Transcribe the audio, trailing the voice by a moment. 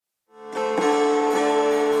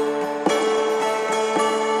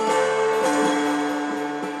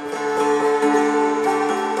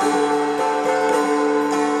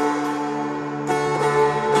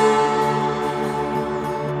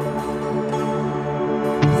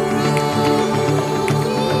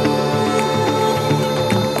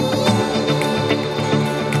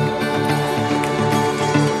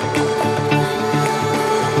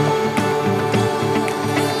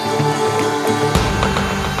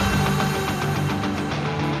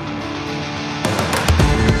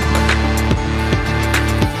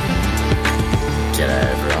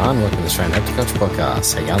Australian Horticulture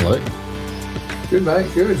Podcast. How you going, Luke? Good,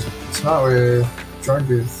 mate, good. Tonight we're joined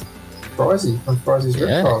with Fryzie from Fryzie's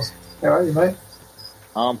Reptiles. How are you, mate?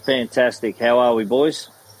 I'm fantastic. How are we, boys?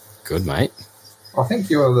 Good, mate. I think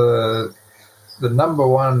you're the number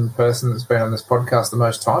one person that's been on this podcast the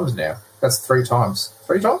most times now. That's 3 times.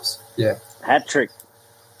 3 times? Yeah. Hat trick.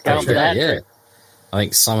 Going for the hat trick. I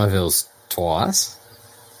think Somerville's twice.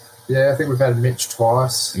 Yeah, I think we've had Mitch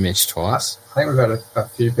twice. I think we've had a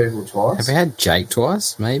few people twice. Have we had Jake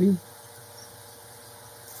twice, maybe?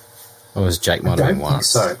 Or was Jake might have been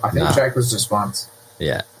once? I don't think so. I think Jake was just once.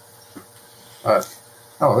 Yeah. Oh,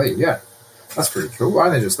 there you go. That's pretty cool. I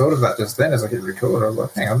only just thought of that just then as I hit record. I was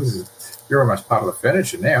like, hang on, you're almost part of the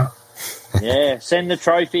furniture now. Yeah, send the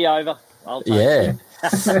trophy over. I'll take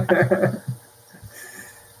it.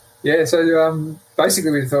 Yeah, so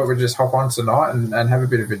basically we thought we'd just hop on tonight and have a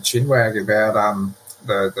bit of a chinwag about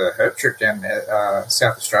the herp trip down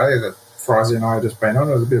South Australia that Fryzie and I had just been on.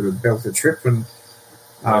 It was a bit of a belter trip. And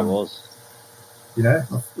it was. You know,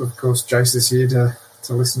 of course, Jace is here to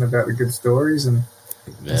listen about the good stories and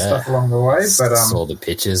stuff along the way. But saw the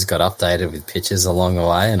pictures, got updated with pictures along the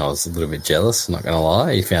way, and I was a little bit jealous, not going to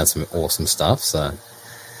lie. He found some awesome stuff, so...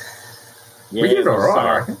 Yeah, we did all right,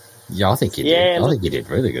 I reckon. Yeah, I think you did. I think you did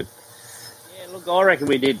really good. Yeah, look, I reckon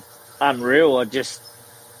we did unreal. I just,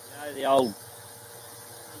 the old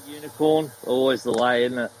unicorn, always the way,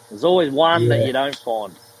 isn't it? There's always one that you don't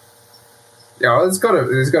find. Yeah, well, there's got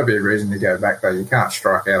to be a reason to go back, though. You can't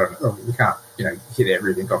strike out on it. You can't, hit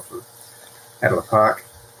everything out of the park.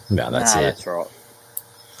 No, that's it. That's right.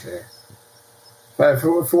 Yeah. But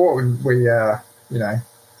for what we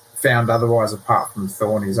found otherwise apart from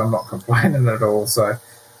thornies, I'm not complaining at all. So,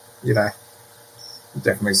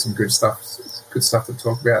 definitely some good stuff to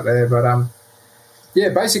talk about there. But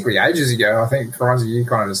basically ages ago, I think Fryzie, you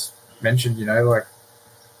kind of just mentioned,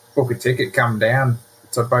 book a ticket, come down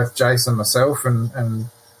to both Jace and myself, and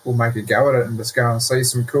we'll make a go at it and just go and see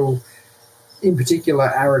some cool, in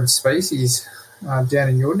particular, arid species down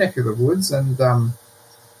in your neck of the woods. And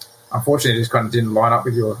unfortunately, it just kind of didn't line up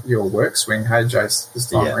with your work swing. Hey, Jace, this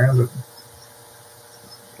time around.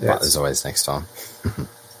 But there's always next time.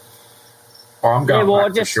 I'm going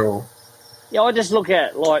back for sure. Yeah, I just look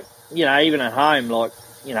at, even at home,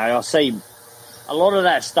 I see a lot of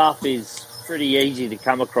that stuff is pretty easy to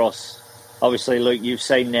come across. Obviously, Luke, you've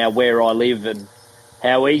seen now where I live and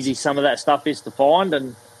how easy some of that stuff is to find.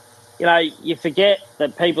 And, you forget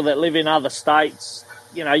that people that live in other states,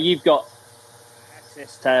 you've got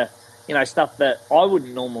access to, stuff that I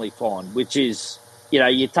wouldn't normally find, which is,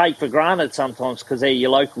 you take for granted sometimes because they're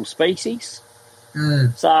your local species.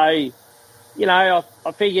 Mm. So, I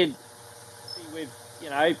figured with,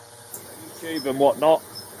 YouTube and whatnot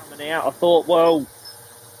coming out, I thought, well,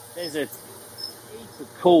 there's a heap of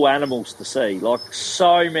cool animals to see,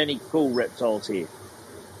 so many cool reptiles here.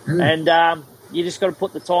 Mm. And you just got to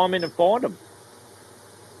put the time in and find them.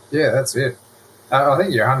 Yeah, that's it. I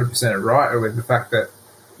think you're 100% right with the fact that,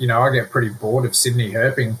 I get pretty bored of Sydney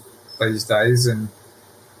herping these days, and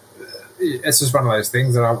it's just one of those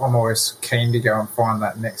things that I'm always keen to go and find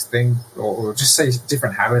that next thing, or just see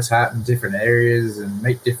different habitat and different areas and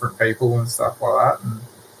meet different people and stuff like that. And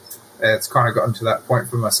it's kind of gotten to that point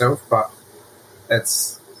for myself, but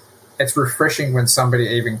it's refreshing when somebody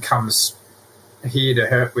even comes here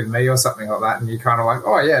to herp with me or something like that, and you're kind of like,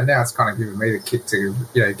 oh yeah, now it's kind of giving me the kick to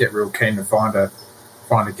get real keen to find a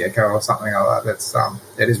gecko or something like that. That's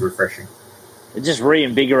it is refreshing. It just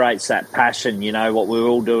reinvigorates that passion, what we were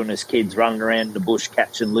all doing as kids, running around in the bush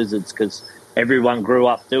catching lizards, because everyone grew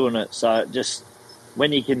up doing it. So just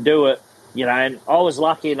when you can do it, and I was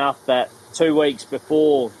lucky enough that 2 weeks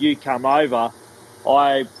before you come over,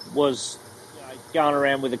 I was going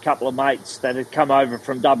around with a couple of mates that had come over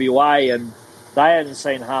from WA, and they hadn't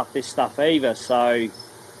seen half this stuff either. So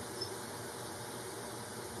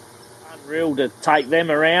unreal to take them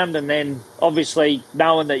around, and then obviously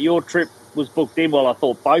knowing that your trip was booked in. Well, I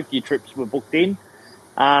thought both your trips were booked in.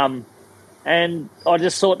 And I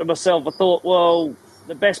just thought to myself, well,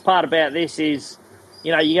 the best part about this is,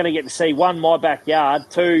 you're going to get to see, 1, my backyard,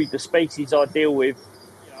 2, the species I deal with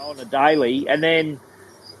on a daily, and then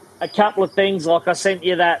a couple of things, like I sent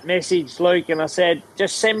you that message, Luke, and I said,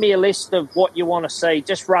 just send me a list of what you want to see,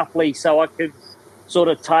 just roughly, so I could sort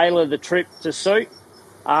of tailor the trip to suit.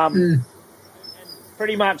 And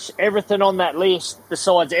pretty much everything on that list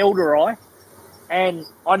besides eldereye, and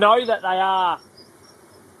I know that they are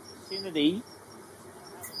vicinity.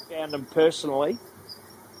 I haven't found them personally.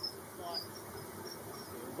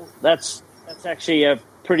 That's actually a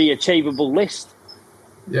pretty achievable list.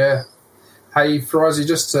 Yeah. Hey, Fryzie,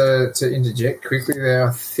 just to interject quickly there,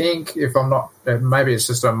 I think if I'm not, maybe it's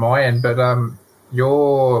just on my end, but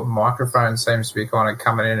your microphone seems to be kind of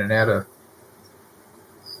coming in and out of.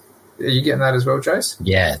 Are you getting that as well, Chase?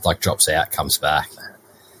 Yeah, it like drops out, comes back.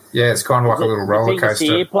 Yeah, it's kind of like a little roller coaster.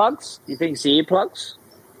 Do you think it's the earplugs? Do you think it's the earplugs?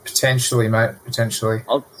 Potentially, mate. Potentially.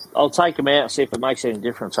 I'll take them out and see if it makes any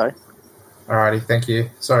difference, eh? Alrighty, thank you.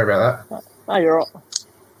 Sorry about that. No, you're right.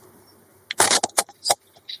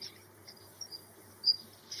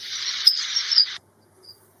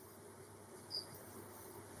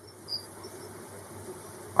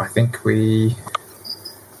 I think we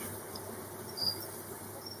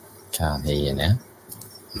can't hear you now.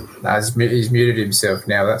 No, he's muted himself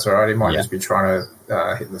now. That's all right. He might just be trying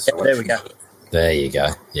to hit the switch. There we go. There you go.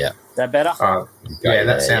 Yeah. Is that better? Yeah,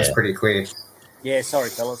 that sounds pretty clear. Yeah, sorry,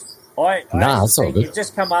 fellas. It's all good. It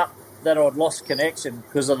just come up that I'd lost connection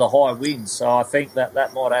because of the high winds, so I think that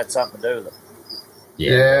might have something to do with it.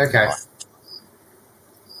 Yeah, okay.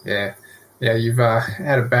 Yeah. Yeah, you've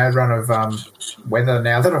had a bad run of weather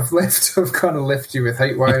now that I've left. I've kind of left you with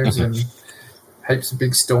heat waves and heaps of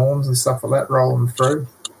big storms and stuff like that rolling through.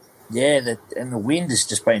 Yeah, and the wind has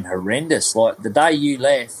just been horrendous. Like the day you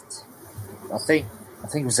left, I think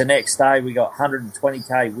it was the next day we got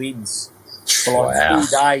 120k winds for like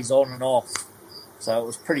 2 days on and off. So it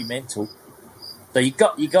was pretty mental. So you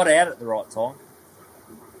got out at the right time.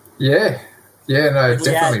 Yeah. Yeah, no,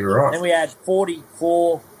 definitely right. Then we had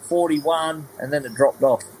 44, 41, and then it dropped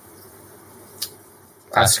off.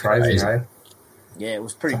 That's crazy, hey? Yeah, it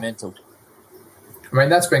was pretty mental. I mean,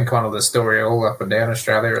 that's been kind of the story all up and down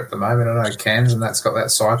Australia at the moment. I know Cairns and that's got that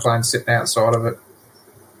cyclone sitting outside of it.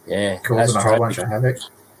 Yeah. Causing a whole bunch of havoc.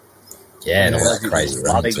 Yeah, and all that crazy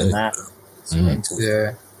rain too. It's mental.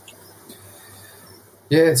 Yeah.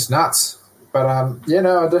 Yeah, it's nuts. But, I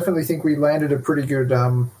definitely think we landed a pretty good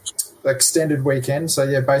extended weekend. So,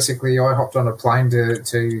 yeah, basically I hopped on a plane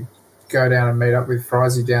to go down and meet up with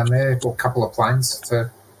Fryzie down there, or a couple of planes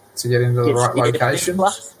to get into the right location.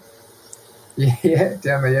 Yeah,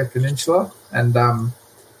 down the peninsula. And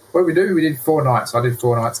what did we do? We did 4 nights. I did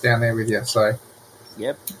 4 nights down there with you. So,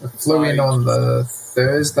 yep. I flew in on the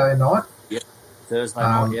Thursday night. Yep, Thursday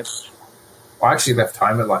night, yep. I actually left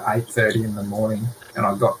home at like 8:30 in the morning, and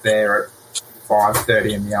I got there at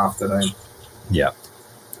 5:30 in the afternoon. Yeah.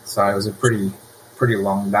 So it was a pretty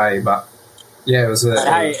long day, but yeah, it was.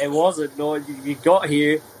 It wasn't. No, you got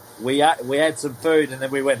here. We had some food, and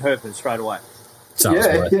then we went herping straight away.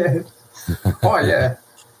 Yeah. Oh yeah.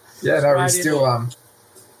 Yeah, no, we still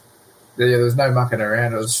there was no mucking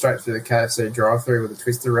around. It was straight through the KFC drive-through with a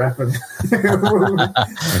twister wrap, and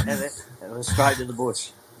it was straight to the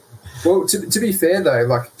bush. Well, to be fair though,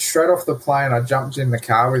 like straight off the plane, I jumped in the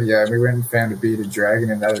car with you, and we went and found a bearded dragon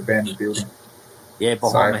in that abandoned building. Yeah,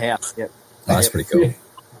 behind the house. Yep. That's pretty cool.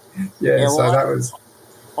 Yeah, so that was.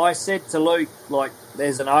 I said to Luke, like,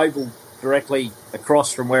 there's an oval directly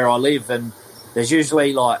across from where I live, and there's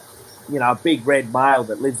usually like, a big red male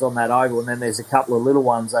that lives on that oval, and then there's a couple of little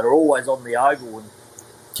ones that are always on the oval. And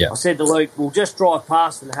I said to Luke, we'll just drive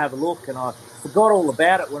past and have a look, and I forgot all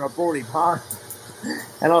about it when I brought him home.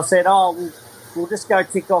 And I said, we'll just go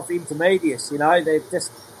tick off intermedius, they're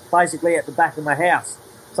just basically at the back of my house,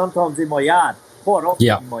 sometimes in my yard, quite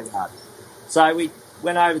often in my yard. So we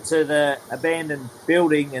went over to the abandoned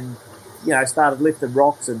building and, started lifting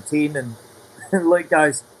rocks and tin, and Luke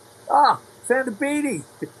goes, found a beanie.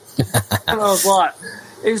 And I was like,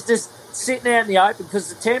 it was just sitting out in the open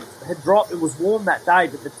because the temp had dropped. It was warm that day,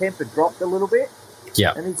 but the temp had dropped a little bit.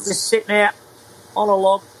 Yeah. And he's just sitting out on a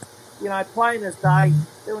log, playing his day,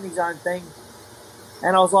 doing his own thing.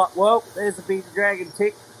 And I was like, well, there's a big dragon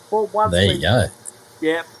tick. Well, there you go.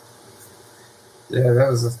 Yeah. Yeah, that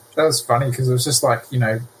was funny because it was just like,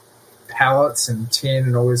 pallets and tin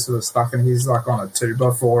and all this sort of stuff, and he's like on a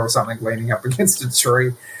 2x4 or something leaning up against a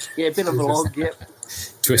tree. Yeah, a bit of a log, yep.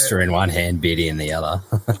 Twister in one hand, beady in the other.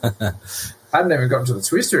 I hadn't even gotten to the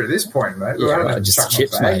twister at this point, mate. Yeah, right, just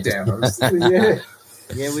chips, mate. Down.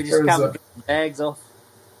 Yeah, we just covered the bags off.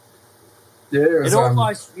 Yeah, it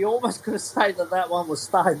was, you almost could have said that one was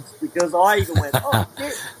stoned because I even went,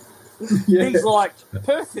 shit. Yeah. He's like,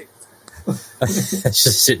 perfect. It's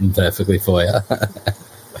just sitting perfectly for you.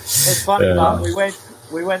 It's funny,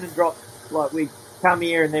 we went and dropped, like we come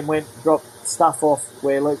here and then went and dropped stuff off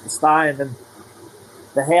where Luke was staying, and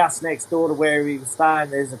the house next door to where he was staying,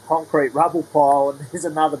 there's a concrete rubble pile and there's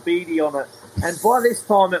another beady on it. And by this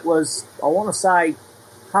time it was, I want to say,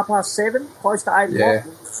 7:30, close to 8 o'clock. Yeah.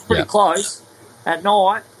 Pretty close at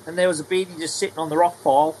night, and there was a beady just sitting on the rock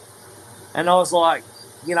pile. And I was like,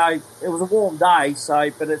 it was a warm day,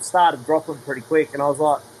 but it started dropping pretty quick. And I was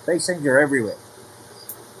like, these things are everywhere.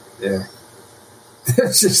 Yeah.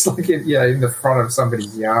 It's just like, in the front of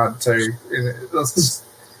somebody's yard too. It's just,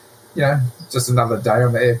 just another day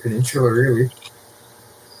on the Eyre Peninsula, really.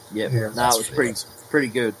 Yep. Yeah, no, it was pretty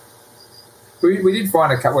good. We did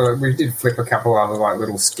find we did flip a couple other like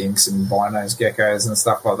little skinks and binos, geckos and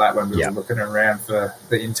stuff like that when we were looking around for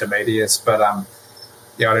the intermediates. But I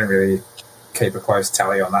didn't really keep a close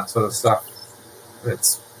tally on that sort of stuff.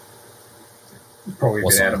 It's probably a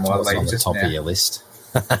bit out of my league just now. Top of your list?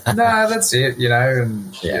 No, that's it,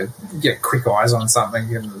 and you get quick eyes on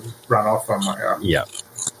something and run off. I'm like,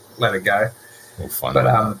 let it go. We'll find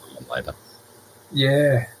out later.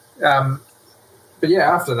 Yeah. But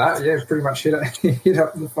after that, pretty much hit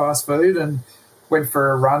up the fast food and went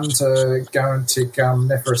for a run to go and tick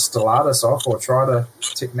Nephris stellatus off, or try to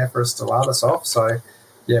tick Nephris stellatus off. So,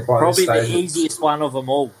 by probably this stage, the easiest one of them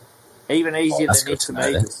all, even easier than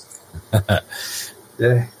intermediates.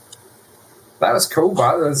 Yeah, that was cool,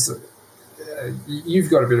 but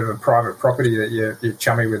you've got a bit of a private property that you're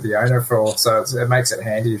chummy with the owner for, so it makes it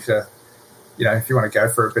handy for, if you want to go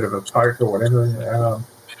for a bit of a poke or whatever.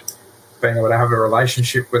 Being able to have a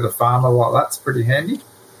relationship with a farmer like that's pretty handy.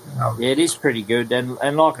 It is pretty good, and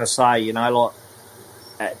like I say, like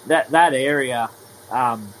that area,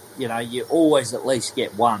 you always at least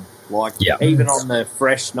get one. Like even on the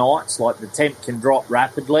fresh nights, like the temp can drop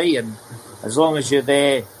rapidly, and as long as you're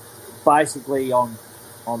there, basically on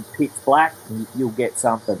pitch black, you'll get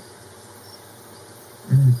something.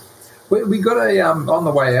 We got a on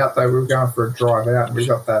the way out though. We were going for a drive out, and we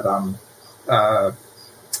got that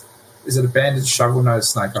is it a banded shovel nose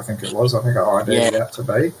snake? I think it was. I think I ID'd it out to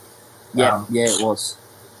be. Yeah, it was.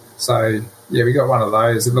 So we got one of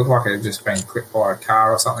those. It looked like it had just been clipped by a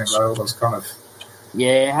car or something. Though it was kind of.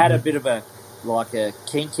 Yeah, it had a bit of a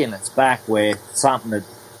kink in its back where something had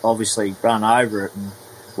obviously run over it, and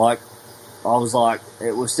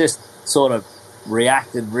it was just sort of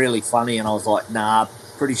reacted really funny, and I was like, nah,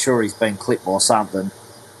 pretty sure he's been clipped by something.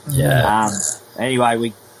 Yeah. Anyway,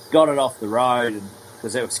 we got it off the road, and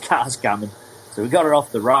because there was cars coming, so we got it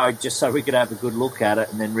off the road just so we could have a good look at it,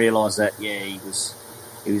 and then realise that he was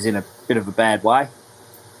in a bit of a bad way.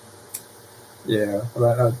 Yeah,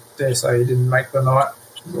 I dare say he didn't make the night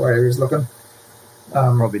the way he was looking.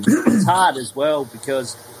 Probably it's hard as well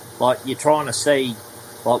because you're trying to see,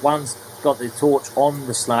 one's got their torch on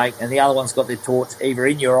the snake and the other one's got their torch either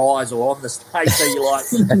in your eyes or on the snake, so you're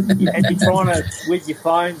and you're trying to with your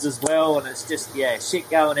phones as well, and it's just shit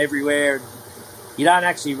going everywhere, and you don't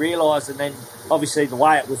actually realise. And then obviously the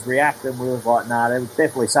way it was reacting, we was like, nah, there was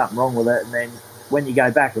definitely something wrong with it. And then when you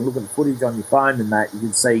go back and look at the footage on your phone and that, you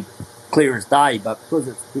can see clear as day, but because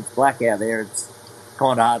it's pitch black out there, it's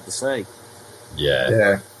kind of hard to see.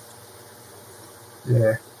 Yeah.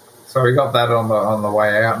 So we got that on the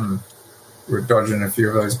way out, and we were dodging a few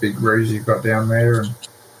of those big roos you've got down there, and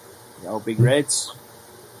the old big reds.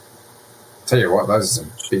 Tell you what, those are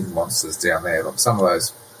some big monsters down there. Like some of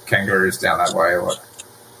those kangaroos down that way,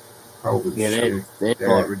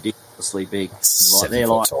 they're ridiculously big. 7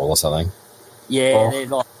 foot tall or something. Yeah, they're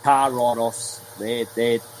like car write-offs. They're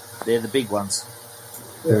the big ones.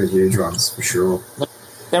 They're the huge ones for sure.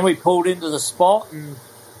 Then we pulled into the spot and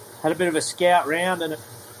had a bit of a scout round, and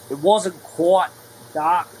it wasn't quite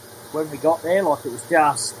dark when we got there. Like it was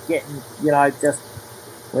just getting, just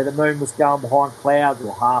where the moon was going behind clouds,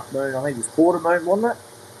 or half moon. I think it was quarter moon, wasn't it?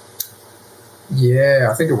 Yeah,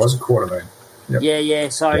 I think it was a quarter moon. Yep. Yeah.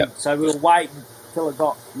 So we were waiting till it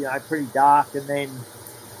got, pretty dark, and then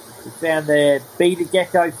we found the beater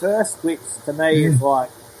gecko first, which to me is like,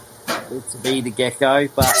 it's a beater gecko.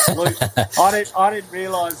 But Luke, I didn't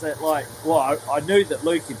realise that, I knew that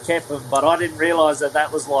Luke had kept them, but I didn't realise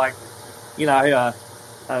that was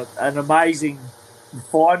an amazing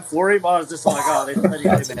find for him. I was just like, there's plenty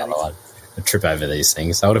of him out. A trip over these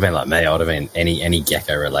things. I would have been like me. I would have been any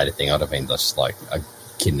gecko related thing. I'd have been just like a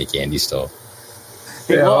kid in a candy store.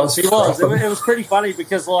 He was. It was pretty funny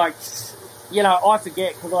because, I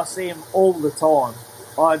forget because I see him all the time.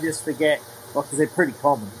 I just forget because they're pretty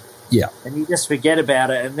common. Yeah. And you just forget about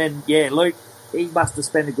it. And then, Luke, he must have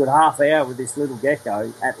spent a good half hour with this little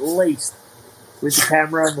gecko, at least, with the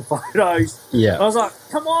camera and the photos. Yeah. And I was like,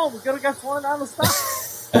 come on, we've got to go find other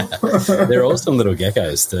stuff. They're awesome little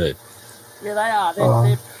geckos too. Yeah, they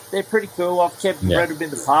are. They're pretty cool. I've read them in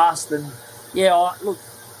the past. And, look,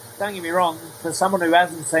 don't get me wrong, for someone who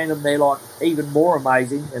hasn't seen them, they're, even more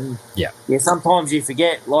amazing. And, sometimes you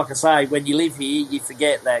forget, like I say, when you live here, you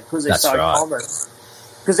forget that because they're common.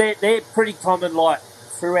 Because they're pretty common,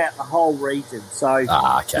 throughout the whole region. So,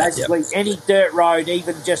 basically, any dirt road,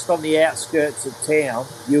 even just on the outskirts of town,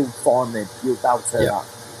 you'll find them. They'll turn up.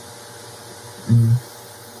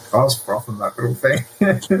 I was frothing that little thing.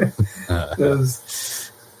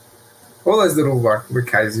 There's all those little like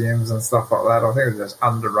Lucasiums and stuff like that. I think they're just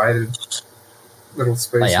underrated little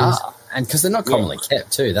species. They are, and because they're not commonly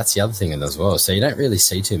kept too. That's the other thing as well. So you don't really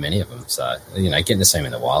see too many of them. So getting to see them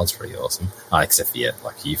in the wild's pretty awesome. Except for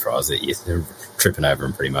like you, Fryzie, you're tripping over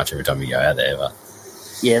them pretty much every time you go out there. But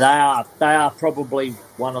yeah, they are probably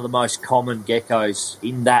one of the most common geckos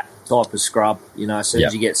in that type of scrub. As soon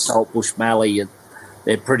as you get saltbush mallee,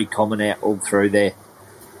 they're pretty common out all through there.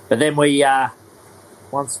 But then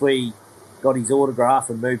once we got his autograph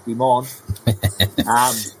and moved him on,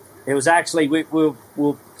 it was actually we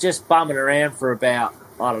were just bumming around for about,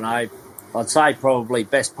 I don't know, I'd say probably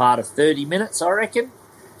best part of 30 minutes, I reckon.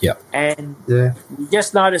 Yeah. And we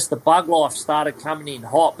just noticed the bug life started coming in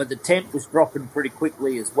hot, but the temp was dropping pretty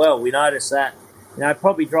quickly as well. We noticed that,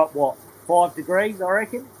 probably dropped, 5 degrees, I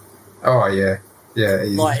reckon? Oh, yeah. Yeah,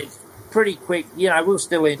 easy. Like, pretty quick. We were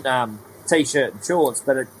still in T-shirt and shorts,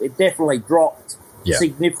 but it definitely dropped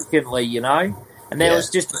significantly, And there was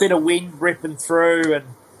just a bit of wind ripping through, and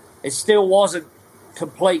it still wasn't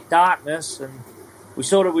complete darkness. And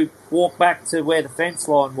we walked back to where the fence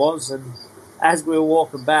line was, and as we were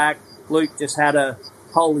walking back, Luke just had a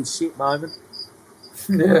holy shit moment.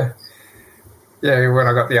 Yeah. Yeah, when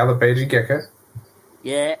I got the other beady gecko.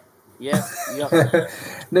 Yeah.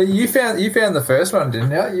 No, you found the first one,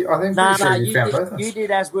 didn't you? I think you found both. You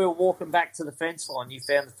did as we were walking back to the fence line. You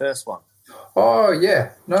found the first one. Oh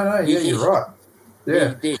yeah, you're right. Yeah,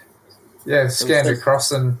 you did. Yeah, scanned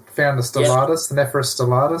across and found a stellatus, the Nephris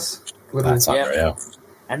stellatus, little star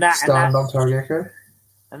knobtail gecko.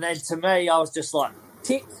 And then to me, I was just like,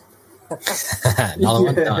 tick. Another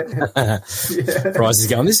one done. Fryzie's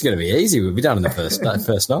going, this is going to be easy. We'll be done in the first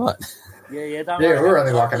night. Yeah, we're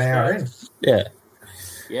only like an hour in. Yeah.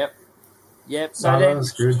 Yep. So then that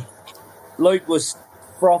was good. Luke was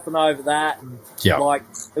frothing over that. And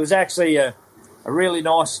it was actually a really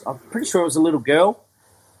nice, I'm pretty sure it was a little girl.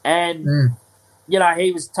 And,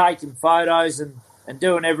 he was taking photos and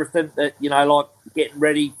doing everything that, like getting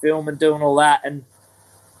ready, filming, doing all that. And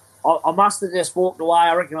I must have just walked away.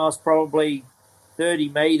 I reckon I was probably 30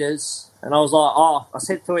 metres. And I was like, I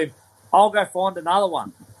said to him, I'll go find another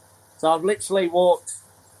one. So I've literally walked,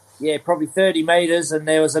 probably 30 metres, and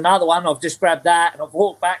there was another one. I've just grabbed that, and I've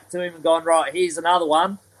walked back to him and gone, right, here's another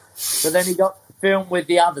one. So then he got filmed with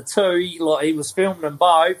the other two. He was filming them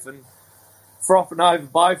both and frothing over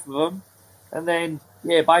both of them. And then,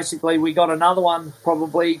 basically we got another one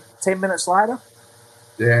probably 10 minutes later.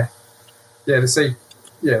 Yeah. Yeah, to see,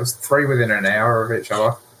 it was 3 within an hour of each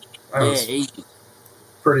other. That was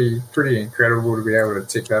pretty incredible to be able to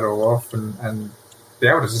tick that all off and be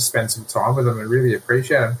able to just spend some time with them and really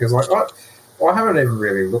appreciate them, because I haven't even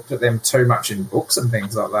really looked at them too much in books and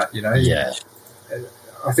things like that, Yeah.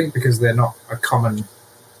 I think because they're not a common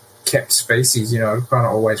kept species, I kind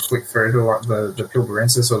of always flick through to like the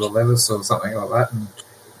Pilgarensis or the Levis or something like that and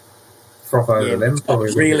froth over them. Probably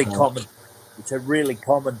it's really common. It's a really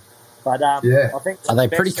common. But I think are they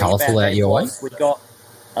pretty colourful out your way? We got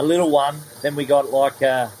a little one, then we got like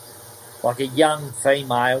a young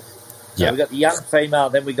female. So we got the young female,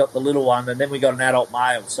 then we got the little one, and then we got an adult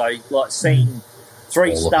male. So like seeing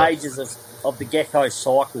 3 stages of the gecko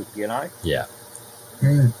cycle, Yeah.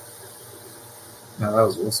 No, that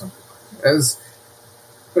was awesome. It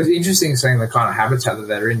was interesting seeing the kind of habitat that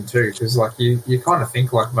they're in too, because like you kind of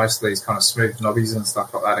think like most of these kind of smooth knobbies and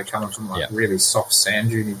stuff like that are coming from like really soft sand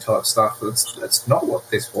dune type stuff. That's not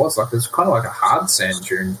what this was. Like it's kind of like a hard sand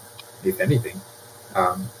dune, if anything.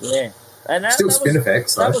 And still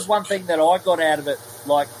spinifex. That was one thing that I got out of it,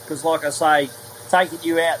 because like I say, taking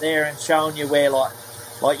you out there and showing you where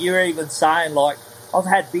like you were even saying like I've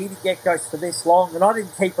had bearded geckos for this long and I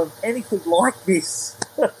didn't keep them anything like this.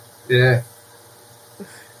 Yeah.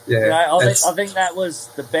 I think that was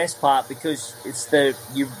the best part, because it's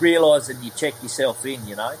you realise and you check yourself in,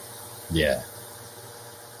 Yeah.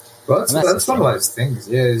 Well, that's one of those things.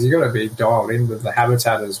 Yeah, is you got to be dialed in with the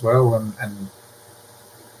habitat as well, and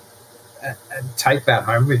take that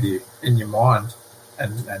home with you in your mind,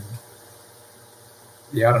 and I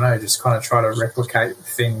don't know, just kind of try to replicate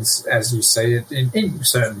things as you see it in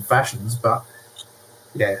certain fashions. But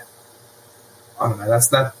I don't know.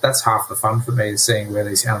 That's half the fun for me, is seeing where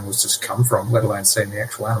these animals just come from, let alone seeing the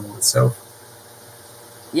actual animal itself.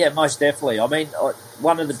 Yeah, most definitely. I mean,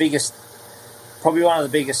 one of the biggest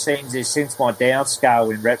things is since my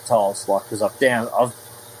downscale in reptiles, like because I've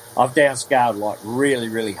downscaled like really,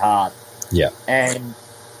 really hard. Yeah. And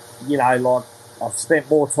like I've spent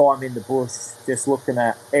more time in the bush just looking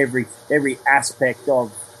at every aspect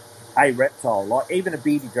of a reptile, like even a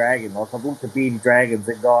bearded dragon. Like I've looked at bearded dragons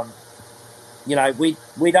and gone, you know, we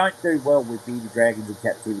don't do well with bearded dragons in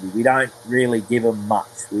captivity. We don't really give them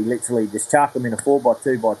much. We literally just chuck them in a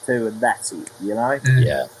 4x2x2 and that's it, you know?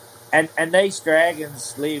 Yeah. And these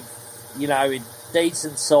dragons live, you know, in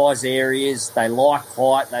decent size areas. They like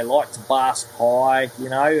height. They like to bask high, you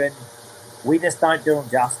know, and we just don't do them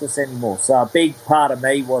justice anymore. So a big part of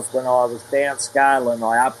me was when I was downscaling,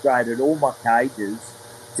 I upgraded all my cages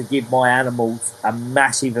to give my animals a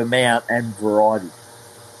massive amount and variety.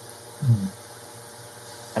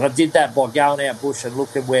 And I did that by going out bush and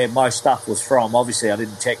looking where most stuff was from. Obviously, I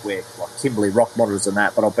didn't check where, like Kimberley rock monitors and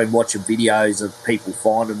that, but I've been watching videos of people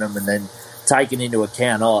finding them and then taking into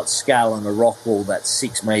account, it's scaling a rock wall that's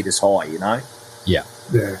 6 metres high, you know? Yeah.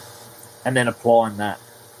 Yeah. And then applying that.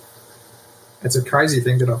 It's a crazy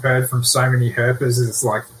thing that I've heard from so many herpers. It's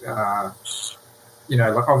like, you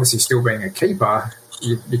know, like obviously still being a keeper,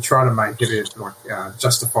 you try to make it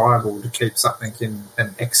justifiable to keep something in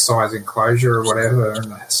an X size enclosure or whatever.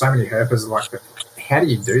 And so many herpers are like, how do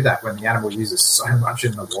you do that when the animal uses so much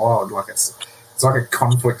in the wild? Like it's like a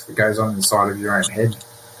conflict that goes on inside of your own head.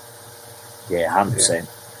 Yeah, 100%.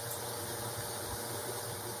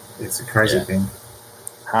 Yeah. It's a crazy thing.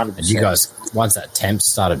 100%. Did you guys, once that temp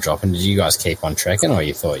started dropping, did you guys keep on trekking, or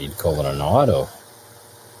you thought you'd call it a night? Or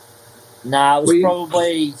no, it was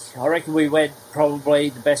probably, I reckon we went probably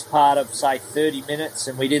the best part of, say, 30 minutes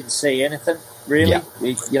and we didn't see anything, really. Yeah.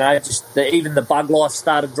 We, you know, just even the bug life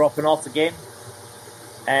started dropping off again.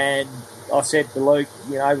 And I said to Luke,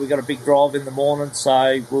 you know, we got a big drive in the morning,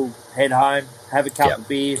 so we'll head home, have a couple of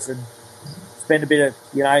beers and spend a bit of,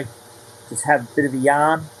 you know, just have a bit of a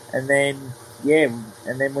yarn. And then,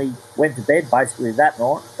 and then we went to bed basically that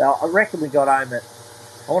night. So I reckon we got home at,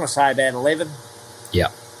 I want to say about 11. Yeah.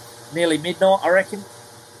 Nearly midnight, I reckon.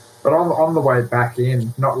 But on the way back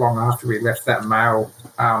in, not long after we left that male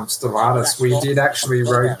Stellatus, we did actually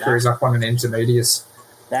road cruise up on an Intermedius.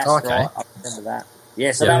 That's right. I remember that.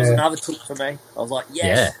 Yeah, so that was another tick for me. I was like,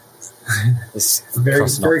 yes. Yeah.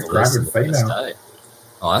 very gravid female.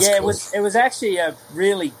 Oh, that's cool. It was actually it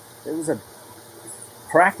was a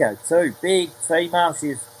cracker too. Big female. She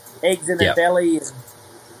has eggs in her belly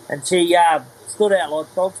and she stood out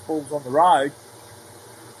like dog's balls on the road.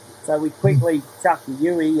 So we quickly chucked the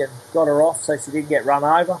Yui and got her off so she didn't get run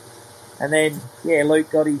over. And then,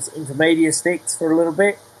 Luke got his intermediate sticks for a little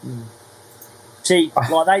bit. She,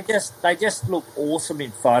 like, they just look awesome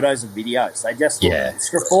in photos and videos. They just look,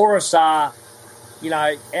 Strophoros are, you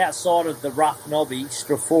know, outside of the rough knobby,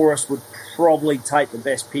 Strophoros would probably take the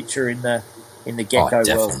best picture in the gecko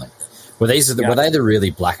world. Were they the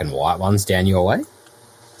really black and white ones down your way?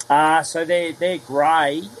 So they're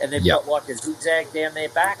grey and they've got like a zigzag down their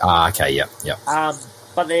back. Okay, yep.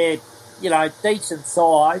 But they're, you know, decent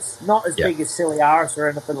size, not as big as Ciliaris or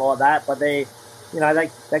anything like that, but they're, you know,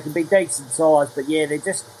 they can be decent size, but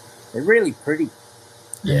they're really pretty.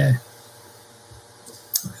 Yeah.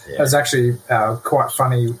 It was actually quite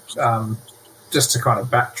funny, just to kind of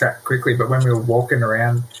backtrack quickly, but when we were walking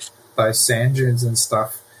around those sand dunes and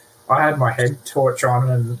stuff, I had my head torch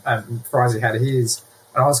on and Fryzie had his,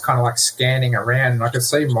 and I was kind of like scanning around and I could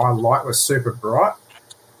see my light was super bright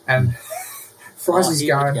and Fryzie's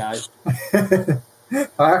going,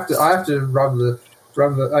 I have to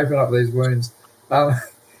open up these wounds.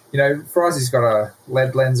 You know, Fryzie's got a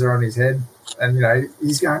lead lenser on his head and, you know,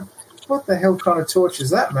 he's going, what the hell kind of torch is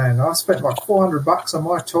that, man? I spent like $400 on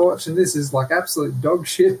my torch and this is like absolute dog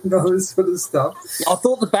shit and all this sort of stuff. I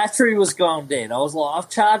thought the battery was going dead. I was like, I've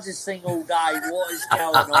charged this thing all day. What is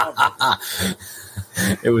going on?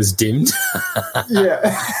 It was dimmed. Yeah.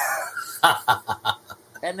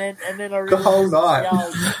 And then I realized the whole night.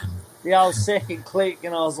 The old second click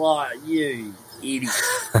and I was like, you idiot.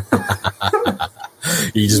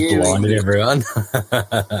 You just blinded everyone.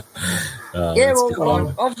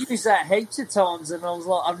 I've used that heaps of times and I was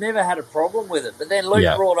like, I've never had a problem with it. But then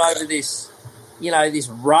Luke brought over this, you know, this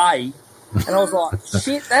ray and I was like,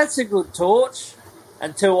 shit, that's a good torch,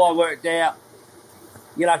 until I worked out,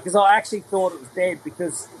 you know, because I actually thought it was dead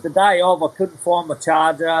because the day of I couldn't find my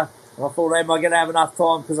charger and I thought, am I going to have enough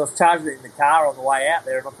time, because I was charging it in the car on the way out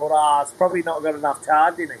there and I thought, it's probably not got enough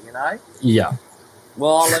charge in it, you know? Yeah.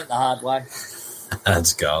 Well, I learnt the hard way.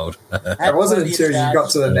 That's gold. It wasn't until you got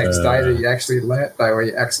to the next day that you actually learnt, though, where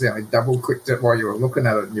you accidentally double-clicked it while you were looking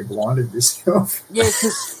at it and you blinded yourself. Yeah,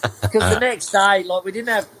 because the next day, like, we didn't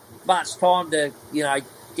have much time to, you know,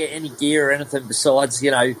 get any gear or anything besides,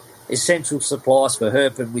 you know, essential supplies for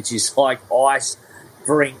herping, which is like ice,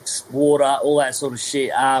 drinks, water, all that sort of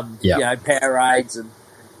shit. You know, Powerades and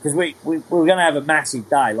because we were going to have a massive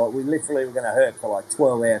day. Like, we literally were going to herp for like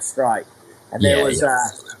 12 hours straight. And there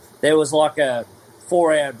was like a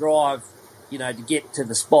 4-hour drive, you know, to get to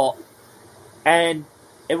the spot. And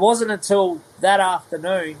it wasn't until that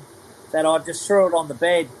afternoon that I just threw it on the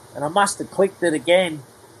bed, and I must have clicked it again.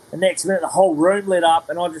 The next minute, the whole room lit up,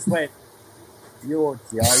 and I just went, "You're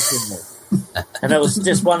joking me." And it was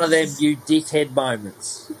just one of them "you dickhead"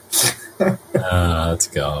 moments. That's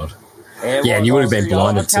gold. Yeah, and you would have been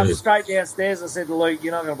blinded too. I come straight downstairs. I said to Luke,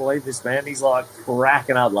 "You're not going to believe this, man." He's like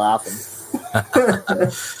cracking up laughing.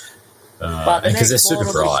 But the next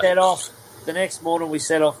morning we set off. The next morning we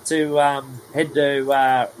set off to head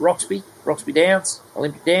to Roxby Downs,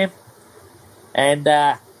 Olympic Dam, and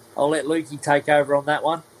I'll let Lukey take over on that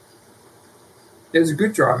one. It was a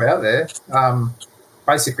good drive out there.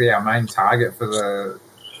 Basically, our main target for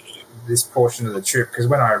this portion of the trip, because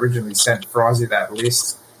when I originally sent Fryzie that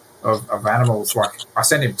list of animals, like I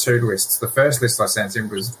sent him 2 lists. The first list I sent him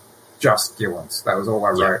was just Gillans. That was all I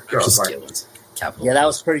wrote. Yeah, just Gillans. Yeah, that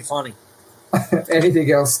was pretty funny.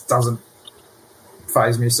 Anything else doesn't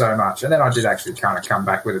faze me so much. And then I did actually kind of come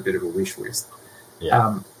back with a bit of a wish list.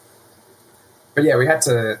 Yeah. But yeah, we had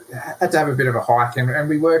to have a bit of a hike, and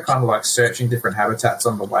we were kind of like searching different habitats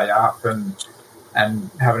on the way up and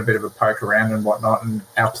having a bit of a poke around and whatnot. And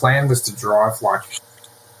our plan was to drive like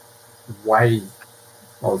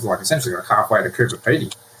essentially like halfway to Cooper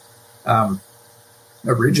Pedy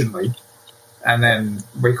originally. And then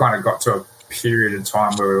we kind of got to a period of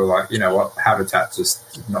time where we were like, you know what, habitat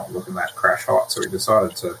just not looking that crash hot. So we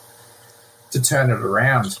decided to turn it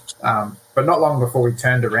around. But not long before we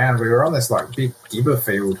turned around, we were on this like big gibber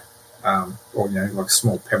field, or you know, like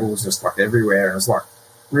small pebbles just like everywhere, and it was like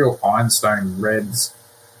real ironstone reds.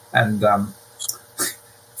 And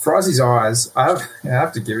Fryzie's eyes, I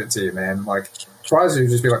have to give it to you, man. Like Fryzie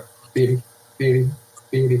would just be like, "Beardy, beardy,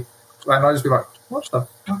 beardy," and I'd just be like, "What the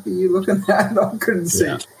fuck are you looking at?" And I couldn't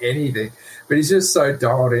see anything, but he's just so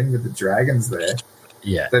dialed in with the dragons there.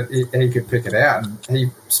 Yeah, that he could pick it out, and he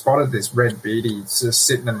spotted this red beardy just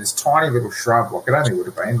sitting in this tiny little shrub. Like it only would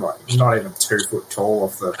have been like not even 2 foot tall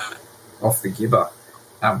off the gibber,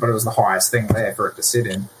 but it was the highest thing there for it to sit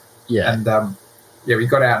in. Yeah, and we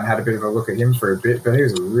got out and had a bit of a look at him for a bit, but he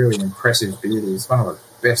was a really impressive beardy. He's one of the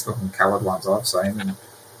best looking coloured ones I've seen, and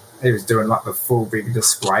he was doing like the full big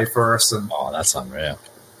display for us. And that's unreal.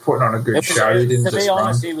 Putting on a good show. He didn't to just be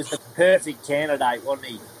honest, run. He was the perfect candidate, wasn't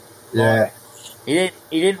he? Yeah. He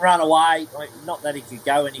didn't run away. Not that he could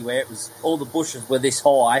go anywhere. It was all the bushes were this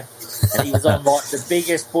high, and he was on like the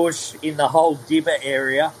biggest bush in the whole gibber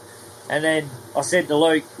area. And then I said to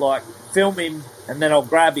Luke, like, film him, and then I'll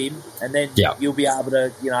grab him, and then you'll be able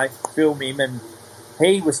to, you know, film him. And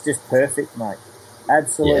he was just perfect, mate.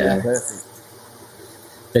 Absolutely perfect.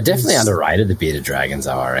 They're definitely underrated, the bearded dragons,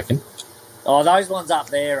 though, I reckon. Oh, those ones up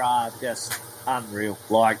there are just unreal.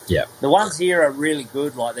 Like, the ones here are really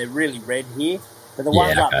good. Like, they're really red here. But the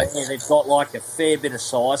ones up there, they've got like a fair bit of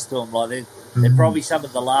size to them. Like, they're probably some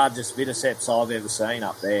of the largest viticeps I've ever seen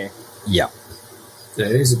up there. Yeah. Yeah,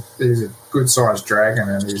 he's a good sized dragon,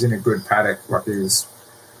 and he's in a good paddock. Like he was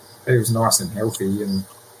nice and healthy, and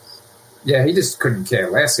he just couldn't care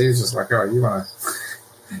less. He was just like, "Oh, you want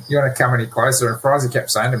to come any closer?" And Fryzie kept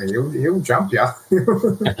saying to me, "He'll jump you."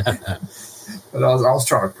 But I was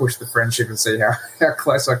trying to push the friendship and see how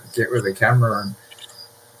close I could get with the camera, and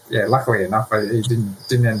luckily enough, he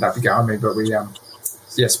didn't end up going me. But we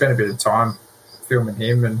spent a bit of time filming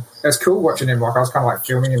him, and it was cool watching him. Like I was kind of like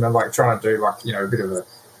filming him and like trying to do like, you know, a bit of a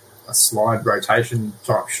slide rotation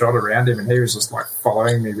type shot around him, and he was just like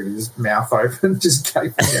following me with his mouth open, just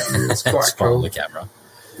gaping at me. It was quite cool. The camera.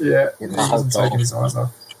 Yeah, he wasn't taking his eyes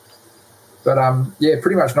off. But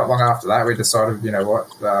pretty much not long after that, we decided, you know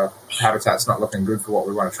what, habitat's not looking good for what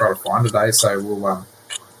we want to try to find today, so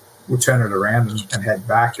we'll turn it around and head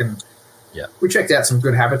back. And we checked out some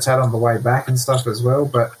good habitat on the way back and stuff as well.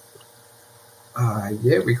 But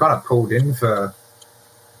we kind of pulled in for.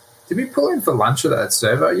 Did we pull in for lunch at that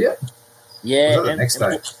servo yet? Yeah, the next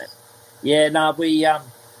day.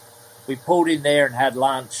 We pulled in there and had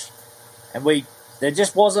lunch, and there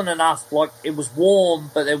just wasn't enough. Like, it was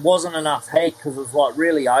warm, but there wasn't enough heat because it was like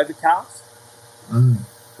really overcast,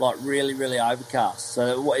 like really, really overcast.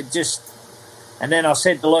 So it just. And then I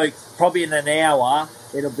said to Luke, probably in an hour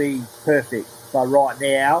it'll be perfect. But right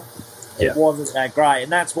now, it wasn't that great,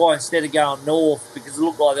 and that's why instead of going north, because it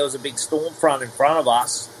looked like there was a big storm front in front of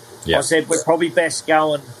us. I said we're probably best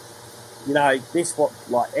going, you know,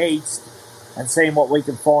 east and seeing what we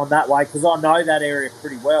can find that way, because I know that area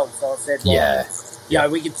pretty well. So I said, you know,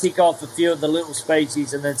 we could tick off a few of the little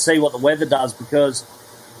species and then see what the weather does, because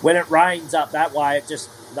when it rains up that way,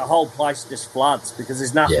 the whole place just floods because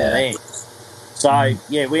there's nothing Yeah. there. So,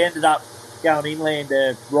 we ended up going inland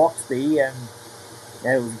to Roxby, and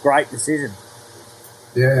it was a great decision.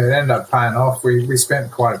 Yeah, it ended up paying off. We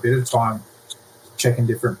spent quite a bit of time checking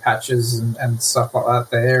different patches and stuff like that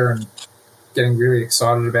there, and getting really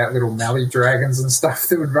excited about little mallee dragons and stuff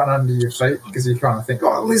that would run under your feet because you kind of think,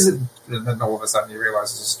 oh, a lizard, and then all of a sudden you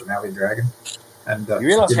realise it's just a mallee dragon, and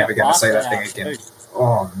you're never going to see that thing again. Too.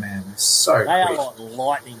 Oh man, they're so quick. They are like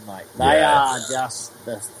lightning, mate. They are just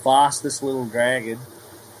the fastest little dragon.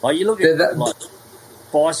 Like you look at like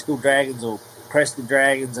bicycle dragons or crested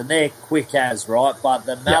dragons, and they're quick as, right? But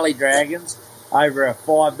the mallee dragons over a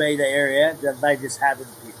 5 metre area, they just haven't.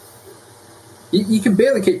 You can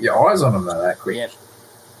barely keep your eyes on them though, that quick.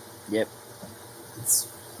 Yep.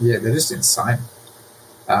 They're just insane.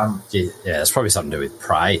 It's probably something to do with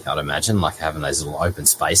prey, I'd imagine, like having those little open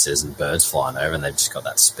spaces and birds flying over, and they've just got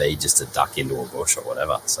that speed just to duck into a bush or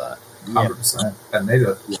whatever. So 100%, they need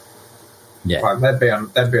it. Yeah, like,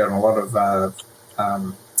 they'd be on a lot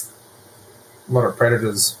of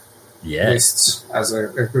predators lists as a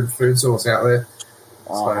good food source out there.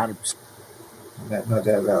 Oh, 100%. No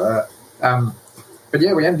doubt about that. But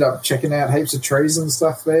yeah, we ended up checking out heaps of trees and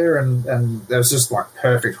stuff there, and there was just like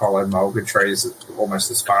perfect hollow mulga trees almost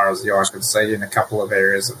as far as the eye could see in a couple of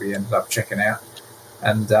areas that we ended up checking out.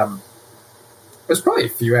 And it was probably a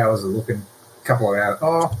few hours of looking, a couple of hours.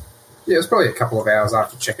 Oh, yeah, it was probably a couple of hours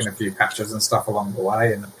after checking a few patches and stuff along the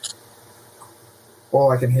way, and all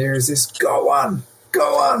I can hear is this, go on!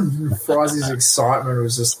 Fryzie's excitement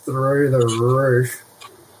was just through the roof.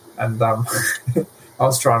 And I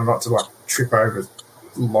was trying not to like trip over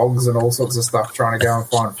logs and all sorts of stuff trying to go and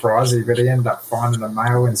find Fryzie, but he ended up finding a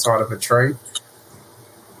male inside of a tree.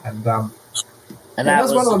 And that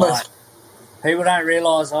was one of the most... People don't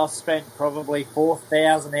realise I've spent probably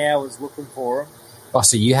 4,000 hours looking for him. Oh,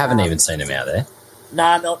 so you haven't even seen him out there?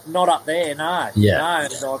 No, not up there, no. Yeah.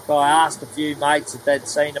 No, like I asked a few mates if they'd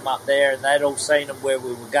seen him up there, and they'd all seen him where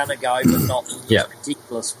we were going to go, but not in this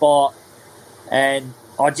particular spot. And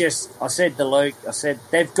I said to Luke,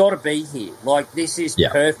 they've got to be here. Like, this is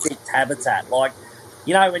perfect habitat. Like,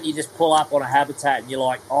 you know when you just pull up on a habitat and you're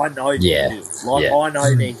like, I know they're here. Like, I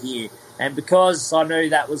know they're here. And because I knew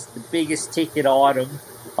that was the biggest ticket item,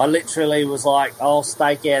 I literally was like, I'll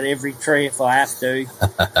stake out every tree if I have to.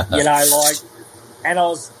 And I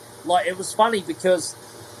was like, it was funny because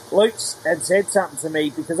Luke had said something to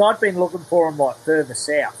me because I'd been looking for him like further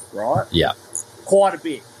south, right? Yeah. Quite a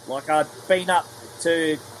bit. Like I'd been up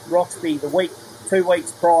to Roxby 2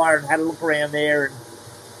 weeks prior and had a look around there, and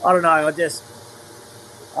I don't know, I just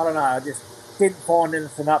didn't find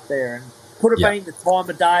anything up there, and could have been the time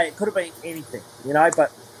of day, it could have been anything,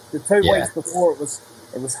 but the 2 weeks before it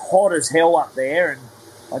was hot as hell up there, and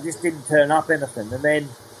I just didn't turn up anything. And then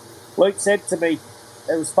Luke said to me,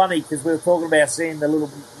 it was funny because we were talking about seeing the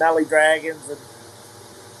little mallee dragons, and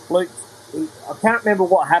Luke, I can't remember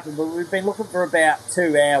what happened, but we've been looking for about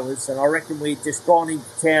 2 hours, and I reckon we'd just gone into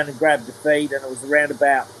town and grabbed a feed, and it was around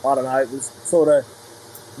about, I don't know, it was sort of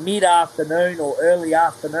mid-afternoon or early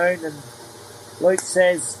afternoon, and Luke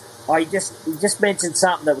says, he just mentioned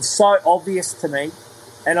something that was so obvious to me,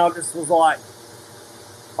 and I just was like,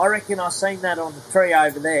 I reckon I seen that on the tree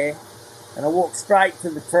over there, and I walked straight to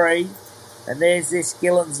the tree, and there's this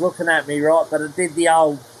Gillen's looking at me, right, but I did the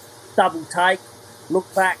old double take, look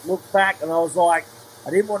back, and I was like,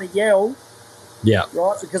 I didn't want to yell,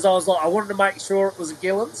 right, because I was like, I wanted to make sure it was a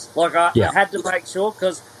Gillen's, like I had to make sure,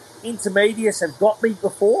 because intermediates have got me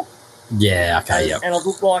before. Yeah, okay, and I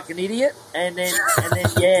looked like an idiot, and then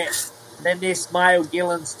then this male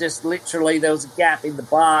Gillen's just literally, there was a gap in the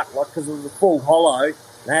bark, like, because it was a full hollow,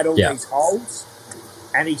 and had all these holes,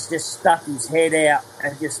 and he's just stuck his head out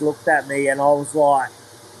and just looked at me, and I was like,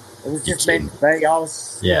 it was just meant to be. I was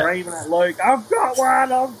screaming at Luke, I've got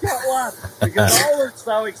one, because I was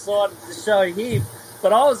so excited to show him,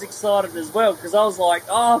 but I was excited as well, because I was like,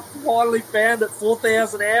 I finally found it,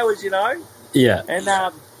 4,000 hours, Yeah.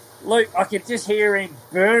 And Luke, I could just hear him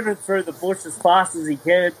burning through the bush as fast as he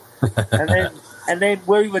could, and then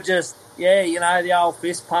we were just, the old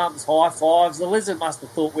fist pumps, high fives. The lizard must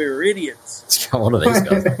have thought we were idiots. One of these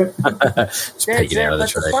guys. Just peeking out of the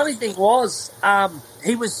tree. The funny thing was,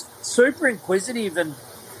 he was super inquisitive, and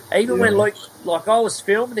even when Luke, like I was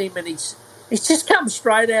filming him, and he's just come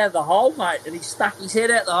straight out of the hole, mate, and he stuck his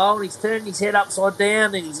head out the hole, and he's turning his head upside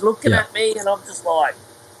down, and he's looking at me, and I'm just like,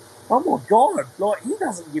 oh my God, like, he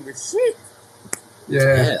doesn't give a shit.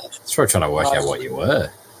 Yeah. It's probably trying to work out what you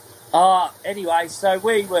were. Anyway, so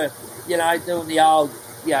we were, doing the old,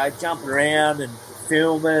 jumping around and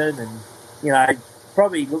filming and,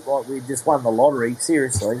 probably looked like we just won the lottery,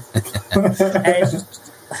 seriously. And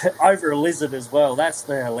over a lizard as well. That's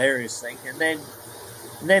the hilarious thing. And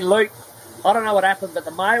then Luke, I don't know what happened, but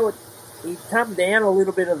the male, he'd come down a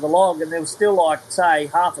little bit of the log, and there was still, like, say,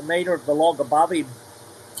 half a metre of the log above him.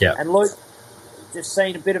 Yeah. And Luke just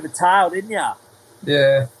seen a bit of a tail, didn't you?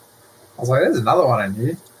 Yeah. I was like, there's another one in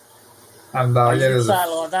here. And You there's say it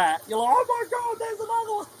like that. You're like, oh, my God, there's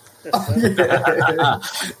another one.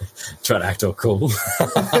 Try to act all cool.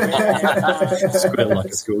 Squeal like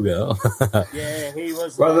a schoolgirl. Yeah, he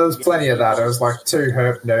was. Well, there was plenty of that. It was like two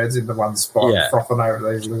herp nerds in the one spot frothing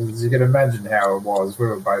over these lizards. You can imagine how it was. We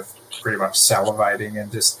were both pretty much salivating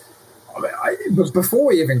and just... but before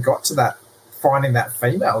we even got to that, finding that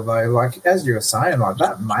female, though, like, as you were saying, like,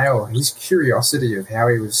 that male, his curiosity of how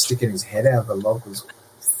he was sticking his head out of the log was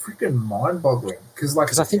freaking mind-boggling.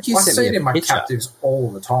 Because I think I see it in my captives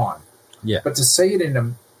all the time. Yeah. But to see it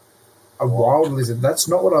in a wild lizard, that's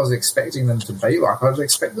not what I was expecting them to be like. I was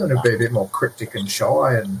expecting them to be a bit more cryptic and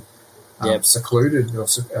shy and secluded, or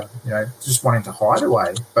just wanting to hide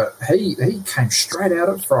away. But he came straight out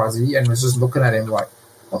at Fryzie and was just looking at him like,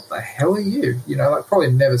 what the hell are you?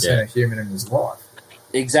 Probably never seen a human in his life.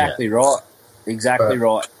 Exactly right. Exactly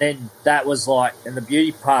right. Then that was like, and the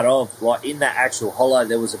beauty part of, like, in that actual hollow,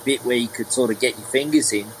 there was a bit where you could sort of get your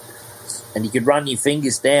fingers in and you could run your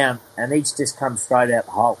fingers down and each just comes straight out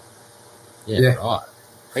the hole. Yeah. Right.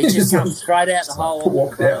 He just comes straight out the hole.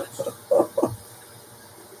 Walked out.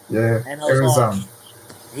 Yeah. And I was like,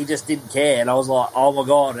 he just didn't care. And I was like, oh my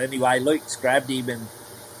God. Anyway, Luke's grabbed him and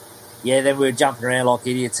then we were jumping around like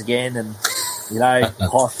idiots again and,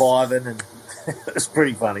 high-fiving and it was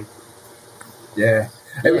pretty funny. Yeah.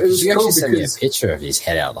 It was you actually sent me a picture of his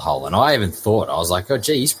head out of the hole, and I even thought, I was like, oh,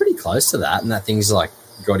 gee, he's pretty close to that, and that thing's, like,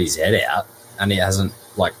 got his head out, and he hasn't,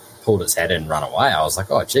 like, pulled his head and run away. I was like,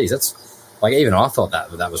 oh, geez, that's, like, even I thought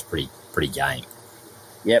that was pretty game.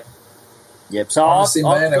 Yep. So honestly,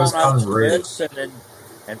 I've it was gone over unreal. to Wilson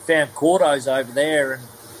and found Cordos over there, and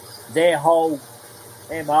their whole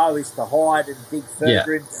MO is to hide and dig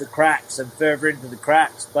further into the cracks and further into the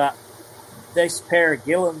cracks, but this pair of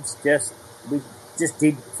Gillons we just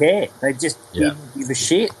didn't care. They just didn't give a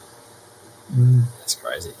shit. That's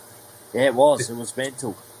crazy. Yeah, it was. It was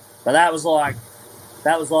mental. But that was like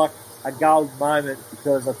a golden moment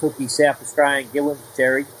because I took his South Australian Gillen,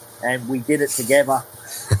 Terry, and we did it together.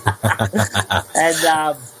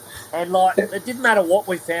 and like, it didn't matter what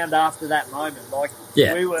we found after that moment. Like,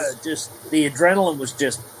 we were just, the adrenaline was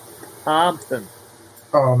just pumping.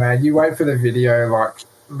 Oh man, you wait for the video, like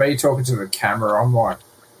me talking to the camera, I'm like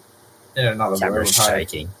in another world.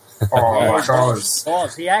 Shaking. Oh my God.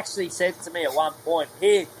 He actually said to me at one point,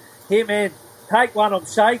 here man, take one, I'm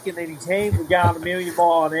shaking, and his hand would go on 1,000,000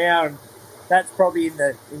 miles an hour, and that's probably in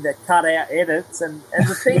the cut out edits. And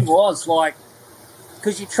the thing was, like,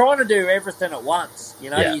 because you're trying to do everything at once,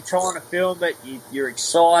 you're trying to film it, you're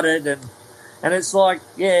excited, and it's like,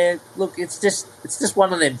 look, it's just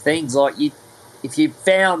one of them things. Like, if you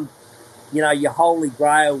found, your holy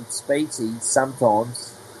grail species,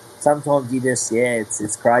 sometimes you just,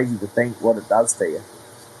 it's crazy to think what it does to you.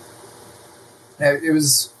 Now,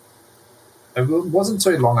 it wasn't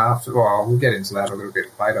too long after, well, we'll get into that a little bit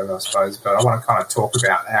later, I suppose, but I want to kind of talk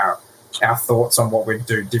about our thoughts on what we'd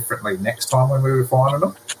do differently next time when we were finding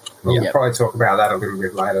them. We'll probably talk about that a little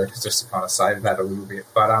bit later, just to kind of save that a little bit.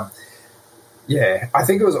 But, I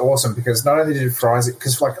think it was awesome because not only did Fryzie,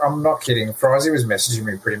 because, like, I'm not kidding, Fryzie was messaging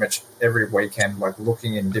me pretty much every weekend, like,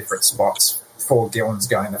 looking in different spots for Gillons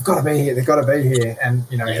going, they've got to be here. And,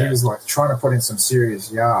 he was, like, trying to put in some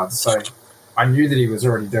serious yards. So I knew that he was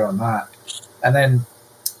already doing that. And then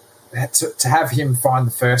to have him find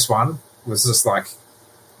the first one was just like,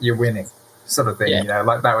 you're winning sort of thing,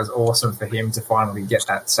 like that was awesome for him to finally get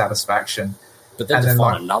that satisfaction. But then to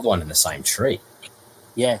find another one in the same tree.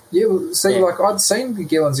 Yeah. Yeah, well, see, like, I'd seen the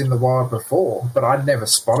Gillons in the wild before, but I'd never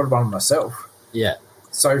spotted one myself. Yeah.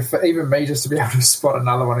 So for even me just to be able to spot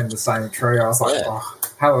another one in the same tree, I was like, oh,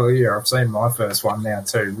 hallelujah, I've seen my first one now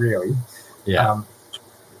too, really. Yeah.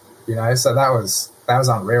 So that was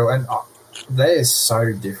unreal. And they're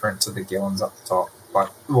so different to the Gillons up the top. Like,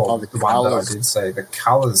 well, the one that I did see, the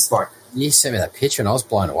colours, like... You sent me that picture and I was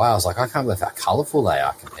blown away. I was like, I can't believe how colourful they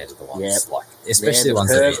are compared to the ones, like, especially the ones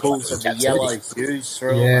that are purples and the yellow hues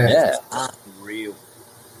through them. Yeah. Unreal.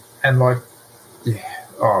 And, like,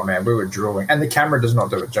 oh, man, we were drooling. And the camera does not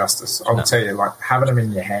do it justice. I will tell you, like, having them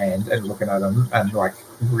in your hand and looking at them and, like,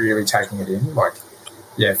 really taking it in, like,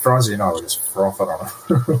 Fryzie and I were just frothing on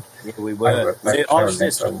them. Yeah, we were.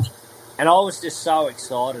 And I was just so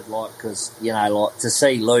excited, like, because, like, to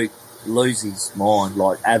see Luke lose his mind,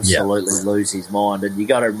 like absolutely lose his mind. And you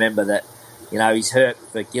got to remember that, you know, he's hurt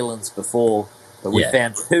for Gillens before, but we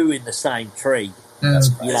found 2 in the same tree. That's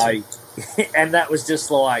you know, and that was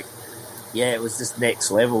just like, it was just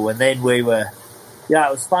next level. And then we were, you know,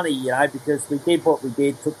 it was funny, you know, because we did what we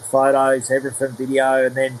did, took the photos, everything, video,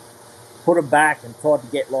 and then put them back and tried to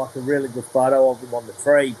get like a really good photo of them on the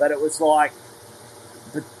tree. But it was like,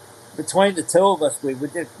 between the two of us, we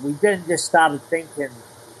then just started thinking,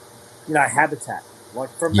 you know, habitat. Like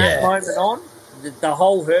from that moment on, the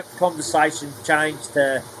whole herp conversation changed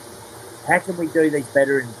to how can we do these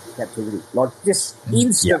better in captivity? Like just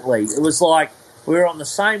instantly, it was like we were on the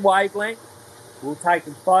same wavelength. We were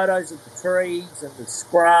taking photos of the trees and the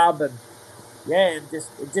scrub, and and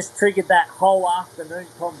it just triggered that whole afternoon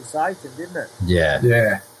conversation, didn't it?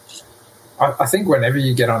 Yeah. I think whenever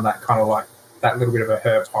you get on that kind of like that little bit of a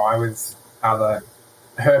herp high with other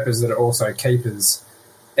herpers that are also keepers,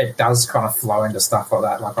 it does kind of flow into stuff like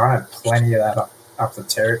that. Like I had plenty of that up the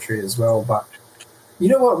territory as well. But you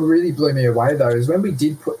know what really blew me away though is when we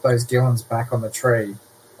did put those Gillens back on the tree.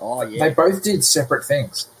 They both did separate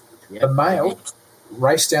things. The male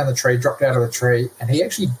raced down the tree, dropped out of the tree, and he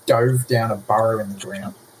actually dove down a burrow in the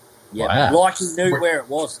ground. Like he knew where it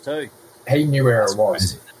was too. He knew where it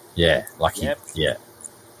was. Yeah, like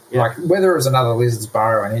Like whether it was another lizard's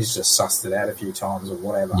burrow and he's just sussed it out a few times or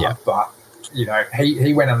whatever. But, you know,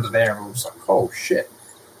 he went under there and was like, oh, shit.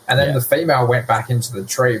 And then the female went back into the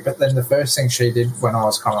tree. But then the first thing she did when I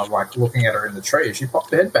was kind of like looking at her in the tree, she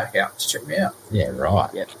popped her head back out to check me out. Yeah, right.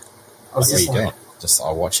 I was what are you doing?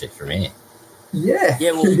 I'll watch it from here. Yeah.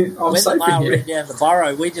 Yeah, well, when the male ran down the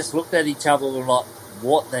burrow, we just looked at each other and were like,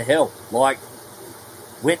 what the hell? Like,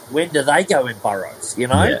 when do they go in burrows, you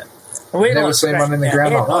know? Yeah. And we never seen one in the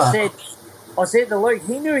ground like that. I said to Luke,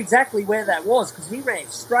 he knew exactly where that was because he ran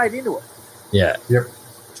straight into it. Yeah. Yep.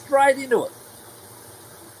 Straight into it.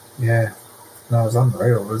 Yeah. No, it was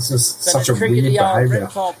unreal. It was just such a weird behaviour. behaviour.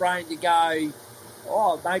 Triggered the old reptile brain to go,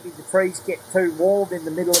 maybe the trees get too warm in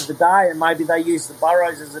the middle of the day and maybe they use the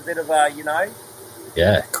burrows as a bit of a, you know...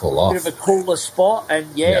 Yeah, cool off. Bit of a cooler spot. And,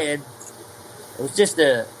 and it was just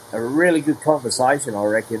a really good conversation, I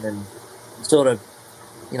reckon, and sort of,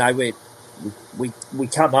 you know, we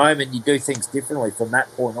come home and you do things differently from that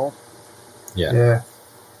point on. Yeah.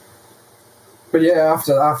 But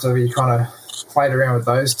after we kind of played around with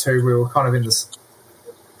those two, we were kind of in this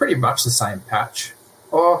pretty much the same patch.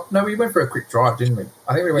 Oh no, we went for a quick drive, didn't we?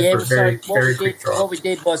 I think we went for a very quick drive. What we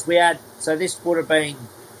did was this would have been,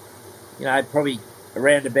 you know, probably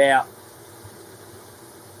around about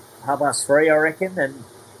 3:30, I reckon, and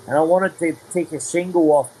I wanted to tick a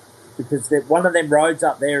shingle off because one of them roads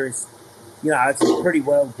up there is, you know, it's a pretty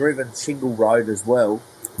well-driven shingle road as well.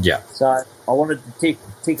 Yeah. So I wanted to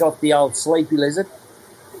tick off the old Sleepy Lizard,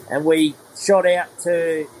 and we shot out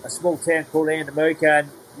to a small town called Andamuka, and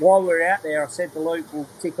while we were out there, I said to Luke, we'll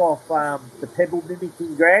tick off the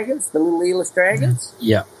pebble-mimicking dragons, the little earless dragons.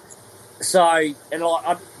 Yeah. So, and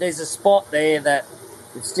there's a spot there that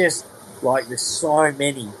it's just, like, there's so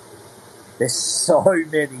many.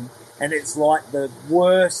 And it's like the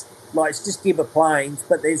worst, like it's just Gibber Plains,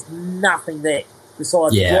 but there's nothing there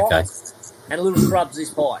besides rocks and little shrubs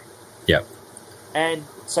this high. Yep. And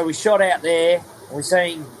so we shot out there, and we've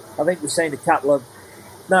seen a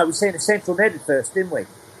central netted first, didn't we?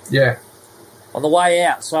 Yeah. On the way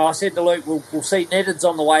out. So I said to Luke, we'll see netteds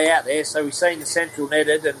on the way out there. So we seen the central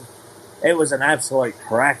netted, and it was an absolute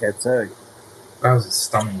cracker too. That was a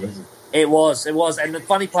stunning lizard. It was. And the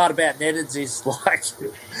funny part about netteds is, like,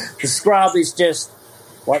 the scrub is just,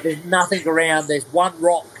 like, there's nothing around. There's one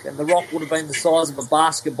rock, and the rock would have been the size of a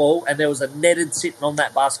basketball, and there was a netted sitting on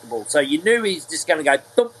that basketball. So you knew he's just going to go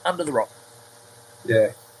thump under the rock.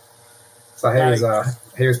 Yeah. So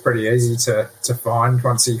he was pretty easy to find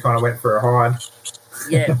once he kind of went for a hide.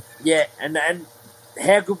 Yeah. And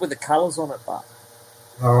how good were the colours on it, but?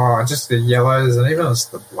 Oh, just the yellows and even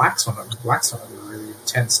the blacks on it. The blacks on it were really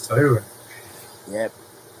intense too. Yep.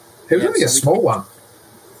 It was only a small one.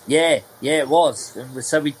 Yeah, it was. And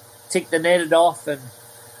so we ticked the netted off, and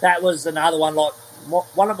that was another one. Like,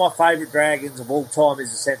 one of my favourite dragons of all time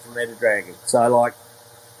is the central netted dragon. So, like,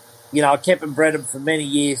 you know, I kept and bred them for many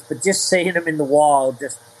years, but just seeing them in the wild,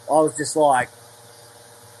 I was just like,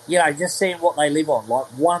 you know, just seeing what they live on. Like,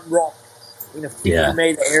 one rock in a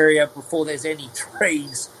 50-metre area before there's any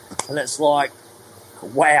trees, and it's like,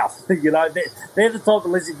 wow. You know, they're the type of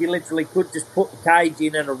lizard you literally could just put the cage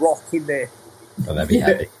in and a rock in there. Oh, that'd be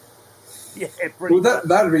happy. Yeah, pretty well,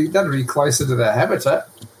 that'd be closer to their habitat.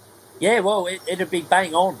 Yeah, well, it'd be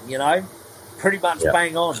bang on, you know, pretty much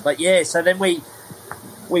bang on. But yeah, so then we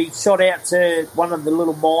we shot out to one of the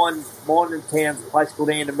little mining towns, a place called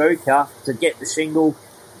Andamuka, to get the shingle.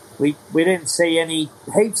 We didn't see any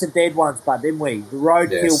heaps of dead ones, but didn't we? The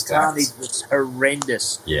roadkill carnage was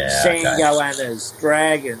horrendous. Yeah, Sangoannas,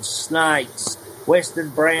 dragons, snakes, western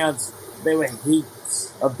browns. There were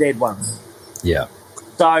heaps of dead ones. Yeah.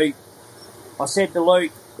 So I said to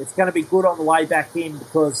Luke, it's going to be good on the way back in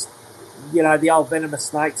because, you know, the old venomous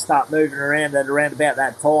snakes start moving around at around about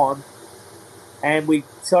that time. And we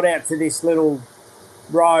shot out to this little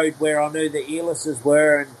road where I knew the earlises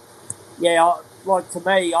were. And, yeah, to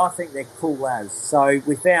me, I think they're cool as. So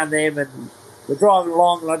we found them and we're driving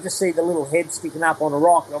along and I just see the little head sticking up on a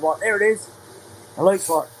rock. And I'm like, there it is. And Luke's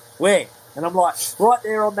like, where? And I'm like, right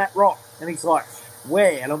there on that rock. And he's like,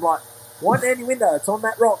 where? And I'm like, wind down your window. It's on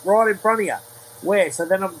that rock right in front of you. Where? So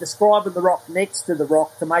then I'm describing the rock next to the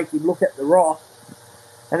rock to make him look at the rock.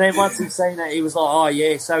 And then once he'd seen it, he was like, oh,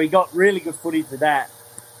 yeah. So he got really good footage of that.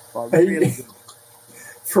 Like, really good.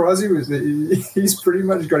 Fryzie he's pretty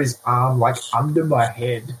much got his arm, like, under my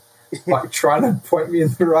head, like, trying to point me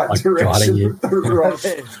in the right direction with the rock.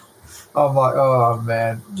 I'm like, oh,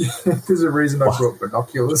 man. There's a reason I brought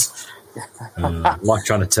binoculars. Like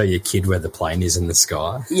trying to tell your kid where the plane is in the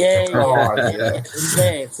sky. Yeah. Oh, yeah.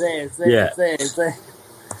 It's there.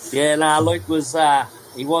 Yeah, no, Luke was,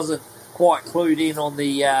 he wasn't quite clued in on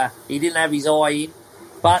the, he didn't have his eye in.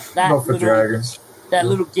 But that not for dragons. That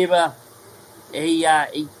little gibber, he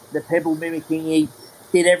the pebble mimicking, he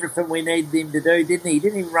did everything we needed him to do, didn't he? He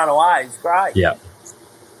didn't even run away. It was great. Yeah.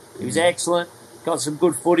 He was excellent. Got some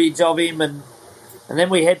good footage of him and then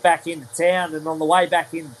we head back into town, and on the way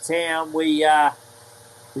back into town, we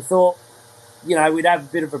thought, you know, we'd have a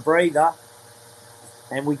bit of a breather,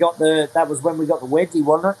 and that was when we got the wedgie,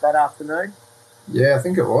 wasn't it, that afternoon? Yeah, I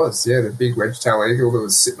think it was. Yeah, the big wedge-tail eagle that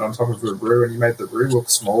was sitting on top of the brew, and he made the brew look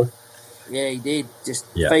small. Yeah, he did. Just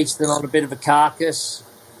feasting on a bit of a carcass.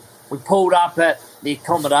 We pulled up at the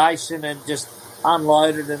accommodation and just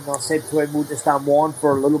unloaded, and I said to him, we'll just unwind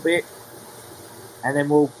for a little bit. And then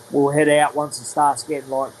we'll head out once it starts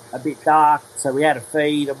getting like a bit dark. So we had a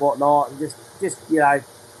feed and whatnot, and just you know,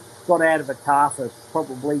 got out of the car for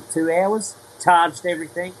probably 2 hours. Charged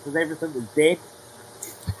everything because everything was dead.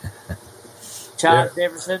 Charged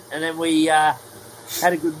everything, and then we had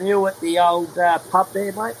a good meal at the old pub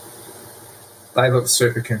there, mate. They looked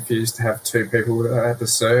super confused to have two people that had to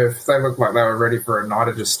serve. They looked like they were ready for a night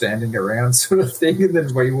of just standing around sort of thing, and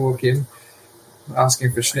then we walk in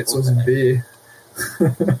asking for schnitzels and beer.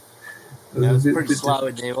 It was pretty slow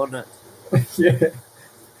in there, wasn't it? Yeah.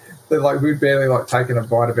 They're like, we'd barely like taken a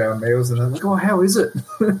bite of our meals, and they're like, oh, how is it?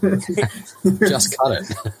 Just cut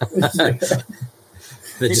it. Yeah.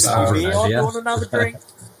 They're just I want another drink.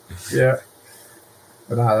 Yeah.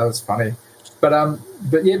 But no, that was funny. But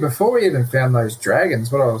yeah, before we even found those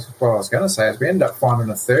dragons, what I was going to say is we ended up finding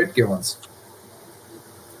a third Gillens.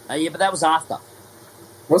 Yeah, but that was after.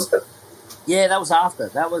 Was it? Yeah, that was after.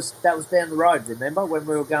 That was down the road, remember, when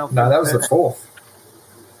we were going... No, that was the fourth.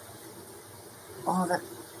 Oh,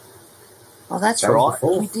 that's right.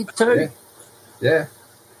 We did too. Yeah.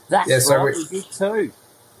 That's right, we did too.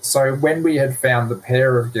 So when we had found the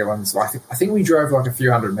pair of Gillens, I think we drove like a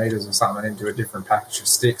few hundred metres or something into a different package of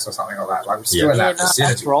sticks or something like that. Like we're still in that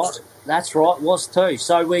vicinity. That's right. That's right, it was too.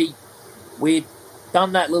 So we'd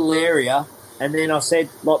done that little area... And then I said,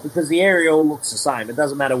 like, because the area all looks the same. It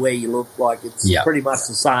doesn't matter where you look, like, it's pretty much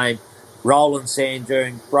the same. Rolling sand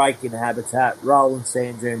dune, break in habitat, rolling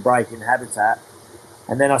sand dune, break in habitat.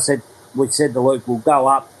 And then we said to Luke, we'll go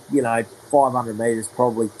up, you know, 500 metres,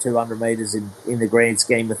 probably 200 metres in the grand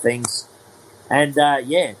scheme of things. And,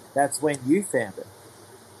 that's when you found it.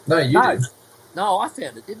 No, you did. No, I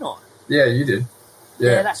found it, didn't I? Yeah, you did.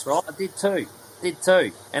 Yeah, that's right. I did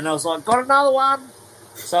too. And I was like, got another one.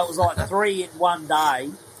 So it was like 3 in one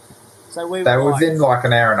day. So they were within like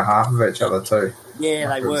an hour and a half of each other too.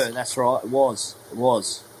 Yeah, they were. That's right. It was.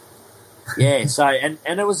 Yeah. So and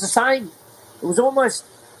it was the same. It was almost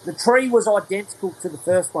the tree was identical to the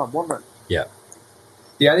first one, wasn't it? Yeah.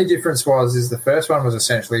 The only difference is the first one was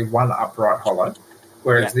essentially one upright hollow,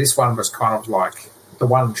 whereas this one was kind of like the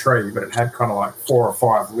one tree, but it had kind of like 4 or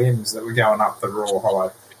 5 limbs that were going up the raw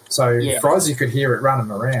hollow. So Fryzie could hear it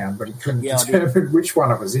running around, but he couldn't determine which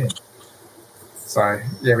one it was in. So,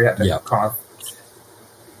 yeah, we had to kind of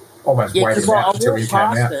almost wait it out until he came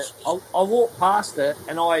out. I walked past it,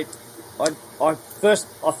 and I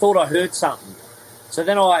thought I heard something. So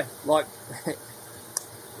then I, like,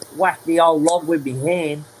 whacked the old log with my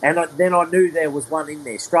hand, and then I knew there was one in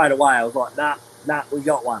there straight away. I was like, nah, we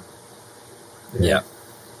got one. Yeah.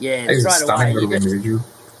 Yeah, He's straight a stunning away. little individual.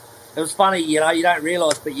 It was funny, you know, you don't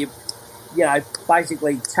realise, but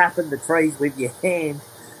basically tapping the trees with your hand.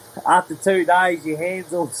 After 2 days, your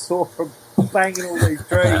hands all sore from banging all these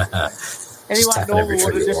trees. Anyone normal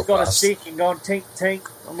would have just got a stick and gone tink, tink.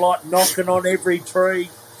 I'm like knocking on every tree.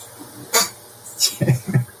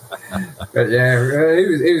 But yeah, he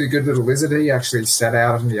was a good little lizard. He actually sat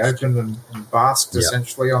out in the open and basked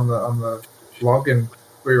essentially on the log, and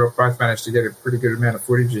we both managed to get a pretty good amount of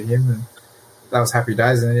footage of him, and that was happy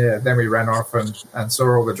days. And then we ran off and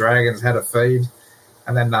saw all the dragons, had a feed,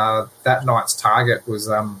 and then that night's target was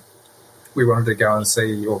we wanted to go and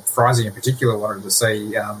see, or Fryzie in particular wanted to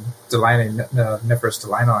see Delaney, Nephrus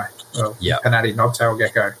delaney, Panati knobtail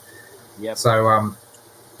gecko. Yep. So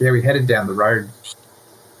we headed down the road.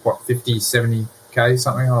 50, 70k,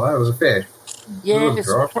 something like that. It was a fair. Yeah,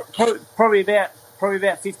 it's probably about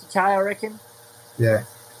 50k, I reckon. Yeah,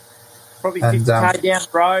 probably 50k down the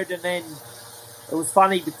road, and then it was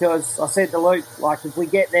funny because I said to Luke, like, if we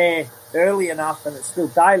get there early enough and it's still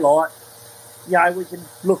daylight, we can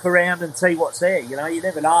look around and see what's there. You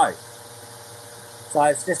never know. So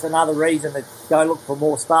it's just another reason to go look for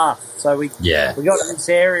more stuff. So we got to this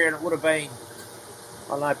area, and it would have been,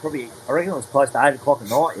 I don't know, I reckon it was close to 8 o'clock at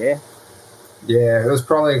night, yeah? Yeah, it was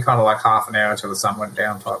probably kind of like half an hour till the sun went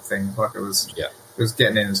down type thing. Like it was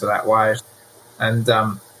getting into that way. And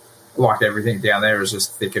like everything down there is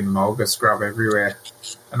just thick and mulga scrub everywhere.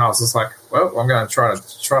 And I was just like, well, I'm going to try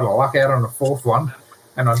to luck out on the fourth one.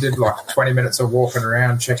 And I did like 20 minutes of walking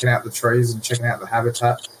around, checking out the trees and checking out the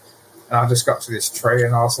habitat. And I just got to this tree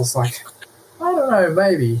and I was just like, I don't know,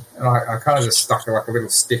 maybe. And I kind of just stuck like a little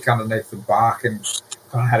stick underneath the bark and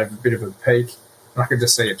kind of had a bit of a peek, and I could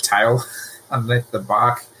just see a tail underneath the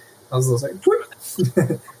bark. I was just like,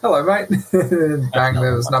 hello, mate. And bang,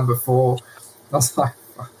 there was number 4. I was like,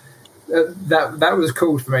 that was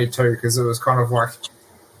cool for me too, because it was kind of like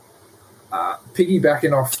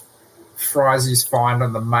piggybacking off Fryzie's find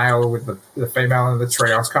on the male with the female in the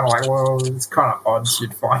tree. I was kind of like, well, it's kind of odd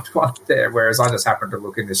you'd find one there, whereas I just happened to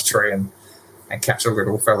look in this tree and catch a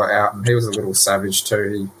little fella out, and he was a little savage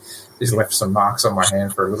too. He's left some marks on my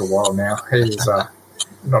hand for a little while now. He was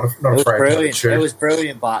not afraid to shoot. It was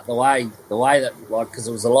brilliant, but the way that, like, because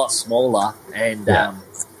it was a lot smaller, and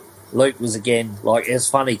Luke was again, like, it's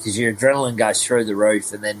funny because your adrenaline goes through the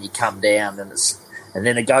roof and then you come down, and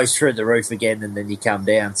then it goes through the roof again and then you come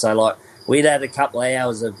down. So like we'd had a couple of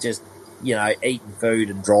hours of just eating food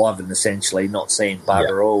and driving, essentially not seeing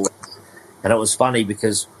bugger all. And it was funny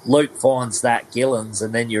because Luke finds that Gillens,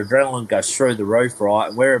 and then your adrenaline goes through the roof, right?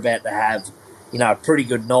 And we're about to have, a pretty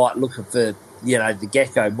good night looking for, the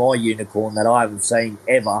gecko, my unicorn that I haven't seen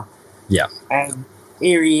ever. Yeah. And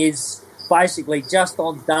here he is, basically just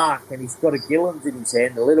on dark, and he's got a Gillens in his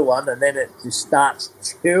hand, the little one, and then it just starts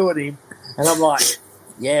chewing him. And I'm like,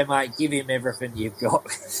 yeah, mate, give him everything you've got.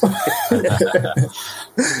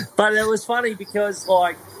 But it was funny because,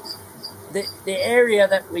 like, the area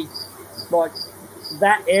that we... Like,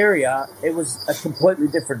 that area, it was a completely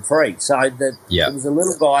different tree. So it was a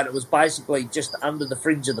little guy that was basically just under the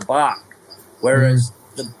fringe of the bark, whereas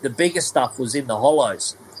the bigger stuff was in the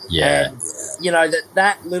hollows. Yeah. And,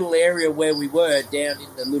 that little area where we were down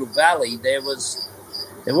in the little valley, there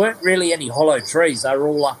weren't really any hollow trees. They were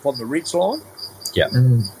all up on the ridge line. Yeah.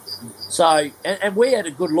 So, and we had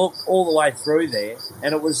a good look all the way through there,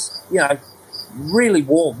 and it was, really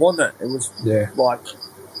warm, wasn't it? It was like...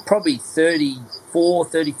 probably 34,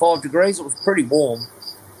 35 degrees. It was pretty warm.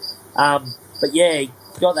 But yeah, he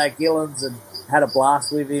got that Gillens and had a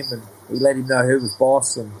blast with him, and he let him know who was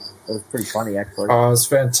boss, and it was pretty funny, actually. Oh, it was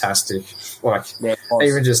fantastic. Like,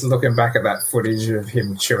 even just looking back at that footage of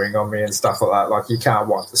him chewing on me and stuff like that, like, you can't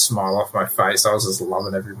wipe the smile off my face. I was just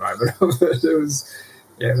loving every moment of it. It was,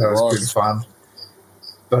 that was good fun.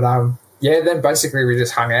 But, then basically we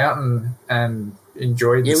just hung out and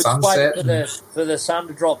enjoyed the sunset. For the sun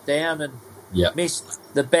to drop down, and missed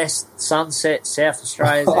the best sunset South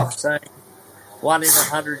Australia's ever seen. 1 in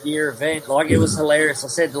 100-year event. Like, it was hilarious. I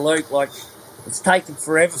said to Luke, like, it's taken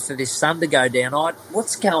forever for this sun to go down.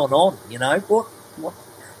 What's going on? What?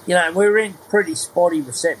 And we were in pretty spotty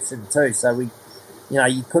reception too. So we,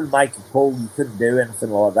 you couldn't make a call. You couldn't do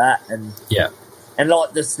anything like that. And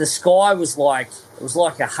like the sky was like, it was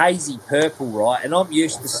like a hazy purple, right? And I'm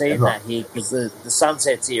used to seeing that here because the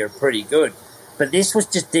sunsets here are pretty good. But this was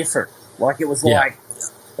just different. Like, it was like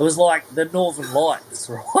the Northern Lights,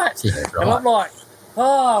 right? Yeah, right. And I'm like,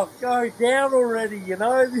 oh, go down already,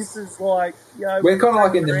 This is like, we're kind of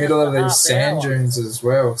like in the middle of these sand dunes as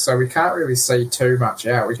well, so we can't really see too much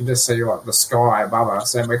out. We can just see like the sky above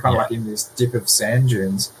us, and we're kind of like in this dip of sand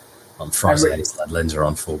dunes. On Fryzie had his lens are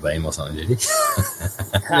on full beam or something, did he?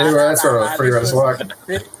 Anyway, that's what it was pretty much like.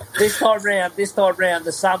 this time round,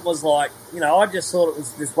 the sun was like, I just thought it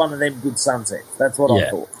was just one of them good sunsets. That's what I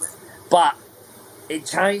thought. But it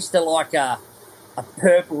changed to like a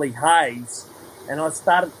purpley haze, and I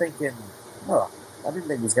started thinking, I didn't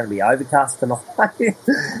think it was going to be overcast tonight.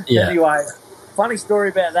 Anyway, funny story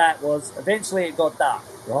about that was eventually it got dark,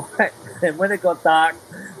 right? And when it got dark,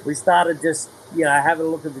 we started just, having a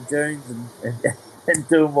look at the dunes and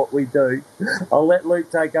doing what we do. I'll let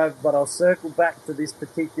Luke take over, but I'll circle back to this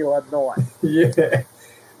particular night. Yeah.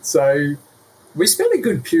 So we spent a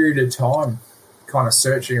good period of time kind of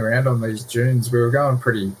searching around on these dunes. We were going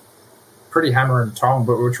pretty hammer and tong,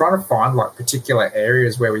 but we were trying to find like particular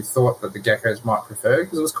areas where we thought that the geckos might prefer,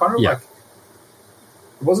 because it was kind of like,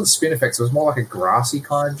 it wasn't spinifex, it was more like a grassy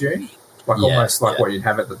kind of dune, like almost like what you'd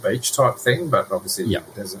have at the beach type thing, but obviously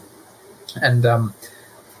it doesn't. And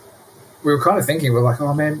we were kind of thinking, we're like,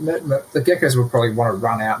 oh man, the geckos would probably want to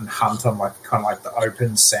run out and hunt on like kind of like the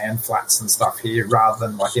open sand flats and stuff here, rather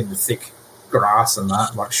than like in the thick grass and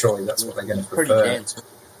that. Like surely that's what they're going to prefer. Pretty dense.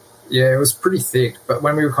 Yeah, it was pretty thick. But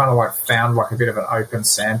when we were kind of like found like a bit of an open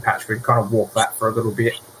sand patch, we'd kind of walk that for a little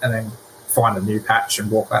bit and then find a new patch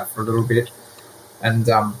and walk that for a little bit. And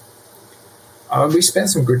we spent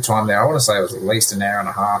some good time there. I want to say it was at least an hour and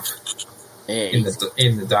a half in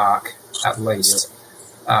the dark, at least.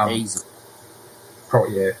 Easy.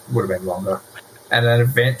 Probably, would have been longer. And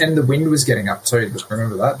and the wind was getting up too.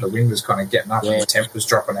 Remember that? The wind was kind of getting up and the temp was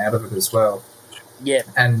dropping out of it as well. Yeah.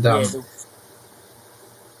 And I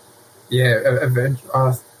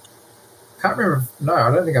can't remember. No,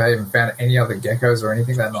 I don't think I even found any other geckos or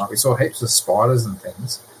anything that night. We saw heaps of spiders and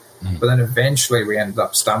things. But then eventually we ended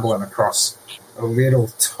up stumbling across a little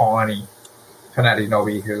tiny Panati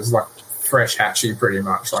Nobby who was like fresh hatchy pretty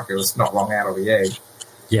much, like it was not long out of the egg.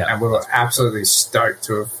 Yeah. And we were absolutely stoked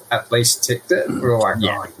to have at least ticked it. We were like,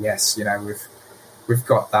 oh, yes, we've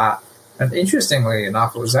got that. And interestingly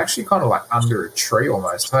enough, it was actually kind of like under a tree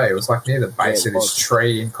almost, hey? It was like near the base of this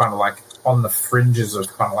tree and kind of like on the fringes of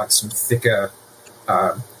kind of like some thicker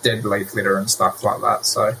dead leaf litter and stuff like that.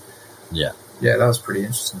 So, yeah, that was pretty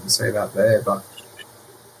interesting to see that there. But,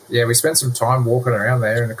 yeah, we spent some time walking around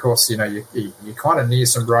there. And, of course, you're kind of near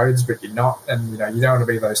some roads, but you're not. And, you don't want to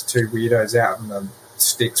be those two weirdos out in the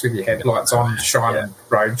sticks with your headlights on, shining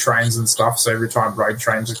road trains and stuff. So every time road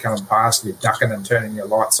trains are coming past, you're ducking and turning your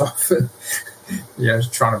lights off and,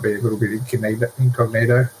 trying to be a little bit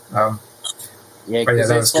incognito.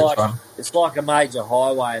 Because it's like a major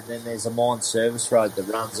highway and then there's a mine service road that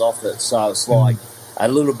runs off it. So it's like a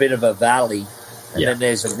little bit of a valley and then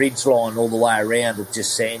there's a ridge line all the way around with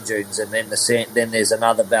just sand dunes, and then then there's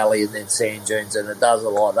another valley and then sand dunes, and it does it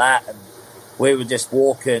like that. And we were just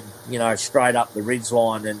walking, straight up the ridge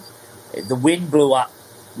line, and the wind blew up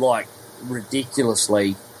like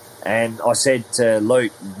ridiculously. And I said to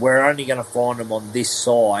Luke, we're only going to find them on this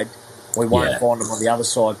side. We won't find them on the other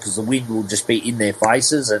side because the wind will just be in their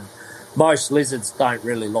faces. And most lizards don't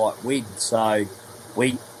really like wind. So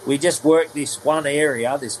we just worked this one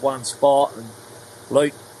area, this one spot, and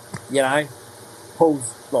Luke,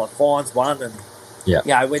 finds one, and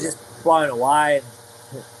we're just blown away. And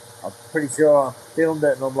I'm pretty sure I filmed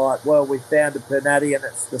it, and I'm like, well, we found a Panati, and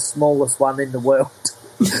it's the smallest one in the world.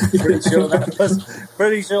 Pretty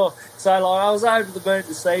sure. So, I was over the moon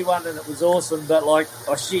to see one, and it was awesome. But, I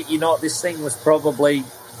shit you not, this thing was probably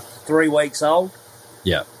 3 weeks old.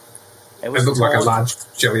 Yeah. It looked like a large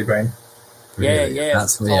jelly bean. Really? Yeah.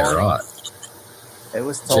 That's right. It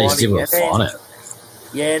was tiny. Jeez, you were on it.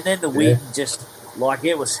 Yeah, and then the wind just,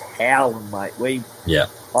 it was howling, mate. I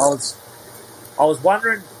was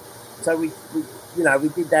wondering, so we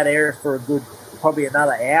did that area for a good, probably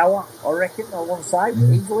another hour, I reckon, I want to say,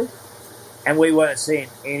 easily. And we weren't seeing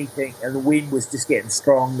anything, and the wind was just getting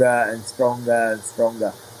stronger and stronger and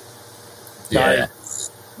stronger. So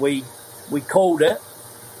we called it,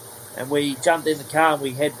 and we jumped in the car and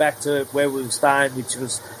we head back to where we were staying, which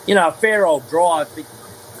was, a fair old drive.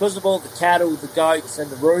 Because of all the cattle, the goats, and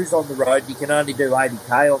the roos on the road, you can only do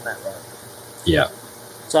 80k on that road. Yeah.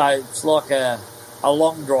 So it's like a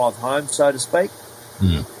long drive home, so to speak.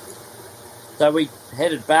 So we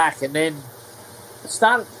headed back, and then it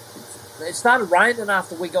started raining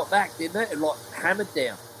after we got back, didn't it? It hammered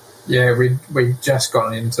down. Yeah, we just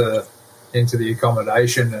gotten into the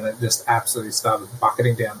accommodation, and it just absolutely started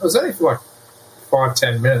bucketing down. It was only for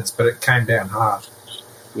 5-10 minutes, but it came down hard.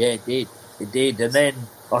 Yeah, it did. And then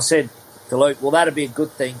I said to Luke, well, that'll be a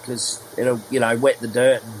good thing because it'll, wet the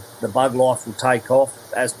dirt and the bug life will take off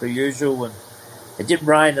as per usual. And it didn't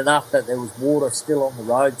rain enough that there was water still on the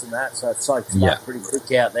roads and that, so it soaked up pretty quick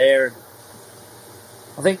out there. And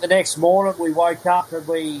I think the next morning we woke up and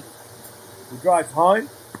we drove home,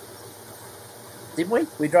 didn't we?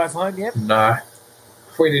 We drove home, yep. No.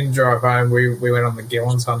 We didn't drive home. We went on the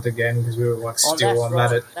Gillons hunt again because we were like still on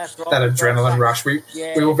that adrenaline rush. We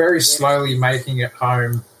were very slowly making it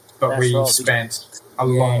home, but we spent a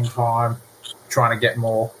long time trying to get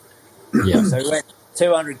more. Yeah. So we went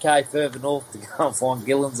 200k further north to go and find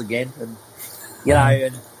Gillons again, and you know,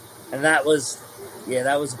 and that was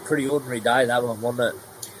a pretty ordinary day. That one, wasn't it?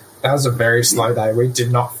 That was a very slow day. We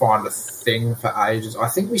did not find a thing for ages. I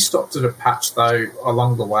think we stopped at a patch though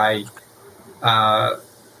along the way.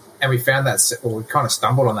 And we found we kind of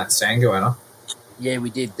stumbled on that sand goanna. Yeah,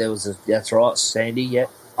 we did. That's right, sandy, yeah.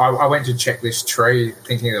 I went to check this tree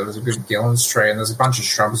thinking it was a good Gillons tree, and there's a bunch of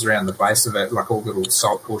shrubs around the base of it, like all little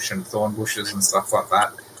salt bush and thorn bushes and stuff like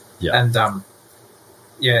that. Yeah. And,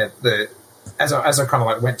 as I kind of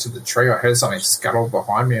like went to the tree, I heard something scuttle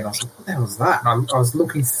behind me, and I was like, what the hell was that? And I was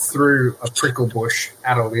looking through a prickle bush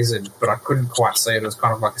at a lizard, but I couldn't quite see it. It was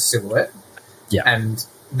kind of like a silhouette. Yeah. And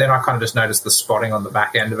then I kind of just noticed the spotting on the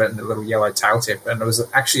back end of it and the little yellow tail tip, and it was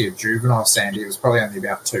actually a juvenile sandy. It was probably only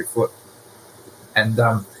about 2 foot. And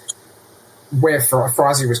where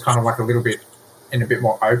Fryzie was kind of like a little bit in a bit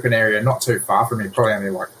more open area, not too far from me, probably only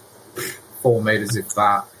like 4 meters, if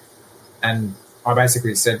that. And I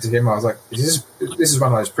basically said to him, I was like, this is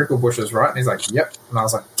one of those prickle bushes, right? And he's like, yep. And I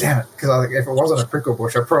was like, damn it, because I was like, if it wasn't a prickle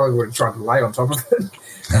bush, I probably would have tried to lay on top of it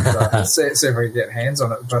and see if I could get hands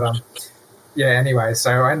on it. But yeah, anyway,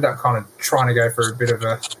 so I ended up kind of trying to go for a bit of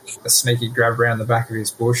a sneaky grab around the back of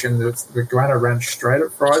his bush, and the goanna ran straight at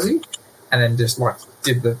Fryzie and then just like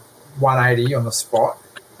did the 180 on the spot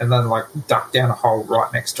and then like ducked down a hole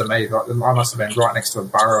right next to me. Like, I must have been right next to a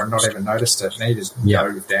burrow and not even noticed it, and he just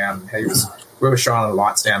dove down. We were shining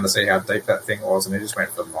lights down to see how deep that thing was, and he just went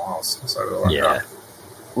for miles. So we were like,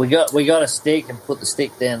 We got a stick and put the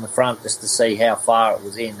stick down the front just to see how far it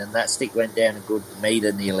was in, and that stick went down a good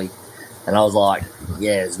metre nearly. And I was like,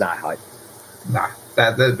 yeah, there's no hope. No.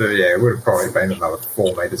 It would have probably been another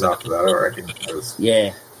 4 metres after that, I reckon.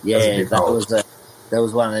 That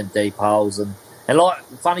was one of them deep holes. And like,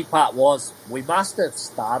 the funny part was, we must have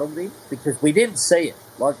startled him because we didn't see it.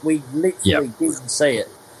 Like, we literally didn't see it.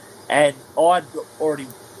 And I'd already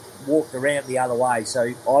walked around the other way,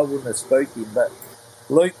 so I wouldn't have spooked him. But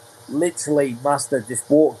Luke literally must have just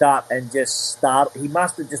walked up and just started. He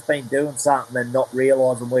must have just been doing something and not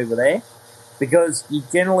realising we were there, because you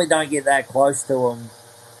generally don't get that close to them,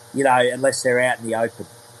 you know, unless they're out in the open.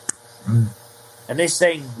 And this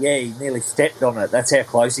thing, he nearly stepped on it. That's how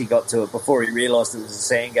close he got to it before he realised it was a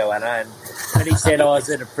sand goanna. And he said, I was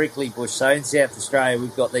in a prickly bush. So in South Australia,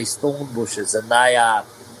 we've got these thorn bushes, and they are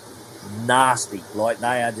nasty. Like,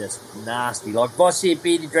 they are just nasty. Like, if I see a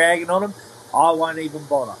bearded dragon on them, I won't even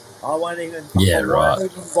bother. I won't even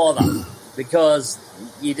bother, because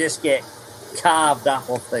you just get carved up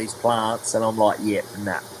off these plants, and I'm like,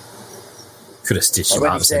 nah. Could have stitched him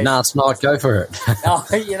up and said, it's not, go for it. Oh,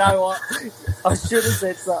 you know what? I should have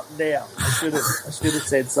said something now. I should have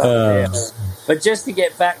said something now. But just to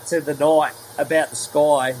get back to the night about the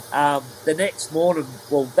sky, the next morning,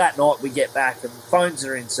 that night we get back and phones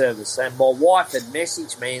are in service, and my wife had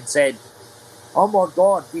messaged me and said, oh my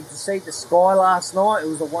God, did you see the sky last night? It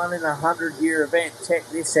was a 1 in 100-year event. Check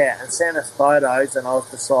this out. And sent us photos, and I was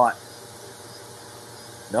just like,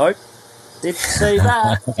 nope, didn't see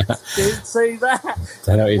that. Didn't see that.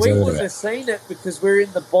 Don't know what you're we talking wouldn't about. have seen it because we're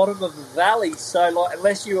in the bottom of the valley. So, like,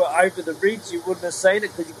 unless you were over the ridge, you wouldn't have seen it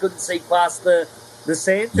because you couldn't see past the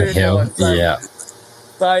sand The hill,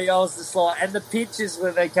 So I was just like, and the pictures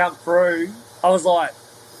when they come through, I was like,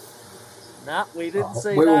 nah, we didn't see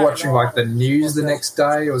that. We were watching like the news the next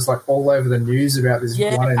day. It was like all over the news about this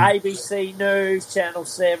one. ABC News, Channel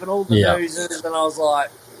 7, all the newses, and I was like,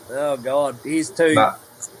 oh God, here's two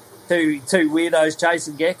weirdos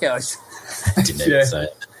chasing geckos. Didn't even say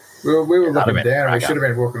it. We were looking down. We should have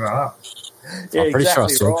been walking up. Yeah, I'm pretty sure I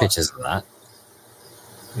saw right. pictures of that.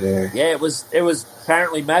 Yeah, it was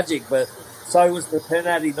apparently magic, but so was the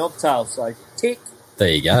Pernati knobtail. So tick. There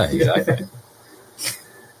you go. Exactly.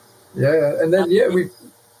 Yeah, and then we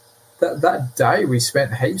that day we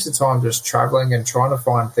spent heaps of time just travelling and trying to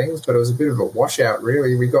find things, but it was a bit of a washout.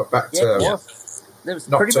 Really, we got back to there was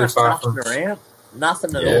not pretty too much far nothing from around,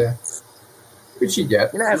 nothing at all. Which you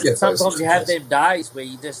get. You know, sometimes you have them days where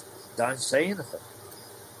you just don't see anything.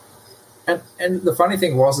 And the funny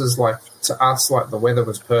thing was like, to us, like, the weather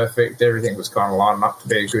was perfect. Everything was kind of lining up to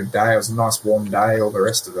be a good day. It was a nice warm day, all the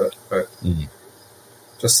rest of it. But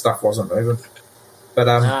just stuff wasn't moving. But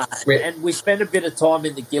and we spent a bit of time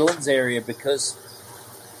in the Gillons area because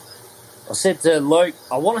I said to Luke,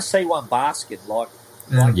 I want to see one basket, like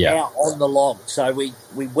out on the log. So we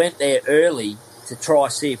went there early to try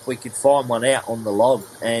see if we could find one out on the log,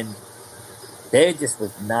 and there just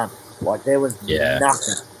was none. Like, there was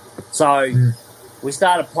nothing. So we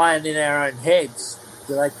started playing in our own heads.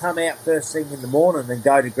 Do they come out first thing in the morning and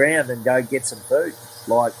go to ground and go get some food?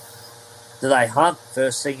 Like, do they hunt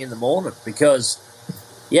first thing in the morning? Because,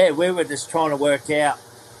 we were just trying to work out,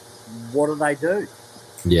 what do they do?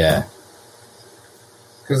 Yeah.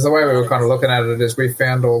 Because the way we were kind of looking at it is we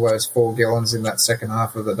found all those 4 gillons in that second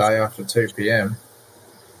half of the day after 2 p.m.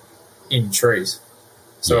 in trees.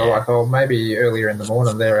 So we're like, oh, maybe earlier in the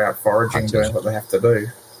morning they're out foraging, doing what they have to do.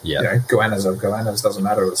 Yeah. You know, goannas or goannas, doesn't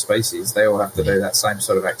matter the species. They all have to do that same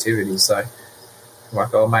sort of activity. So,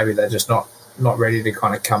 like, oh, maybe they're just not ready to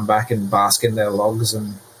kind of come back and bask in their logs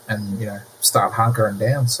and start hunkering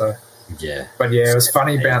down. So, But, it was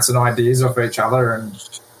funny bouncing ideas off each other and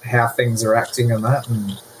how things are acting and that.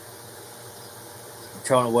 And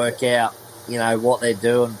trying to work out, what they're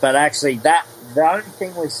doing. But actually, the only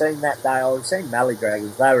thing we've seen that day, we've seen mallee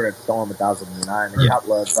dragons. They were a dime a dozen, and a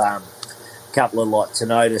couple of like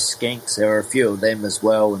Tenota skinks. There were a few of them as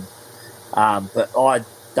well, and but I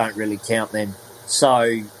don't really count them.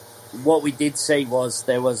 So what we did see was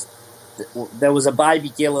there was a baby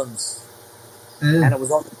Gillens, and it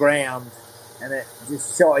was on the ground, and it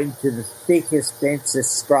just shot into the thickest,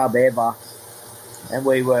 densest scrub ever. And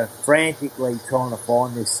we were frantically trying to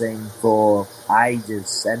find this thing for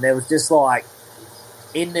ages, and there was just like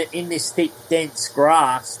in this thick, dense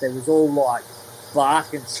grass, there was all like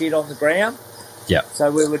bark and shit on the ground. Yeah.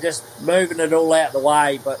 So we were just moving it all out the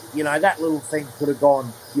way, but that little thing could have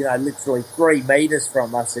gone, literally 3 meters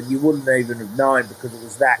from us, and you wouldn't even have known because it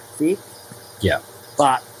was that thick. Yeah.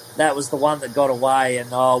 But that was the one that got away,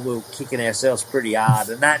 and we were kicking ourselves pretty hard,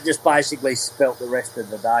 and that just basically spelt the rest of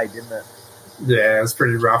the day, didn't it? Yeah, it was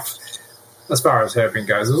pretty rough as far as herping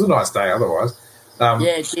goes. It was a nice day otherwise.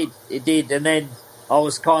 It did. And then we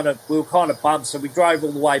were kind of bummed, so we drove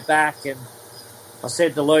all the way back, and I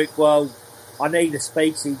said to Luke, well, I need a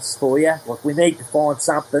species for you. Like, we need to find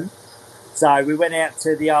something. So we went out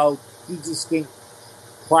to the old Gidgy Skink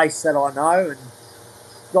place that I know and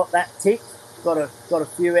got that tick. Got a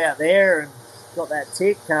few out there and got that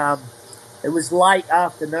tick. It was late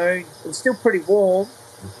afternoon. It was still pretty warm.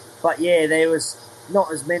 But, there was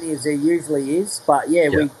not as many as there usually is. But,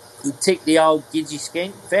 we ticked the old Gidgy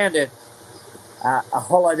Skink, found a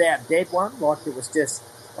hollowed-out dead one, like it was just,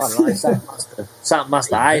 I don't know, something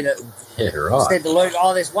must have ate it. Yeah, right. Said to Luke,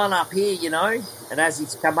 there's one up here, And as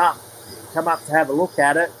he's come up to have a look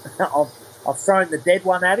at it, I've thrown the dead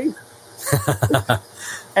one at him.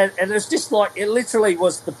 and it's just like, it literally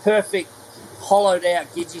was the perfect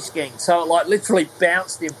hollowed-out Gidgy Skink. So it, like, literally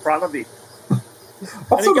bounced in front of him.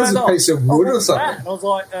 I thought it was a piece of wood or something. And I was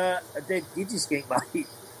like, a dead Gidgy Skink, mate.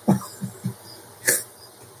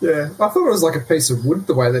 Yeah, I thought it was like a piece of wood,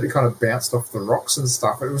 the way that it kind of bounced off the rocks and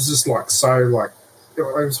stuff. It was just like it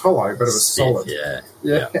was hollow, but it was solid. Yeah.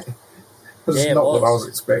 That's not what I was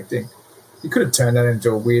expecting. You could have turned that into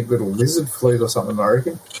a weird little lizard flute or something, I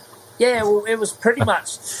reckon. Yeah, well, it was pretty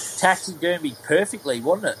much taxidermy perfectly,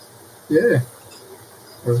 wasn't it? Yeah.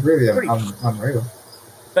 It was really unreal.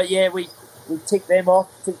 But we ticked them off,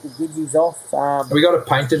 ticked the Gidgies off. We got a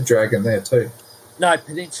painted dragon there too. No,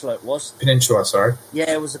 Peninsula it was. Peninsula, sorry.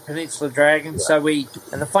 Yeah, it was a Peninsula dragon. Yeah. So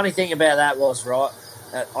and the funny thing about that was, right,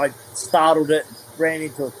 I startled it, ran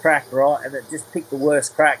into a crack, right, and it just picked the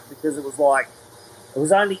worst crack because it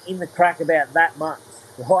was only in the crack about that much,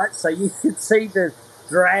 right? So you could see the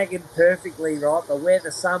dragon perfectly, right, but where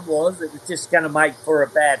the sun was, it was just going to make for a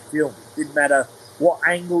bad film. It didn't matter what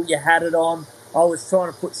angle you had it on. I was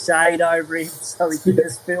trying to put shade over him so he could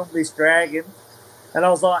just film this dragon. And I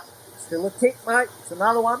was like, still a tick, mate. It's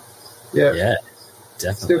another one. Yeah,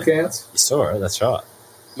 definitely. Still counts. You saw it, that's right.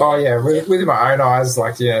 Oh, yeah, with my own eyes,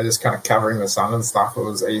 like, just kind of covering the sun and stuff, it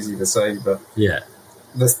was easy to see. But, it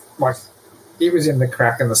was in the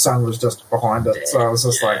crack and the sun was just behind it. So it was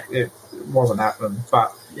just like, it wasn't happening.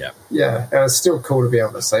 But, it was still cool to be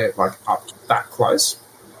able to see it, like, up that close.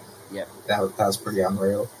 Yeah. That was pretty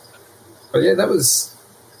unreal. But that was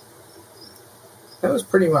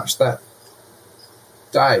pretty much that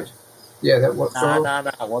day. Yeah, that was. No,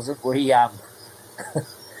 it wasn't.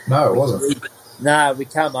 No, it wasn't. We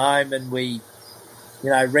come home and we,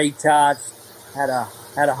 recharged, had a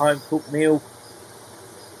home cooked meal,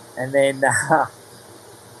 and then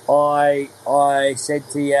I said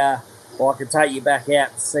to you, I could take you back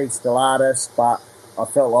out to see Stellatus, but I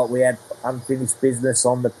felt like we had unfinished business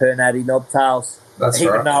on the Pernatty Knobtails. That's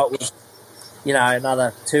Even right. though it was,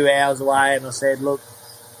 another 2 hours away, and I said, look,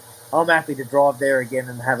 I'm happy to drive there again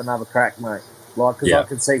and have another crack, mate. because I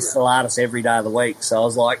could see Stellatus every day of the week. So I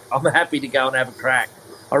was like, I'm happy to go and have a crack.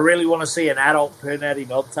 I really want to see an adult Pernatty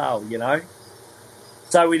knobtail, you know.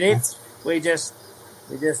 So we did. We just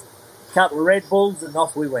a couple of Red Bulls and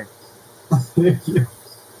off we went.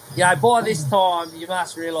 Yeah, by this time, you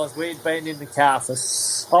must realise we'd been in the car for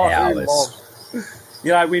so long.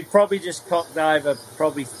 You know, we'd probably just cocked over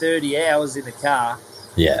probably 30 hours in the car.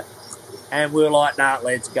 Yeah. And we were like, nah,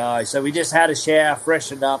 let's go. So we just had a shower,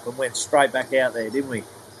 freshened up, and went straight back out there, didn't we?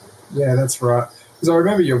 Yeah, that's right. Because I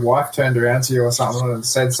remember your wife turned around to you or something and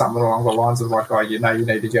said something along the lines of like, oh, you know, you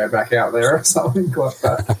need to go back out there or something like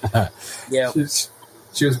that. Yeah.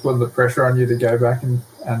 She was putting the pressure on you to go back and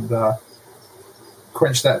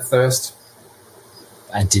quench that thirst.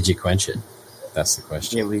 And did you quench it? That's the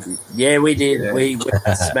question. Yeah, we did. Yeah, we did. Yeah. We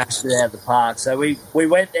smashed it out of the park. So we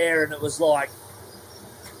went there and it was like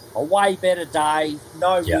a way better day,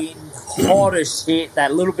 no wind, hot as shit,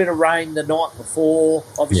 that little bit of rain the night before.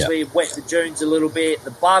 Obviously, it wet the dunes a little bit.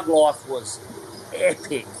 The bug life was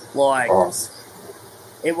epic. Like,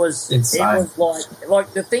 it was insane. It was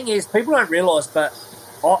like the thing is, people don't realise, but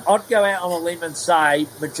I'd go out on a limb and say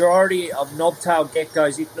majority of knobtail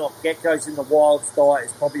geckos, if not geckos in the wild diet,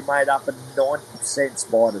 is probably made up of 90%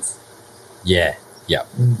 spiders. Yeah, yeah.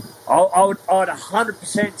 I'd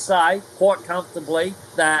 100% say quite comfortably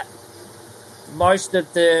that most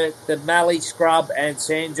of the mallee scrub and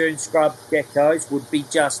sand dune scrub geckos would be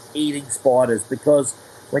just eating spiders, because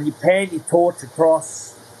when you pan your torch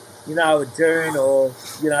across, you know, a dune or,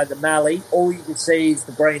 you know, the mallee, all you can see is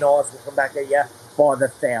the green eyes will come back at you by the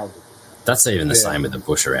thousand. That's even the same with the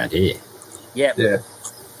bush around here. Yep.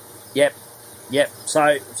 Yeah. Yep. So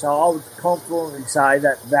I would confidently say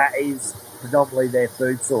that is predominantly their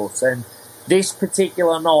food source. And this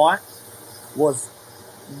particular night was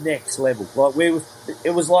next level. Like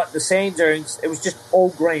it was like the sand dunes. It was just all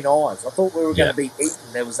green eyes. I thought we were going to be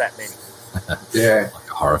eaten. There was that many. Yeah, like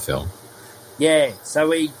a horror film. Yeah.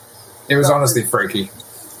 So it was honestly freaky.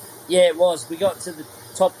 Yeah, it was. We got to the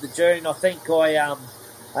top of the dune. I think I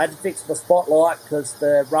had to fix my spotlight because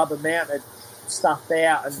the rubber mount had stuffed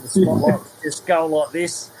out and the spotlight was just going like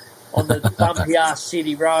this on the bumpy ass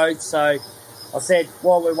shitty road. So I said,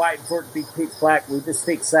 while we're waiting for it to be pitch black, we'll just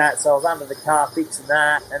fix that. So I was under the car fixing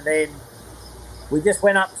that, and then we just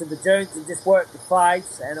went up to the dunes and just worked the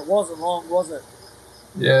face, and it wasn't long, was it?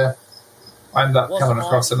 Yeah. I ended up coming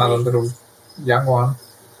across another little young one.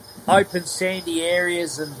 Open sandy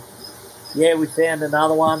areas, and yeah, we found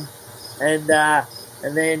another one, and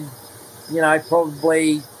then, you know,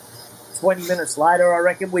 probably 20 minutes later, I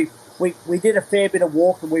reckon we did a fair bit of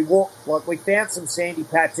walk, and we found some sandy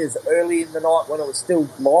patches early in the night when it was still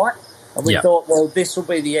light, and we thought, well, this will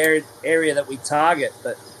be the area that we target.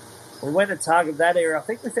 But we went and targeted that area. I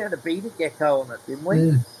think we found a beaded gecko on it, didn't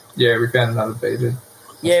we? Yeah, we found another beaded.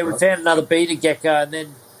 Yeah, we found another beaded gecko, and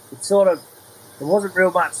then there wasn't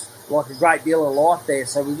real much, like a great deal of life there.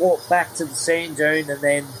 So we walked back to the sand dune, and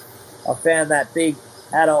then I found that big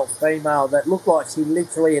adult female that looked like she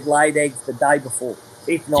literally had laid eggs the day before,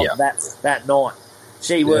 if not that night.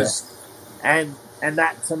 She was, and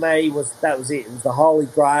that to me was it. It was the holy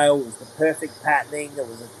grail. It was the perfect patterning. It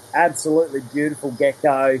was an absolutely beautiful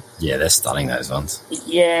gecko. Yeah, they're stunning, those ones.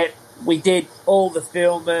 Yeah, we did all the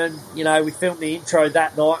filming. You know, we filmed the intro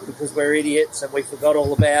that night because we're idiots and we forgot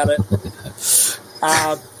all about it.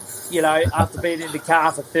 You know, after being in the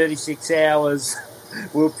car for 36 hours,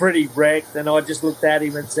 we were pretty wrecked, and I just looked at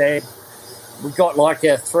him and said, we've got like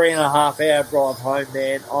a 3.5 hour drive home,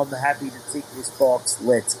 man. I'm happy to tick this box.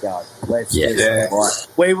 Let's go. Let's do it. Right.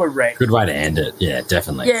 We were wrecked. Good way to end it. Yeah,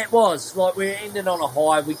 definitely. Yeah, it was. Like, we ended on a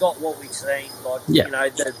high. We got what we've seen. Like, you know,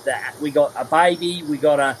 we got a baby, we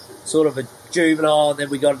got a sort of a juvenile, and then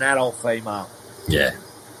we got an adult female. Yeah.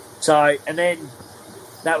 So, and then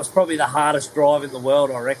that was probably the hardest drive in the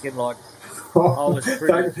world, I reckon. Like, I was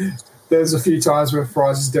pretty... There's a few times where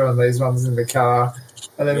Fryzie's doing these ones in the car,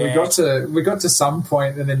 and then we got to some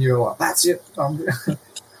point, and then you were like, "That's it, I'm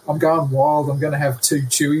going wild. I'm going to have 2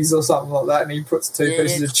 chewies or something like that." And he puts 2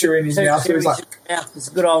 pieces of chewy in his mouth. He was like, "It's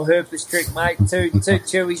a good old herpes trick, mate. Two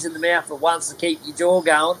chewies in the mouth at once to keep your jaw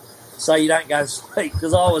going, so you don't go to sleep."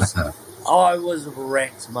 Because I was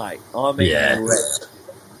wrecked, mate. I mean, wrecked.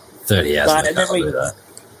 30 hours. And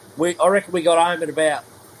then I reckon we got home at about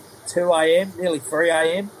 2 a.m., nearly 3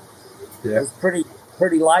 a.m. Yeah. It was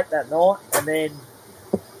pretty late that night, and then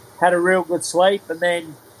had a real good sleep. And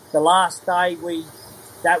then the last day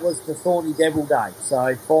that was the Thorny Devil Day,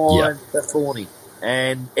 so fine the Thorny,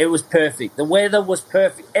 and it was perfect. The weather was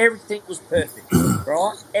perfect, everything was perfect,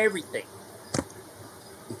 right? Everything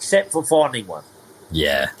except for finding one.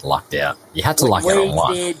 Yeah, lucked out. You had to luck out on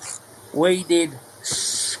one. we did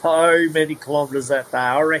so many kilometres that day.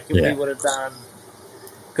 I reckon we would have done,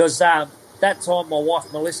 because that time my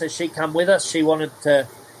wife Melissa, she come with us. She wanted to,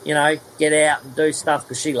 get out and do stuff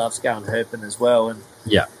because she loves going herping as well. And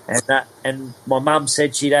and my mum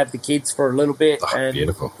said she'd have the kids for a little bit. Oh, and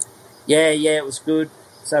beautiful. Yeah, it was good.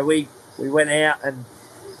 So we went out and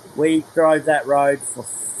we drove that road for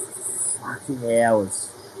fucking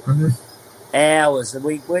hours. Mm-hmm. Hours. And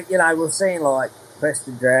we were seeing like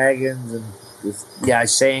Preston Dragons and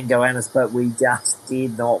sand goannas, but we just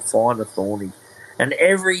did not find a thorny. And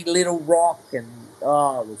every little rock and it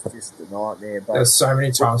was just a nightmare. But there's so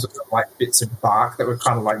many times with like bits of bark that were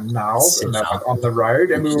kind of like gnarled and they're like on the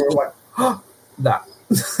road, and we were like, that.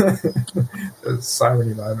 There's so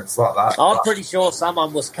many moments like that. I'm pretty sure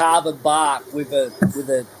someone was carving bark with a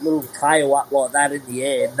little tail up like that in the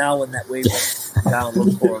air, knowing that we were going to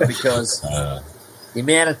look for it, because the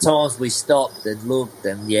amount of times we stopped and looked,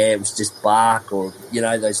 and it was just bark, or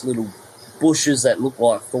those little bushes that look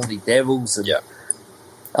like thorny devils. And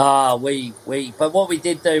but what we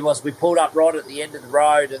did do was we pulled up right at the end of the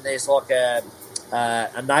road, and there's like a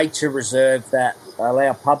nature reserve that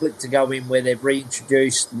allow public to go in, where they've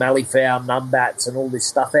reintroduced malleefowl, numbats, and all this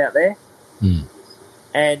stuff out there.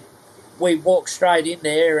 And we walked straight in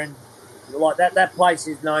there, and like that place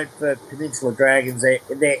is known for peninsula dragons.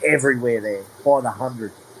 They're everywhere there by the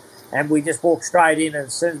hundred. And we just walked straight in, and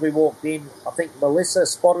as soon as we walked in, I think Melissa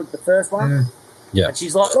spotted the first one. And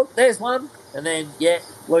she's like, look, there's one. And then,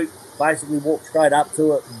 Luke basically walked straight up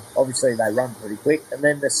to it, and obviously they run pretty quick. And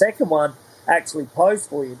then the second one actually posed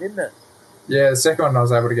for you, didn't it? Yeah, the second one I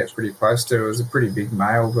was able to get pretty close to. It was a pretty big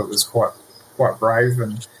male, but was quite brave,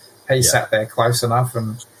 and he sat there close enough for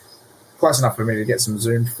me to get some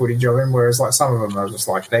zoomed footage of him, whereas like some of them are just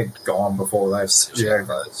like they're gone before they've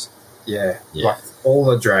like all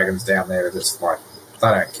the dragons down there are just like they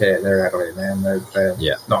don't care, they're out of it, man. They're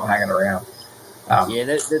not hanging around.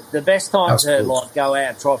 The best time to like go out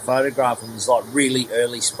and try to photograph them is like really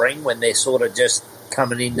early spring, when they're sort of just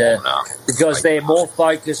coming into because they're more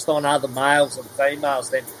focused on other males and females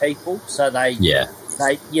than people, so they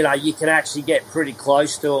you can actually get pretty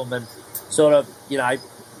close to them, and sort of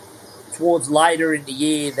towards later in the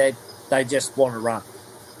year they just want to run.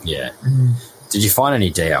 Did you find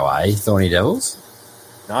any DOA thorny devils?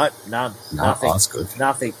 No, none. Nothing. Oh, that's good.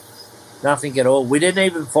 Nothing at all. We didn't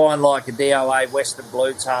even find like a DOA Western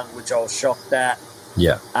Blue Tongue, which I was shocked at.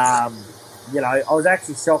 I was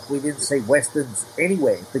actually shocked we didn't see Westerns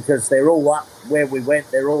anywhere, because they're all up where we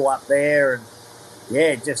went. They're all up there, and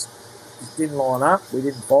just didn't line up. We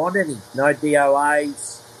didn't find any. No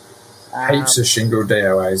DOAs. Heaps of shingle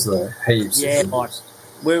DOAs there. Heaps. Yeah, like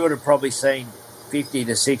we would have probably seen 50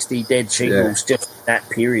 to 60 dead shingles just in that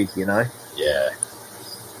period, Yeah.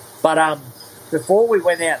 But before we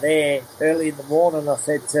went out there early in the morning, I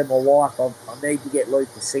said to my wife, I need to get Luke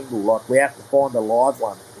a shingle. Like, we have to find a live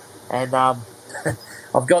one. And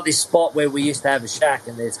I've got this spot where we used to have a shack,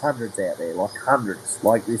 and there's hundreds out there, like hundreds.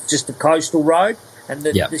 Like, it's just a coastal road, and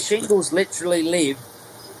the shingles literally live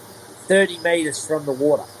 30 metres from the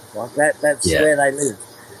water. Like, that's where they live.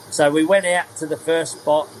 So we went out to the first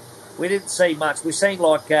spot. We didn't see much. We seen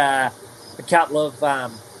like a couple of,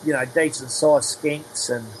 decent-sized skinks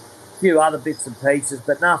and a few other bits and pieces,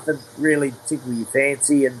 but nothing really tickle your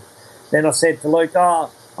fancy. And then I said to Luke,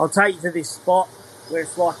 I'll take you to this spot where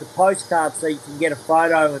it's like a postcard, so you can get a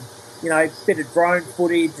photo and, a bit of drone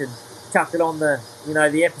footage and chuck it on the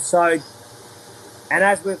episode. And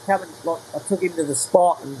as we're coming, like, I took him to the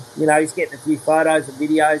spot, and, he's getting a few photos and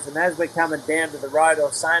videos. And as we're coming down to the road, I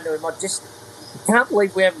was saying to him, I can't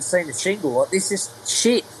believe we haven't seen a shingle. Like, this is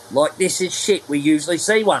shit. Like, this is shit. We usually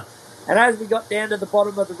see one. And as we got down to the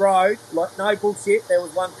bottom of the road, like, no bullshit, there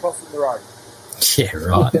was one crossing the road. Yeah,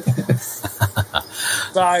 right.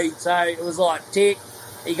 So it was like, tick,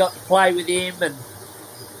 he got to play with him, and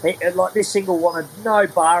like, this shingle wanted no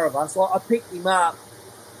bar of us. Like, I picked him up,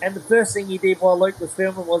 and the first thing he did while Luke was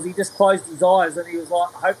filming was he just closed his eyes, and he was like,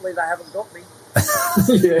 hopefully they haven't got me.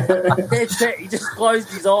 He just closed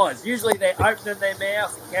his eyes. Usually they're opening their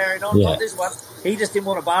mouth and carrying on. Like this one, he just didn't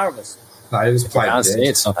want a bar of us. No, he just played dead.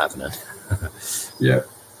 It's not happening.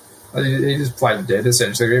 He just played dead,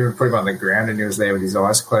 essentially. We even put him on the ground, and he was there with his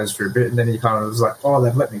eyes closed for a bit, and then he kind of was like,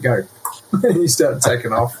 they've let me go. And he started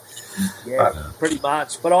taking off. Pretty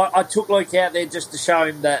much. But I took Luke out there just to show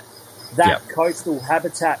him that coastal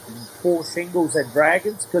habitat for shingles and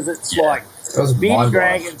dragons, because it's like many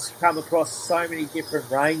dragons come across so many different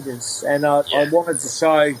ranges, and I wanted to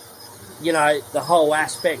show, the whole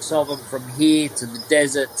aspects of them from here to the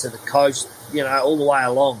desert to the coast, all the way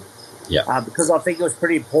along. Yeah. Because I think it was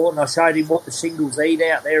pretty important. I showed him what the shingles eat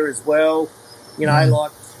out there as well. You know,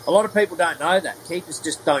 like a lot of people don't know that. Keepers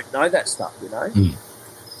just don't know that stuff, you know.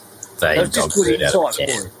 They It was just good insight for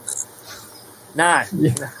him. No.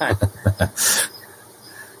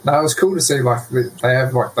 No, it was cool to see, like, they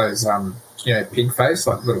have, like, those, pig face,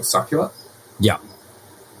 like, little succulent. Yeah.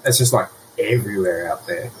 It's just, like, everywhere out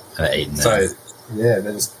there. They're eating So, yeah,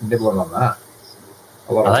 they're just nibbling on that.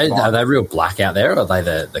 Are they real black out there, or are they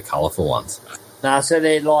the colourful ones? No, so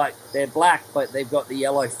they're black, but they've got the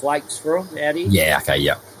yellow flakes for them out here. Yeah, okay,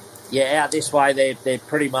 yeah. Yeah, out this way, they're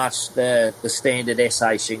pretty much the standard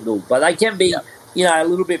SA shingle. But they can be, a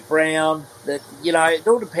little bit brown. It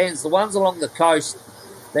all depends. The ones along the coast,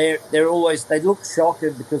 they look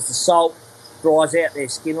shocking because the salt dries out their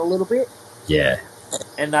skin a little bit. Yeah.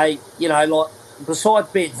 And they, besides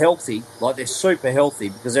being healthy, like they're super healthy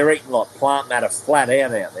because they're eating like plant matter flat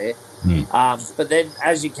out there. But then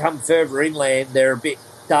as you come further inland, they're a bit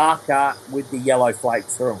darker with the yellow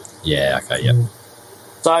flakes through them. Yeah, okay,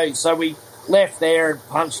 yeah. So we left there and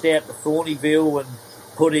punched out to Thornyville and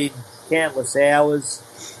put in countless hours.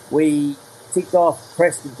 We ticked off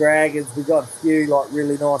Preston Dragons. We got a few like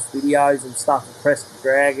really nice videos and stuff of Preston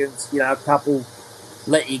Dragons. A couple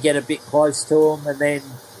let you get a bit close to them, and then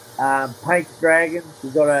Painted Dragons.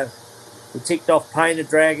 We ticked off Painted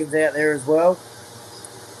Dragons out there as well.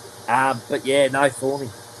 But yeah, no Thorny.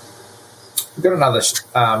 We got another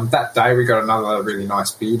that day. We got another really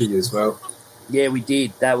nice beardy as well. Yeah, we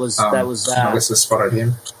did. That was. Melissa spotted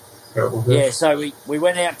him. Yeah, so we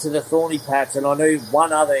went out to the Thorny patch, and I knew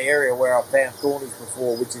one other area where I found Thornies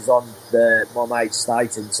before, which is on my mate's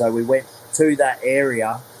station. So we went to that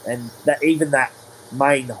area, and even that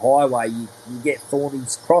main highway, you get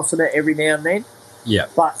Thornies crossing it every now and then. Yeah.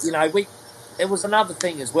 But, it was another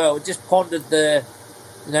thing as well. It just pondered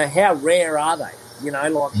how rare are they?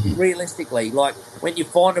 Realistically, like when you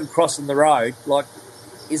find them crossing the road, like,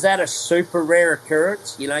 is that a super rare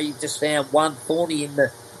occurrence? You've just found one Thorny in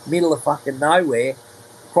the middle of fucking nowhere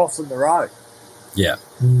crossing the road. Yeah.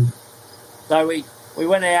 So we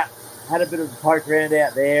went out, had a bit of a poke around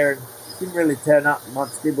out there, and didn't really turn up much,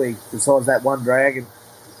 did we, besides that one dragon?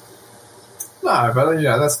 No, but,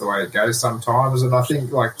 that's the way it goes sometimes. And I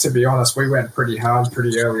think, like, to be honest, we went pretty hard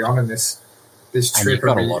pretty early on in this trip.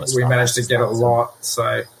 And we managed to get a lot.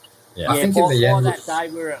 So, yeah. I think in the end... By that day,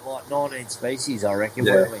 we were at, like, 19 species, I reckon,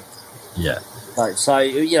 weren't we? Yeah. So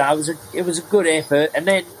it was a good effort. And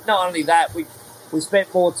then, not only that, we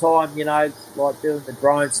spent more time, like doing the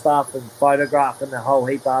drone stuff and photographing a whole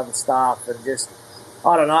heap of other stuff, and just,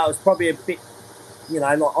 I don't know, it was probably a bit,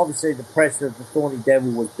 like obviously the pressure of the Thorny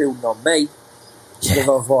Devil was building on me. Because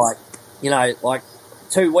I was like,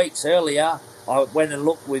 2 weeks earlier, I went and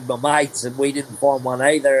looked with my mates and we didn't find one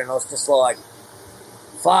either, and I was just like,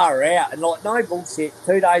 far out. And like, no bullshit,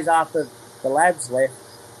 2 days after the lads left,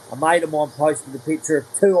 a mate of mine posted a picture of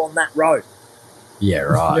 2 on that road. Yeah,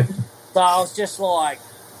 right. So I was just like,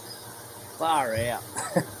 far out.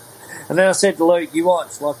 And then I said to Luke, you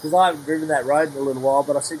watch, like, because I haven't driven that road in a little while,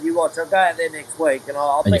 but I said, you watch, I'll go out there next week and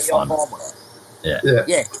I'll bet you I'll find one. Yeah.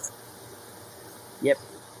 Yep.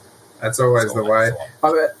 That's always the way.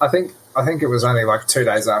 I think it was only like 2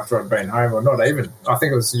 days after I'd been home, or not even. I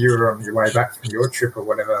think it was you were on your way back from your trip or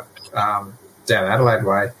whatever, down Adelaide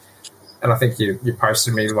way. And I think you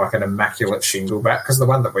posted me like an immaculate shingle back, because the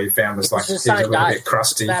one that we found was like, it was a little bit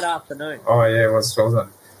crusty. It was that afternoon. Oh, yeah, it was,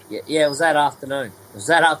 wasn't it? Yeah, it was that afternoon.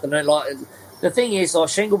 Like, the thing is, like,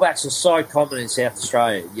 shinglebacks are so common in South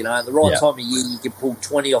Australia. At the right time of year, you can pull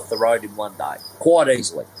 20 off the road in one day, quite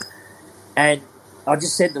easily. And I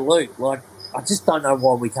just said to Luke, like, I just don't know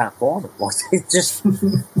why we can't find them. Like,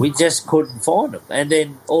 we just couldn't find them. And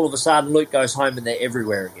then all of a sudden, Luke goes home and they're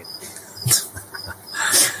everywhere again.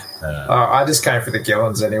 I just came for the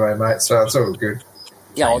Gillons anyway, mate, so it's all good.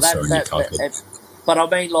 Yeah, well, that's but I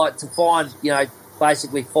mean, like, to find,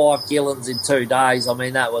 basically 5 Gillons in 2 days, I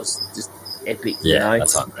mean, that was just epic,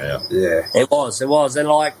 that's unreal. Yeah. It was. And,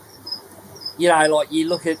 like, like, you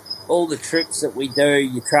look at all the trips that we do,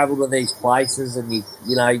 you travel to these places and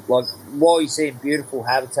like, while you're seeing beautiful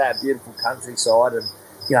habitat, beautiful countryside,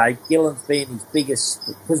 and, Gillon's being his biggest,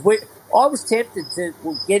 because I was tempted to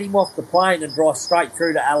get him off the plane and drive straight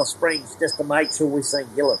through to Alice Springs just to make sure we've seen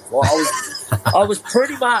Gillons. Well, I was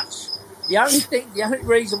pretty much, the only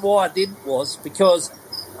reason why I didn't was because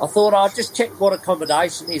I thought I'd just check what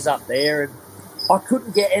accommodation is up there, and I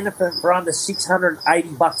couldn't get anything for under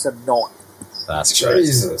 $680 a night. That's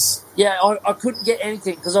Jesus. Yeah, I couldn't get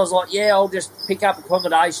anything because I was like, I'll just pick up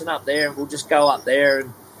accommodation up there and we'll just go up there.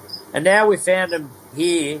 And now we found them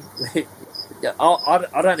here.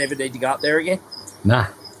 I don't ever need to go up there again. Nah.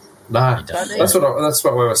 No, that's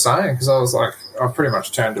what we were saying, because I was like, I pretty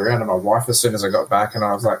much turned around to my wife as soon as I got back, and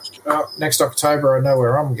I was like, oh, next October I know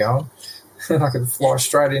where I'm going, and I can fly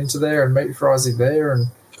straight into there and meet Fryzie there, and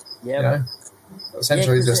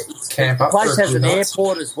essentially just camp up. The place for a has few an nights.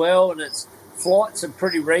 airport as well, and its flights are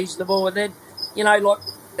pretty reasonable. And then, like,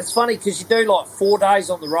 it's funny because you do like 4 days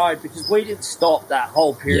on the road, because we didn't stop that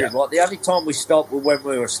whole period. Yeah. Like, the only time we stopped was when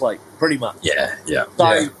we were asleep, pretty much. Yeah.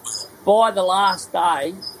 So by the last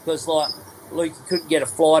day, because like Luke couldn't get a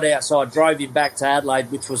flight out, so I drove him back to Adelaide,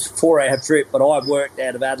 which was a 4-hour trip, but I worked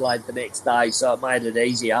out of Adelaide the next day, so it made it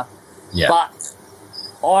easier. Yeah. But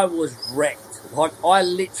I was wrecked. Like, I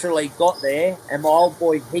literally got there, and my old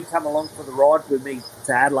boy, he come along for the ride with me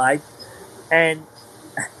to Adelaide, and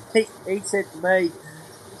he said to me,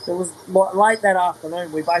 it was late that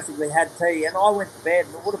afternoon, we basically had tea, and I went to bed,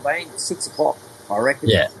 and it would have been 6 o'clock, I reckon.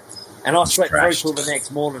 Yeah. And I slept through till the next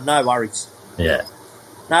morning, no worries. Yeah.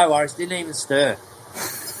 No worries, didn't even stir.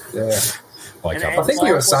 Yeah. Wake I up. think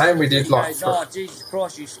you were saying we did He like... goes, oh, Jesus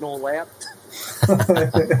Christ, you snore loud.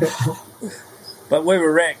 But we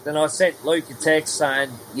were wrecked, and I sent Luke a text saying,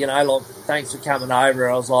 like, thanks for coming over.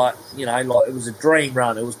 I was like, like, it was a dream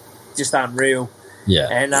run. It was just unreal. Yeah.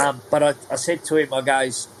 And but I said to him, I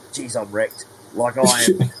goes, geez, I'm wrecked. Like, I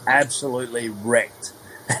am absolutely wrecked.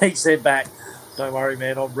 And he said back, don't worry,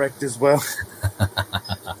 man, I'm wrecked as well.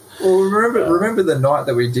 Well, remember the night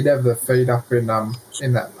that we did have the feed up in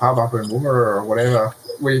that pub up in Woomera or whatever.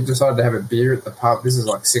 We decided to have a beer at the pub. This is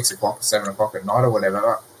like 6 o'clock or 7 o'clock at night or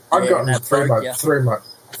whatever. I'd gotten through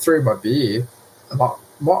my beer, and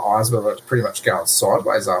my eyes were pretty much going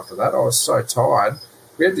sideways after that. I was so tired.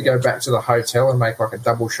 We had to go back to the hotel and make like a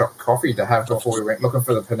double shot coffee to have before we went looking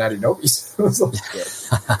for the Panatti Noggies. It was like,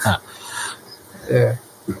 yeah.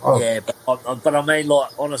 Oh. Yeah, but I mean,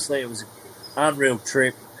 like, honestly, it was an unreal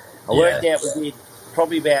trip. I worked out we did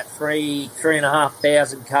probably about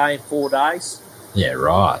 3,500 K in 4 days. Yeah,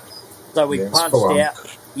 right. So we punched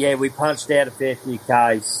out. Yeah, we punched out a fair few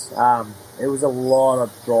Ks. It was a lot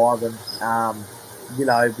of driving.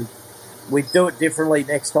 We'd do it differently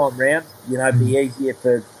next time round. It'd be easier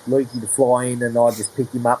for Lukey to fly in, and I just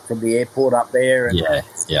pick him up from the airport up there. And,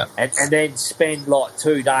 and then spend like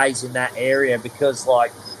 2 days in that area, because,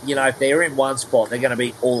 like, if they're in one spot, they're going to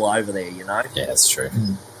be all over there. Yeah, that's true.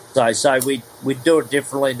 So we'd do it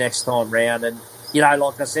differently next time round, and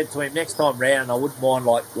like I said to him, next time round, I wouldn't mind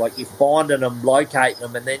like you finding them, locating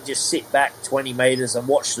them, and then just sit back 20 metres and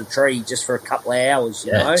watch the tree just for a couple of hours,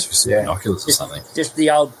 you know? Just binoculars or something. Just the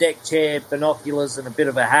old deck chair, binoculars, and a bit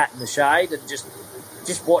of a hat in the shade, and just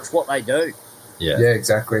watch what they do. Yeah,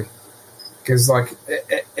 exactly. Because, like,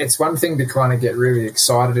 it's one thing to kind of get really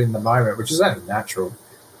excited in the moment, which is only natural,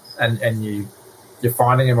 and you're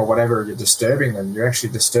finding them or whatever, you're disturbing them. You're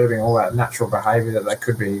actually disturbing all that natural behaviour that they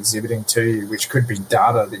could be exhibiting to you, which could be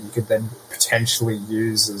data that you could then potentially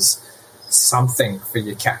use as something for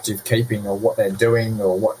your captive keeping, or what they're doing,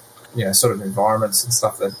 or what, sort of environments and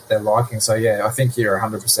stuff that they're liking. So, yeah, I think you're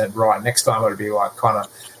 100% right. Next time it would be like kind of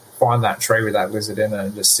find that tree with that lizard in it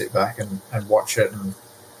and just sit back and watch it and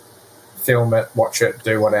film it, watch it,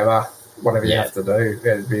 do whatever you have to do.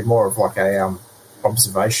 It'd be more of like a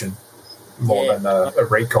observation more than a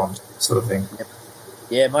recon sort of thing. Yep.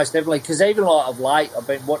 Yeah, most definitely. Because even like of late, I've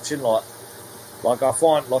been watching like I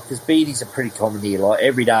find because beardies are pretty common here. Like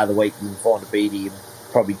every day of the week, you can find a beardie in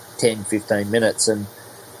probably 10, 15 minutes, and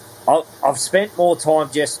I've spent more time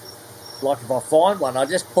just like if I find one, I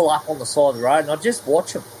just pull up on the side of the road and I just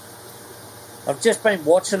watch them. I've just been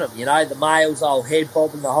watching them. The male's old head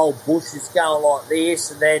bobbing, the whole bush is going like this,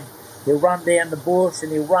 and then he'll run down the bush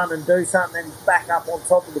and he'll run and do something, and he's back up on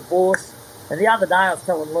top of the bush. And the other day, I was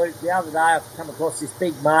telling Luke, I've come across this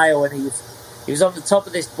big male, and he was on the top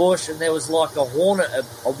of this bush, and there was like a hornet,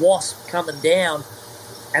 a wasp coming down,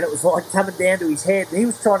 and it was like coming down to his head, and he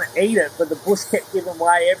was trying to eat it, but the bush kept giving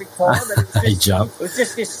way every time. And it was He jumped. It was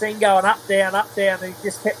just this thing going up, down, and he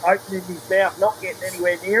just kept opening his mouth, not getting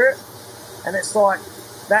anywhere near it. And it's like,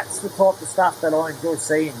 that's the type of stuff that I enjoy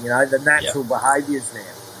seeing, the natural behaviours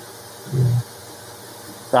now.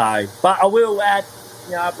 So, but I will add,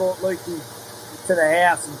 I brought Lukey to the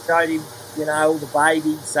house and showed him, all the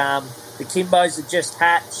babies. The Kimbos had just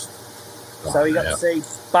hatched, so he got to see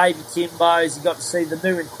baby Kimbos. He got to see the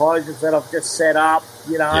new enclosures that I've just set up,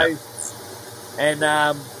 and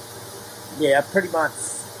pretty much,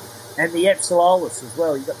 and the Epsilolus as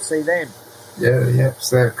well. You got to see them. Yeah,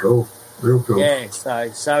 so they're cool, real cool. Yeah,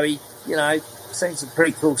 so he, seen some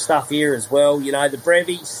pretty cool stuff here as well. The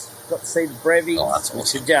Brevies, got to see the Brevies,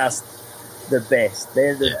 which are just the best.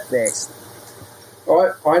 They're the best.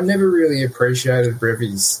 I never really appreciated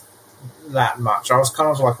Brevies that much. I was kind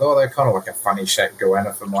of like, oh, they're kind of like a funny shaped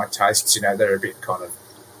goanna for my tastes. You know, they're a bit kind of,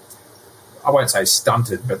 I won't say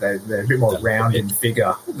stunted, but they're a bit more round in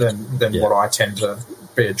figure than what I tend to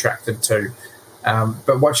be attracted to.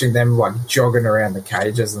 But watching them like jogging around the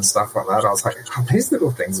cages and stuff like that, I was like, oh, these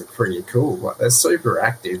little things are pretty cool. Like they're super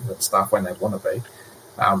active and stuff when they want to be,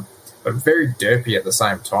 but very derpy at the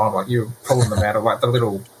same time. Like you're pulling them out of like the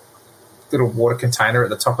little water container at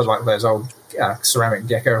the top of like those old ceramic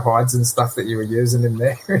gecko hides and stuff that you were using in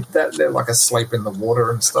there. That they're like asleep in the water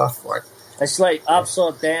and stuff. Like they sleep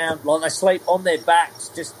upside down, like they sleep on their backs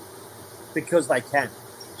just because they can.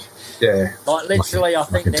 Yeah. Like literally, I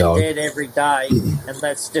think they're dog. dead every day, and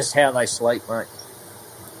that's just how they sleep, mate.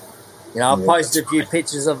 You know, I posted a few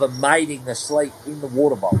pictures of them mating asleep in the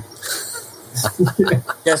water bowl.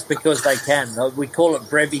 Just because they can. We call it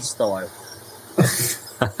Brevy style.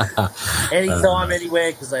 Anytime,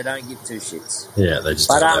 anywhere, because they don't give two shits. Yeah, they just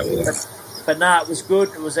But no, it was good.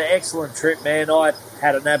 It was an excellent trip, man. I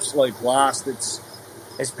had an absolute blast.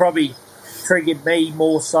 It's probably triggered me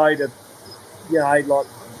more so to, you know, like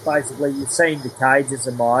basically you've seen the cages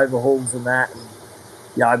and my overhauls and that. And,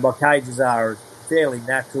 you know, my cages are fairly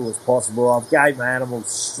natural as possible. I've gave my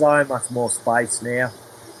animals so much more space now.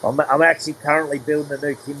 I'm actually currently building a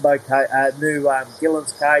new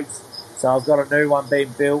Gillen's cage. So I've got a new one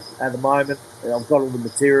being built at the moment. I've got all the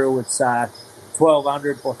material. It's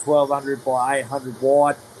 1,200 by 1,200 by 800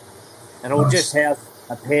 wide. And it'll just have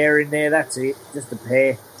a pair in there. That's it. Just a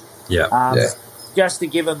pair. Yeah. Just to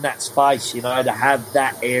give them that space, you know, to have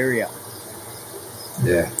that area.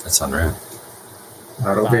 Yeah. That's unreal.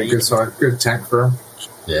 That'll be a good tank for them.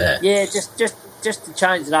 Yeah. Yeah, just to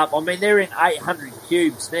change it up. I mean, they're in 800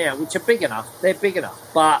 cubes now, which are big enough. They're big enough.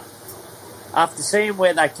 But after seeing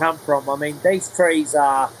where they come from, I mean, these trees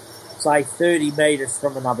are, say, 30 metres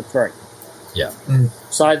from another tree. Yeah.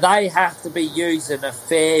 So they have to be using a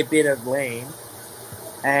fair bit of land,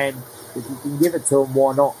 and if you can give it to them,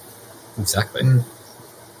 why not? Exactly.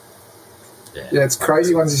 Yeah, it's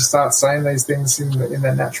crazy once you start seeing these things in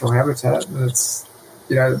their natural habitat. And it's,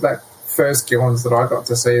 you know, that first Gillens that I got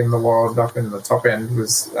to see in the wild up in the top end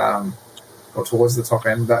was, or towards the top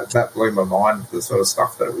end, that blew my mind, the sort of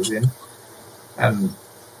stuff that it was in. And,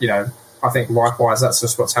 you know, I think likewise that's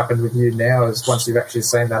just what's happened with you now is once you've actually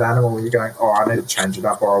seen that animal, you're going, oh, I need to change it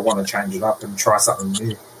up or I want to change it up and try something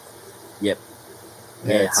new. Yep.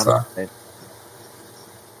 Yeah, 100%.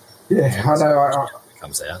 Yeah, I know. It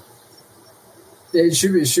comes out. Yeah, it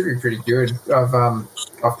should be pretty good.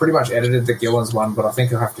 I've pretty much edited the Gillens one, but I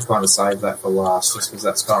think I'll have to kind of save that for last, just because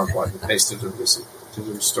that's kind of like the best of the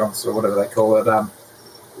response or whatever they call it.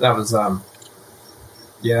 That was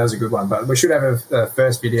that was a good one. But we should have a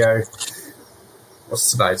first video. What's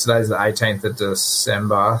today? Today's the 18th of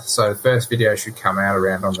December, so the first video should come out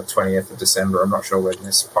around on the 20th of December. I'm not sure when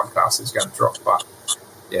this podcast is going to drop, but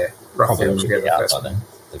yeah, roughly Probably we'll get the first by then.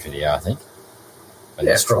 The video, I think.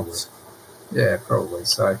 Yeah, probably. Yeah, probably.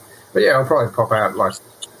 So, but yeah, I'll probably pop out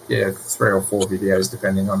 3 or 4 videos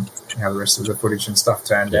depending on how the rest of the footage and stuff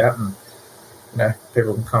turned out, and you know,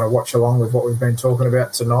 people can kind of watch along with what we've been talking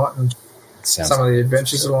about tonight and some of the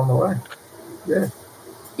adventures along the way. Yeah.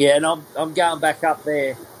 Yeah, and I'm going back up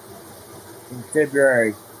there in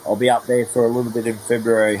February. I'll be up there for a little bit in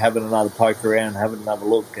February, having another poke around, having another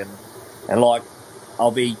look, and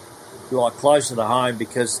I'll be closer to home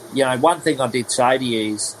because, you know, one thing I did say to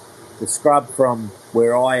you is the scrub from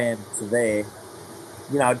where I am to there,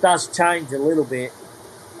 you know, it does change a little bit,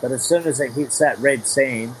 but as soon as it hits that red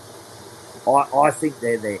sand, I think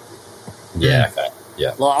they're there. Yeah, okay.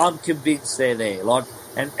 Yeah. I'm convinced they're there.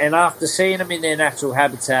 And after seeing them in their natural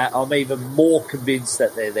habitat, I'm even more convinced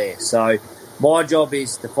that they're there. So my job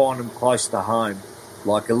is to find them close to home, a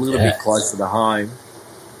little bit closer to home,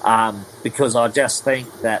 because I just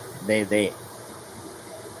think that they're there.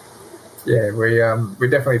 Yeah, we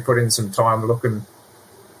definitely put in some time looking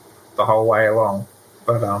the whole way along,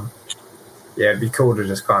 but it'd be cool to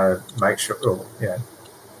just kind of make sure,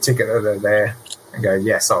 tick it that they're there and go,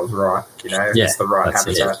 yes, I was right. You know, it's the right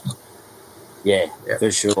habitat. Yeah,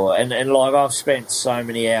 for sure. And I've spent so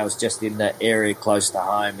many hours just in that area close to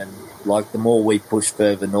home, and the more we push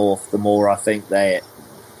further north, the more I think they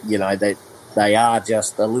are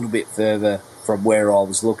just a little bit further from where I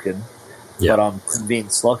was looking. But I'm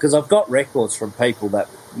convinced, because I've got records from people that,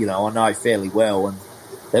 you know, I know fairly well, and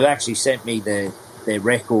they've actually sent me their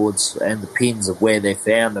records and the pins of where they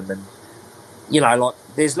found them, and, you know,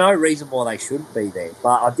 there's no reason why they shouldn't be there.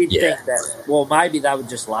 But I did think that, well, maybe they were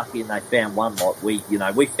just lucky and they found one lot. We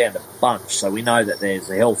found a bunch, so we know that there's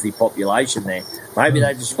a healthy population there. Maybe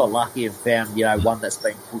they just got lucky and found, you know, one that's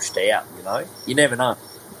been pushed out, you know. You never know.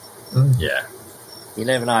 Yeah. You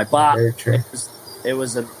never know. But it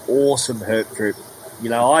was an awesome herp trip. You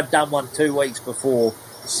know, I'd done one 2 weeks before,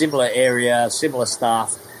 similar area, similar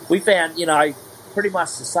stuff. We found, you know, pretty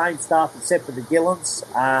much the same stuff except for the gillons.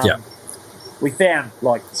 We found,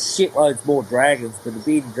 like, shitloads more dragons, but the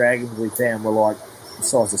bearded dragons we found were, like, the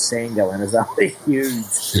size of sand goannas. They were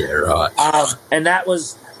huge. Yeah, right. And that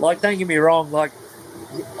was, like, don't get me wrong, like,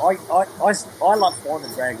 I love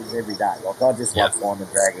finding dragons every day. Like, I just love finding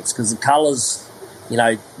dragons because the colours, you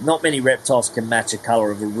know, not many reptiles can match a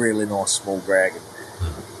colour of a really nice small dragon.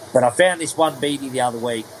 But I found this one beady the other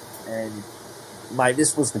week, and, mate,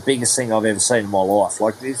 this was the biggest thing I've ever seen in my life.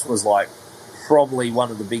 Like, this was, like, probably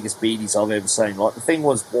one of the biggest beardies I've ever seen. Like, the thing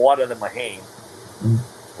was wider than my hand.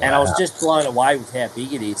 And I was just blown away with how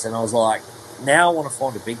big it is. And I was like, now I want to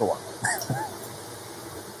find a bigger one.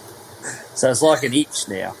 So it's like an itch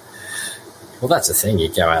now. Well, that's the thing. You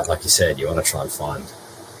go out, like you said, you want to try and find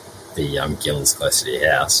the gillons closer to your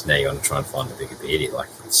house. Now you want to try and find a bigger beardy. Like,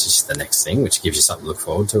 it's just the next thing, which gives you something to look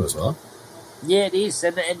forward to as well. Yeah, it is.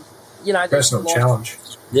 And you know, personal challenge.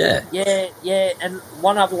 Yeah. Yeah. And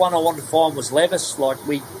one other one I wanted to find was Levis. Like,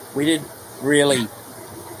 we didn't really,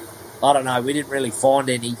 I don't know, we didn't really find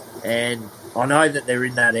any. And I know that they're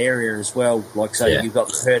in that area as well. Like, so you've got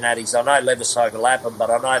the Pernatties. I know Levis overlap them, but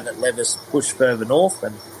I know that Levis push further north.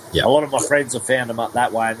 And a lot of my friends have found them up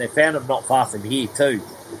that way. And they found them not far from here too.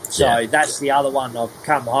 So that's the other one. I've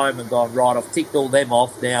come home and gone, right, I've ticked all them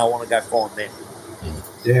off. Now I want to go find them.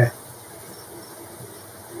 Yeah.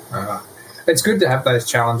 It's good to have those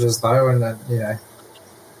challenges though, and you know,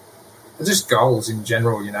 just goals in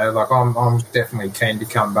general. You know, like I'm definitely keen to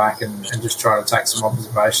come back and just try to take some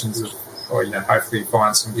observations of, or you know, hopefully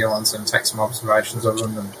find some gillons and take some observations of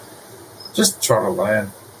them, and just try to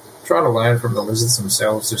learn from the lizards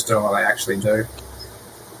themselves, just doing what they actually do.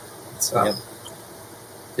 So,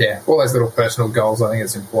 yeah, all those little personal goals. I think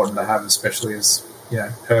it's important to have, especially as, you know,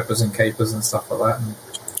 herpers and keepers and stuff like that. And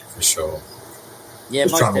for sure. Yeah,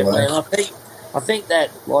 most definitely. And I think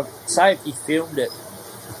that, like, say if you filmed it,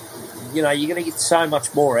 you know, you're going to get so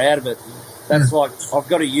much more out of it. That's like, I've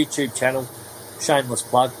got a YouTube channel, shameless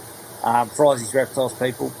plug, Fryzie's Reptiles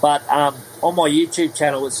people. But on my YouTube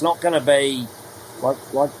channel, it's not going to be,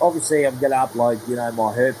 like obviously I'm going to upload, you know,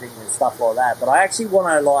 my herping and stuff like that. But I actually want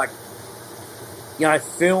to, like, you know,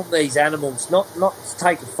 film these animals, not to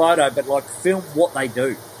take a photo, but, like, film what they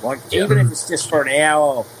do. Like, even if it's just for an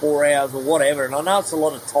hour or 4 hours or whatever, and I know it's a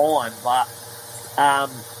lot of time, but I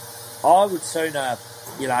would sooner,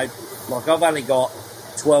 you know, like, I've only got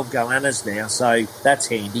 12 goannas now, so that's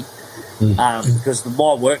handy, because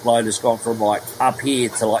my workload has gone from, like, up here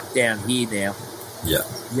to, like, down here now. Yeah.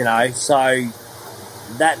 You know, so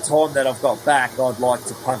that time that I've got back, I'd like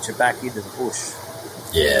to punch it back into the bush.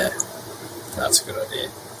 Yeah, that's a good idea.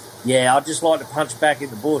 Yeah, I'd just like to punch it back in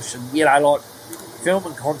the bush, and, you know, like,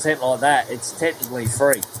 filming content like that, it's technically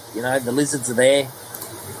free. You know, the lizards are there.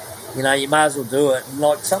 You know, you may as well do it. And,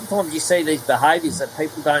 like, sometimes you see these behaviours that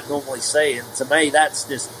people don't normally see, and to me, that's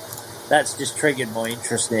just triggered my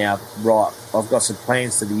interest now. Right, I've got some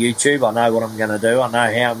plans for the YouTube. I know what I'm going to do. I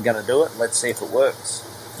know how I'm going to do it. Let's see if it works.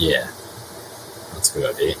 Yeah, that's a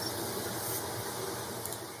good idea.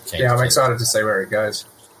 I'm excited to see where it goes.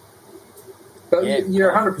 But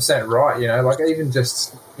you're 100% right, you know, like, even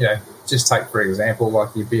just, you know, just take, for example,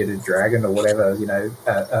 like your bearded dragon or whatever, you know,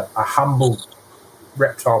 a humble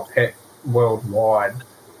reptile pet worldwide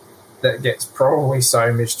that gets probably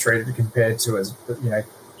so mistreated compared to its, you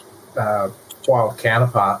know, wild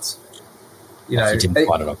counterparts. You know, you didn't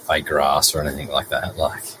find it on fake grass or anything like that.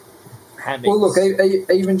 Like, well, look,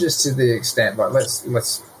 even just to the extent, like,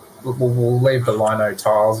 we'll leave the lino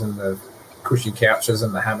tiles and the cushy couches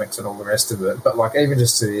and the hammocks and all the rest of it, but, like, even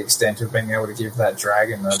just to the extent of being able to give that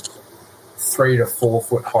dragon a 3 to 4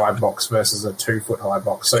 foot high box versus a 2 foot high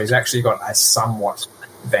box, so he's actually got a somewhat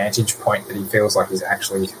vantage point that he feels like he's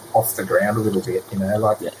actually off the ground a little bit, you know,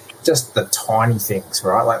 like, just the tiny things,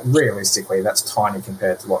 right? Like, realistically, that's tiny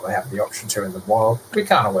compared to what they have the option to in the wild. We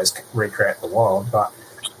can't always recreate the wild, but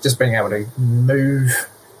just being able to move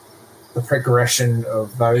the progression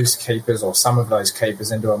of those keepers or some of those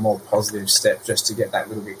keepers into a more positive step just to get that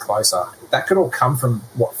little bit closer. That could all come from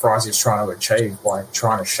what Fryzie's trying to achieve by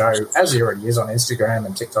trying to show, as he already is on Instagram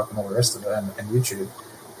and TikTok and all the rest of it, and YouTube,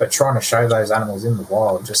 but trying to show those animals in the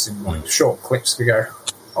wild just in, like, short clips to go,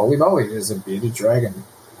 holy moly, there's a bearded dragon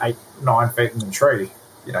 8-9 feet in the tree.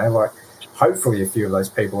 You know, like, hopefully a few of those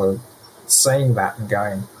people are seeing that and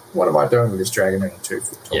going, what am I doing with this dragon in a 2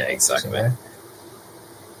 foot tall? Yeah, exactly. You know?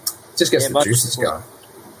 Just gets the juices going.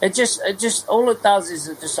 It just all it does is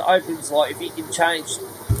it just opens, like, if you can change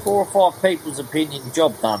 4 or 5 people's opinion,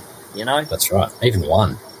 job done. you know? That's right. Even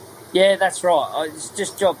one. Yeah, that's right. It's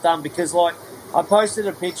just job done because, like, I posted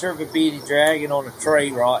a picture of a bearded dragon on a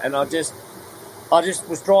tree, right, and I just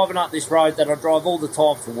was driving up this road that I drive all the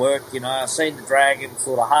time for work, you know. I seen the dragon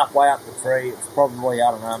sort of halfway up the tree. It was probably,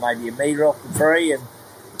 I don't know, maybe a metre off the tree, and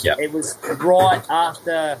it was right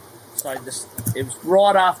after, it was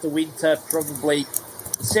right after winter, probably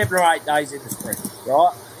 7 or 8 days in the spring,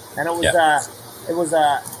 right? And it was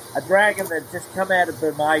a dragon that had just come out of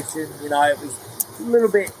Burmation, you know. It was a little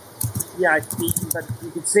bit, you know, thin, but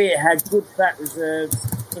you could see it had good fat reserves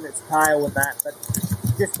in its tail and that, but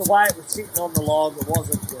just the way it was sitting on the log, it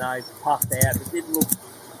wasn't, you know, puffed out. It didn't look,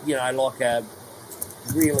 you know, like a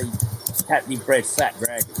really captive bred fat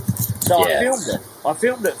dragon. So I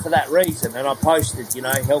filmed it for that reason, and I posted, you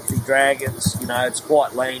know, healthy dragons, you know, it's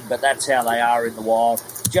quite lean, but that's how they are in the wild.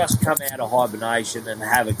 Just come out of hibernation and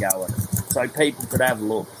have a go at it, so people could have a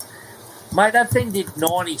look. Mate, that thing did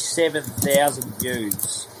 97,000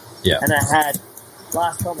 views. Yeah. And it had,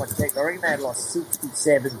 last time I checked, I reckon they had like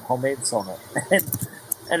 67 comments on it.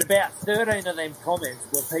 And about 13 of them comments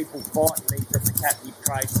were people fighting me from the captive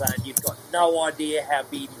trade saying, you've got no idea how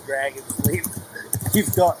bearded dragons live.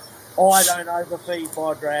 You've got, I don't overfeed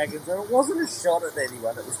my dragons. And it wasn't a shot at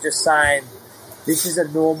anyone. It was just saying, this is a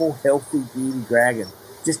normal, healthy bearded dragon.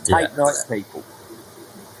 Just take note, people.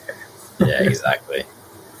 Yeah, exactly.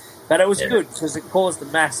 But it was good because it caused a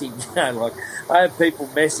massive, you know, like, I have people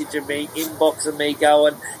messaging me, inboxing me,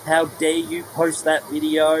 going, how dare you post that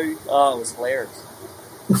video? Oh, it was hilarious.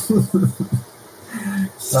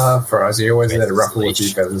 Fryzie, always had a ruffle with you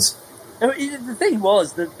feathers. The thing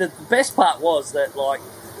was, the best part was that, like,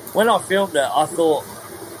 when I filmed it, I thought,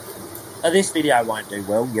 this video won't do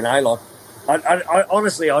well, you know, like, I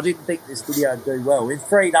honestly, I didn't think this video would do well. In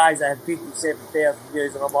 3 days, I had 57,000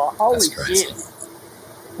 views, and I'm like, holy shit,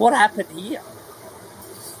 what happened here?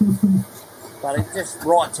 But it's just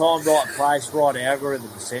right time, right place, right algorithm,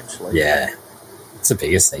 essentially. Yeah, it's the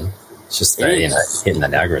biggest thing. It's just you know, hitting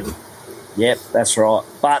that algorithm. Yep, that's right.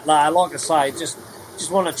 But like I say, just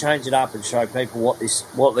want to change it up and show people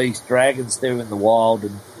what these dragons do in the wild,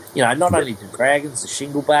 and you know, not only the dragons, the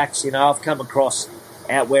shinglebacks. You know, I've come across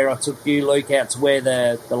out where I took you, Luke, out to where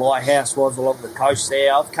the lighthouse was along the coast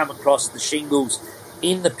there. I've come across the shingles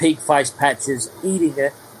in the pig face patches, eating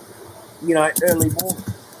it. You know, early morning.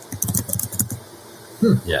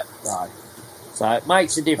 Yeah. So it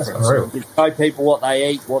makes a difference. You show people what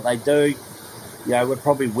they eat, what they do. You know, we're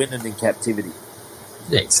probably winning in captivity.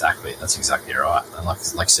 Yeah, exactly. That's exactly right. And like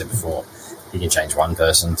I said before, you can change one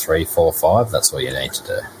person, 3, 4, 5. That's all you need to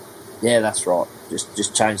do. Yeah, that's right.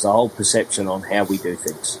 Just change the whole perception on how we do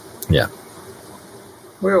things. Yeah.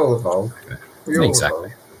 We all evolve. We all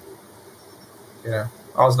exactly. evolve. Yeah.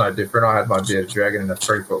 I was no different. I had my bearded dragon in a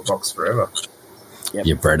 3-foot box forever. Yep.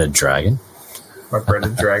 Your breaded dragon? My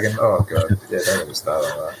breaded dragon. Oh, God. Yeah, don't let me start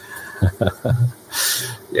on that.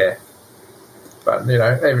 Yeah. But, you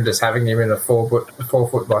know, even just having him in a 4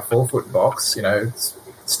 foot by 4 foot box, you know, it's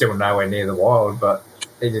still nowhere near the wild, but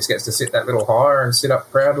he just gets to sit that little higher and sit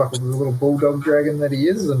up proud like a little bulldog dragon that he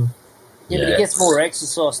is. And but he gets more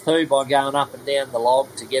exercise too by going up and down the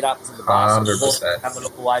log to get up to the base 100%. and coming all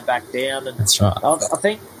the way back down. And that's right. I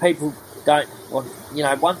think people don't, you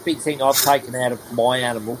know, one big thing I've taken out of my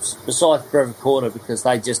animals, besides brevicorda, because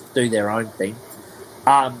they just do their own thing,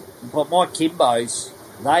 but my Kimbos,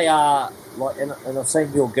 they are like, and I've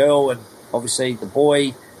seen your girl and obviously the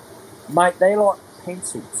boy, mate, they're like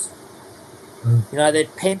pencils. You know, they're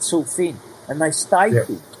pencil thin and they stay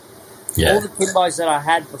thin. Yeah. All the Kimbos that I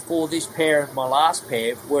had before this pair and my last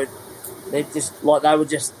pair they were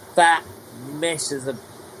just fat messes of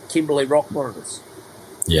Kimberley rock monitors.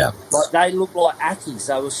 Yeah. Like they look like Ackies.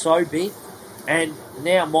 They were so big. And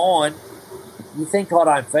now mine, you think I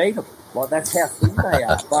don't feed them. Like that's how thin they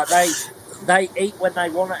are. But they eat when they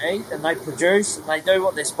want to eat and they produce and they do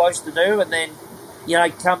what they're supposed to do, and then, you know,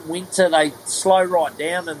 come winter they slow right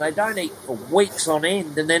down and they don't eat for weeks on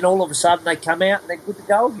end, and then all of a sudden they come out and they're good to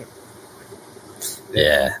go again.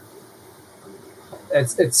 Yeah.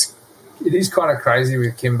 It is kind of crazy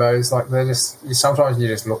with Kimbos. Like they're sometimes you're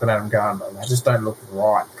just looking at them going, they just don't look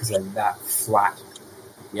right because they're that flat.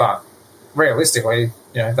 Yeah. But realistically,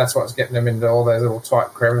 you know, that's what's getting them into all those little tight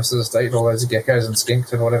crevices to eat all those geckos and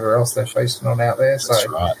skinks and whatever else they're feasting on out there. So, that's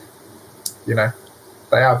right. You know,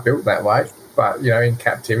 they are built that way. But, you know, in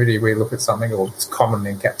captivity, we look at something, or it's common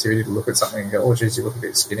in captivity to look at something and go, oh, geez, you look a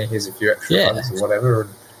bit skinny, here's a few extra feathers or whatever, and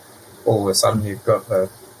all of a sudden you've got a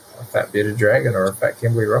fat bearded dragon or a fat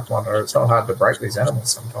Kimberley rock monitor. It's not hard to break these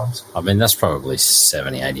animals sometimes. I mean, that's probably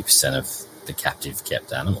 70-80% of the captive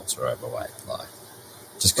kept animals are overweight. Like,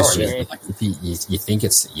 Just because like, if you think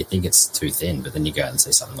it's too thin, but then you go out and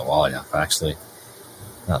see something in the wild, you're like, actually,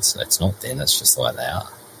 no, it's not thin. It's just the way they are.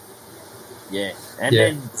 Yeah, and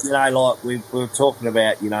then like we were talking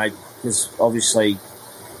about, because obviously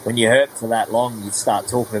when you herp for that long, you start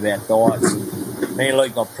talking about diets. And me and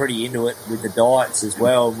Luke got pretty into it with the diets as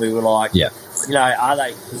well, and we were like, are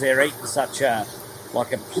they, because they're eating such a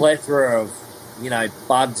plethora of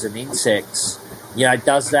bugs and insects.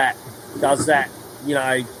 Does that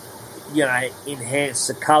enhance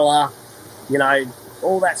the colour?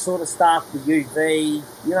 All that sort of stuff. The UV.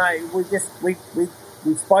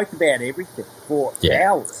 We spoke about everything for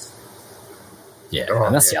hours. Yeah,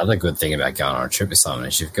 and that's the other good thing about going on a trip with someone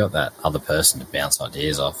is you've got that other person to bounce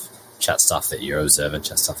ideas off, chat stuff that you're observing,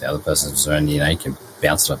 chat stuff the other person's observing. You can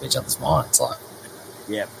bounce it off each other's minds. Like,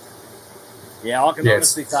 yeah, I can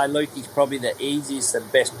honestly say Lukey's probably the easiest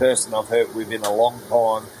and best person I've heard with in a long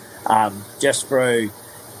time. Just through,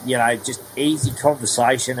 just easy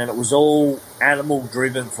conversation, and it was all animal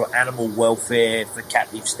driven for animal welfare for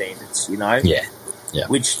captive standards. Yeah.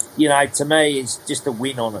 Which, to me is just a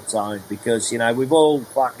win on its own because, we've all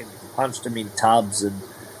fucking punched them in tubs and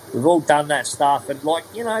we've all done that stuff. And,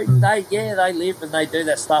 they live and they do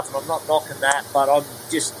that stuff and I'm not knocking that, but I'm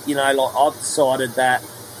just, I've decided that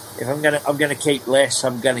if I'm gonna keep less,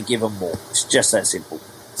 I'm going to give them more. It's just that simple.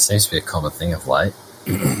 Seems to be a common thing of late.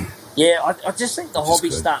 Yeah, I just think the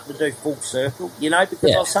hobby's starting to do full circle,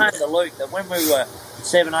 because I was saying to Luke that when we were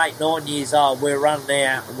 7, 8, 9 years old, we were running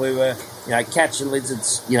out and we were, catching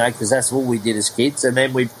lizards, because that's all we did as kids, and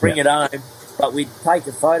then we'd bring it home, but we'd take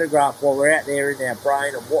a photograph while we're out there in our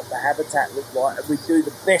brain of what the habitat looked like, and we'd do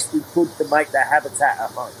the best we could to make the habitat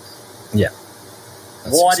at home. Yeah.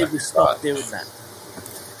 Why did we stop doing that?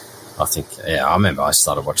 I think, I remember I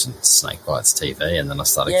started watching Snake Bites TV, and then I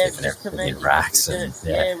started keeping everything in racks, and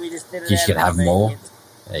we just did it. You could have more.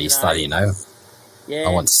 Yeah, you start, Yeah, I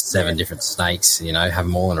want 7 different snakes, have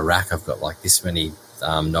them all in a rack. I've got like this many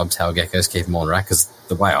knobtail geckos, keep them all in a rack, because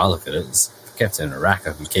the way I look at it is if I kept it in a rack,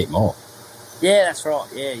 I can keep more. Yeah, that's right.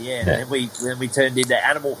 Yeah. And then we turned into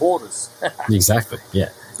animal hoarders. Exactly, yeah.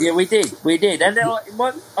 Yeah, we did. And then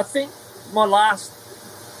I think my last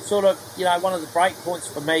sort of, one of the break points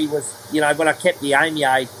for me was, when I kept the Amy,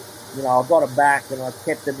 I got them back and I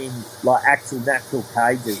kept them in like actual natural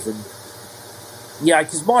cages, and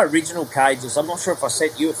because my original cages, I'm not sure if I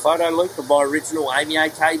sent you a photo, Luke, of my original Amy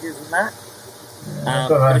cages and that.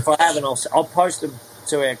 But if I haven't, I'll post them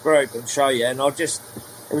to our group and show you. And it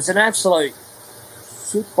was an absolute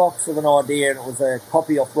shit box of an idea, and it was a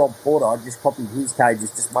copy off Rob Porter. I just copied his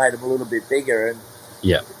cages, just made them a little bit bigger, and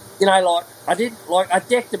I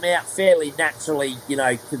decked them out fairly naturally,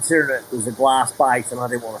 considering it was a glass base and I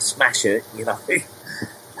didn't want to smash it,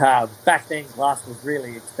 Back then, glass was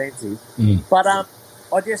really expensive. But I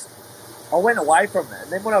went away from it.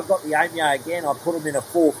 And then when I got the Amy again, I put them in a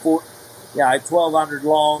 4 foot, 1,200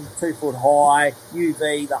 long, 2 foot high,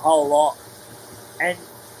 UV, the whole lot. And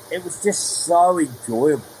it was just so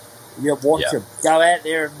enjoyable. You watch them go out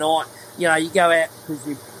there at night. You go out because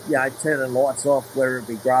you turn the lights off, whether it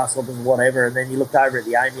be grasshoppers or whatever, and then you look over at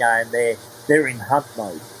the Amy and they're in hunt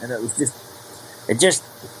mode. And it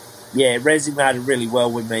resonated really well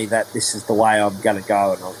with me that this is the way I'm going to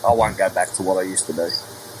go, and I won't go back to what I used to do.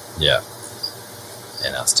 Yeah.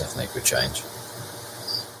 Yeah, that's definitely a good change.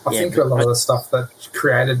 I think a lot of the stuff that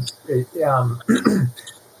created,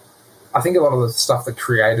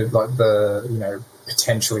 like the,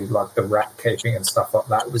 potentially like the rat keeping and stuff like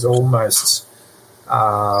that was almost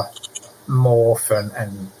morph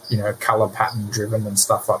and colour pattern driven and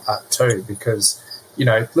stuff like that too, because,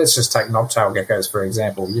 let's just take knobtail geckos, for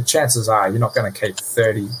example. Your chances are you're not going to keep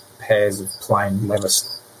 30 pairs of plain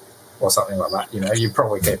Levis or something like that. You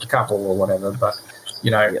probably keep a couple or whatever, but,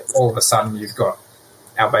 all of a sudden you've got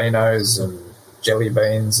albinos and jelly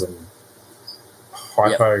beans and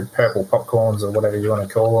hypo purple popcorns or whatever you want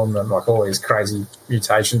to call them, and like all these crazy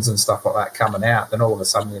mutations and stuff like that coming out. Then all of a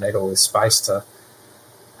sudden you need all this space to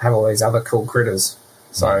have all these other cool critters.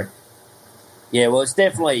 So, yeah, well, it's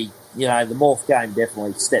definitely, the morph game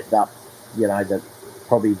definitely stepped up,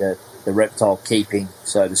 probably the reptile keeping,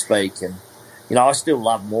 so to speak. And, I still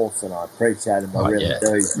love morphs and I appreciate them. I really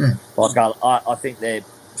do. Like, I think they're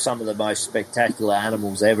some of the most spectacular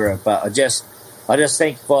animals ever. But I just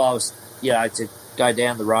think if I was, to go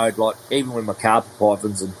down the road, like even with my carpet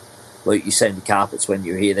pythons, and Luke, you seen the carpets when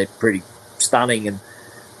you're here, they're pretty stunning. And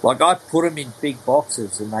like I put them in big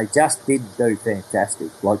boxes and they just didn't do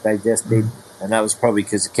fantastic. Like they just didn't. And that was probably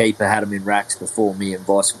because the keeper had them in racks before me and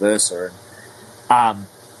vice versa. And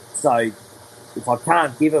so if I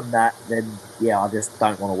can't give them that, then, I just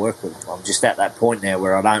don't want to work with them. I'm just at that point now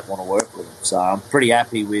where I don't want to work with them. So I'm pretty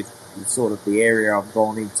happy with sort of the area I've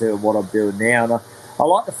gone into and what I'm doing now. And I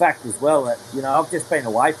like the fact as well that, I've just been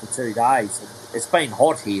away for 2 days. And it's been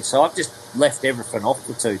hot here, so I've just left everything off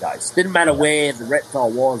for 2 days. Didn't matter where the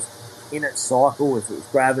reptile was in its cycle. If it was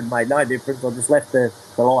gravid, made no difference. I just left the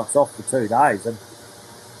lights off for 2 days. And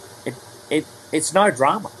it's no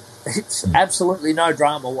drama. It's absolutely no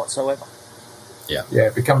drama whatsoever. Yeah,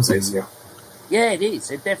 it becomes easier. Yeah, it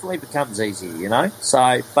is. It definitely becomes easier,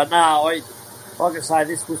 So, but no, like I say,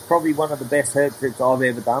 this was probably one of the best herp trips I've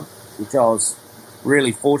ever done, which I was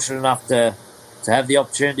really fortunate enough to have the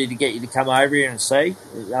opportunity to get you to come over here and see.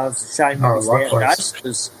 I was ashamed to miss out, Jace,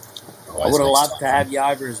 because I would have loved to have you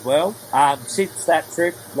over as well. Since that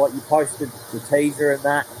trip, like you posted the teaser and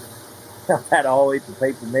that, I've had a whole heap of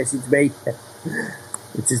people message me,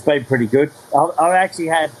 which has been pretty good. I've actually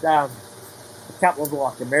had a couple of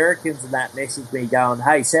like Americans and that message me going,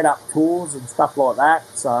 hey, set up tours and stuff like that.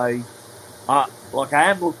 So I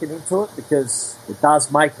am looking into it because it does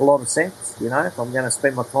make a lot of sense. If I'm going to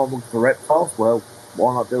spend my time looking for reptiles, well,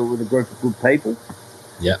 why not do it with a group of good people?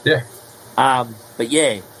 Yeah. But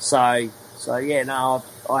yeah, I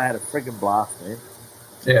had a friggin' blast, man.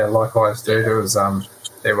 Yeah, likewise, dude. It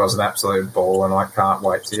was an absolute ball, and I can't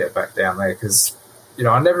wait to get back down there because,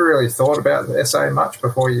 I never really thought about the SA much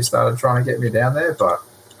before you started trying to get me down there, but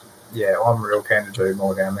yeah, I'm real keen to do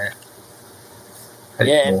more down there.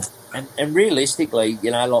 More. And realistically, we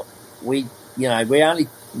only,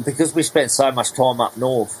 because we spent so much time up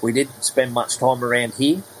north, we didn't spend much time around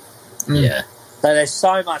here. Yeah. So there's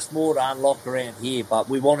so much more to unlock around here, but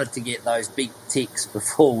we wanted to get those big ticks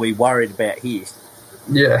before we worried about here.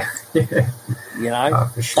 Yeah.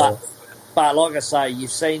 For sure. But like I say, you've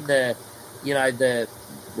seen the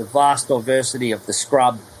vast diversity of the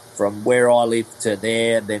scrub from where I live to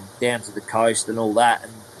there, and then down to the coast and all that,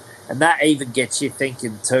 and that even gets you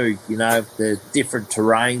thinking too, the different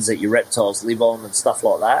terrains that your reptiles live on and stuff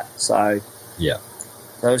like that. So yeah,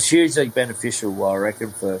 so it's hugely beneficial, I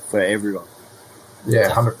reckon, for everyone. Yeah,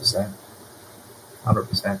 100%.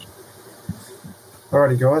 100%.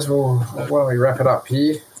 Alrighty, guys. Well, why don't we wrap it up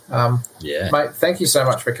here? Mate, thank you so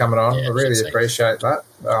much for coming on. I really appreciate that.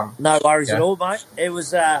 No worries at all, mate. It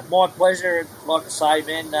was my pleasure. Like I say,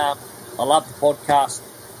 man, I love the podcast.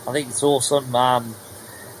 I think it's awesome.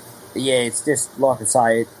 It's just, like I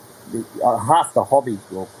say, half the hobby,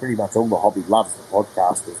 well, pretty much all the hobby loves the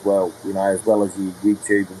podcast as well, as well as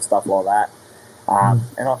YouTube and stuff like that.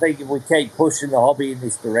 And I think if we keep pushing the hobby in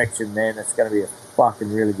this direction, man, it's going to be a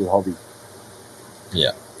fucking really good hobby.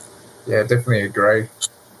 Yeah. Yeah, definitely agree.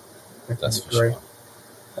 That's for sure.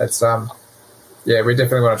 It's we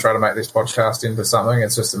definitely want to try to make this podcast into something.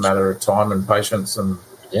 It's just a matter of time and patience and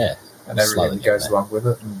everything that goes along with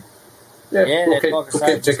it. And we'll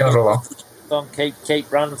keep ticking it along.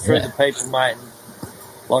 Keep running through the people, mate. And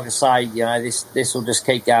like I say, this will just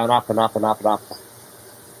keep going up and up and up and up.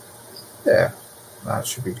 Yeah, it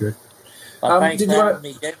should be good. Did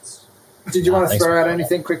you want to throw out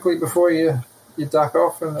anything quickly before you duck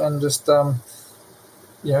off and just I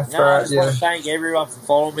just want to thank everyone for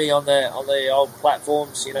following me on the old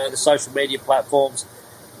platforms, the social media platforms.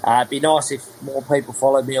 It'd be nice if more people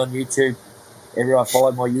followed me on YouTube. Everyone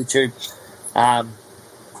follow my YouTube.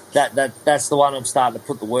 That's the one I'm starting to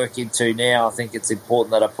put the work into now. I think it's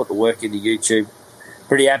important that I put the work into YouTube.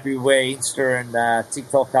 Pretty happy with where Insta and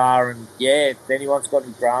TikTok are, and if anyone's got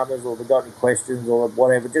any dramas or they've got any questions or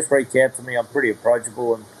whatever, just reach out to me. I'm pretty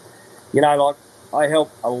approachable, and I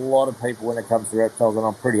help a lot of people when it comes to reptiles, and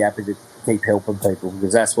I'm pretty happy to keep helping people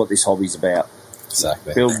because that's what this hobby's about.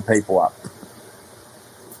 Exactly. Building people up.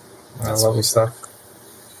 Lovely stuff.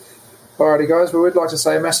 Alrighty, guys, we would like to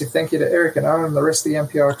say a massive thank you to Eric and Owen and the rest of the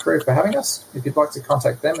MPI crew for having us. If you'd like to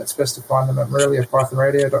contact them, it's best to find them at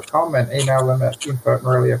moreliapythonradio.com and email them at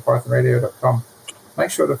info@moreliapythonradio.com.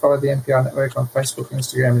 Make sure to follow the MPI network on Facebook,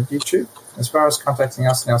 Instagram, and YouTube. As far as contacting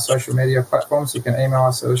us in our social media platforms, you can email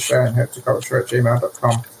us at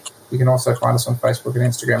australianherpetoculture@gmail.com. You can also find us on Facebook and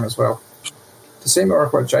Instagram as well. To see more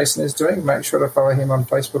of what Jason is doing, make sure to follow him on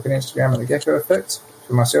Facebook and Instagram at The Gecko Effect.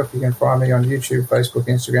 For myself, you can find me on YouTube, Facebook,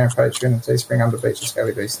 Instagram, Patreon, and Teespring under Beach and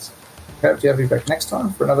Scaly Beasts. Hope to have you back next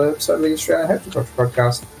time for another episode of the Australian Herpetoculture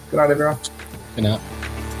Podcast. Good night, everyone. Good night.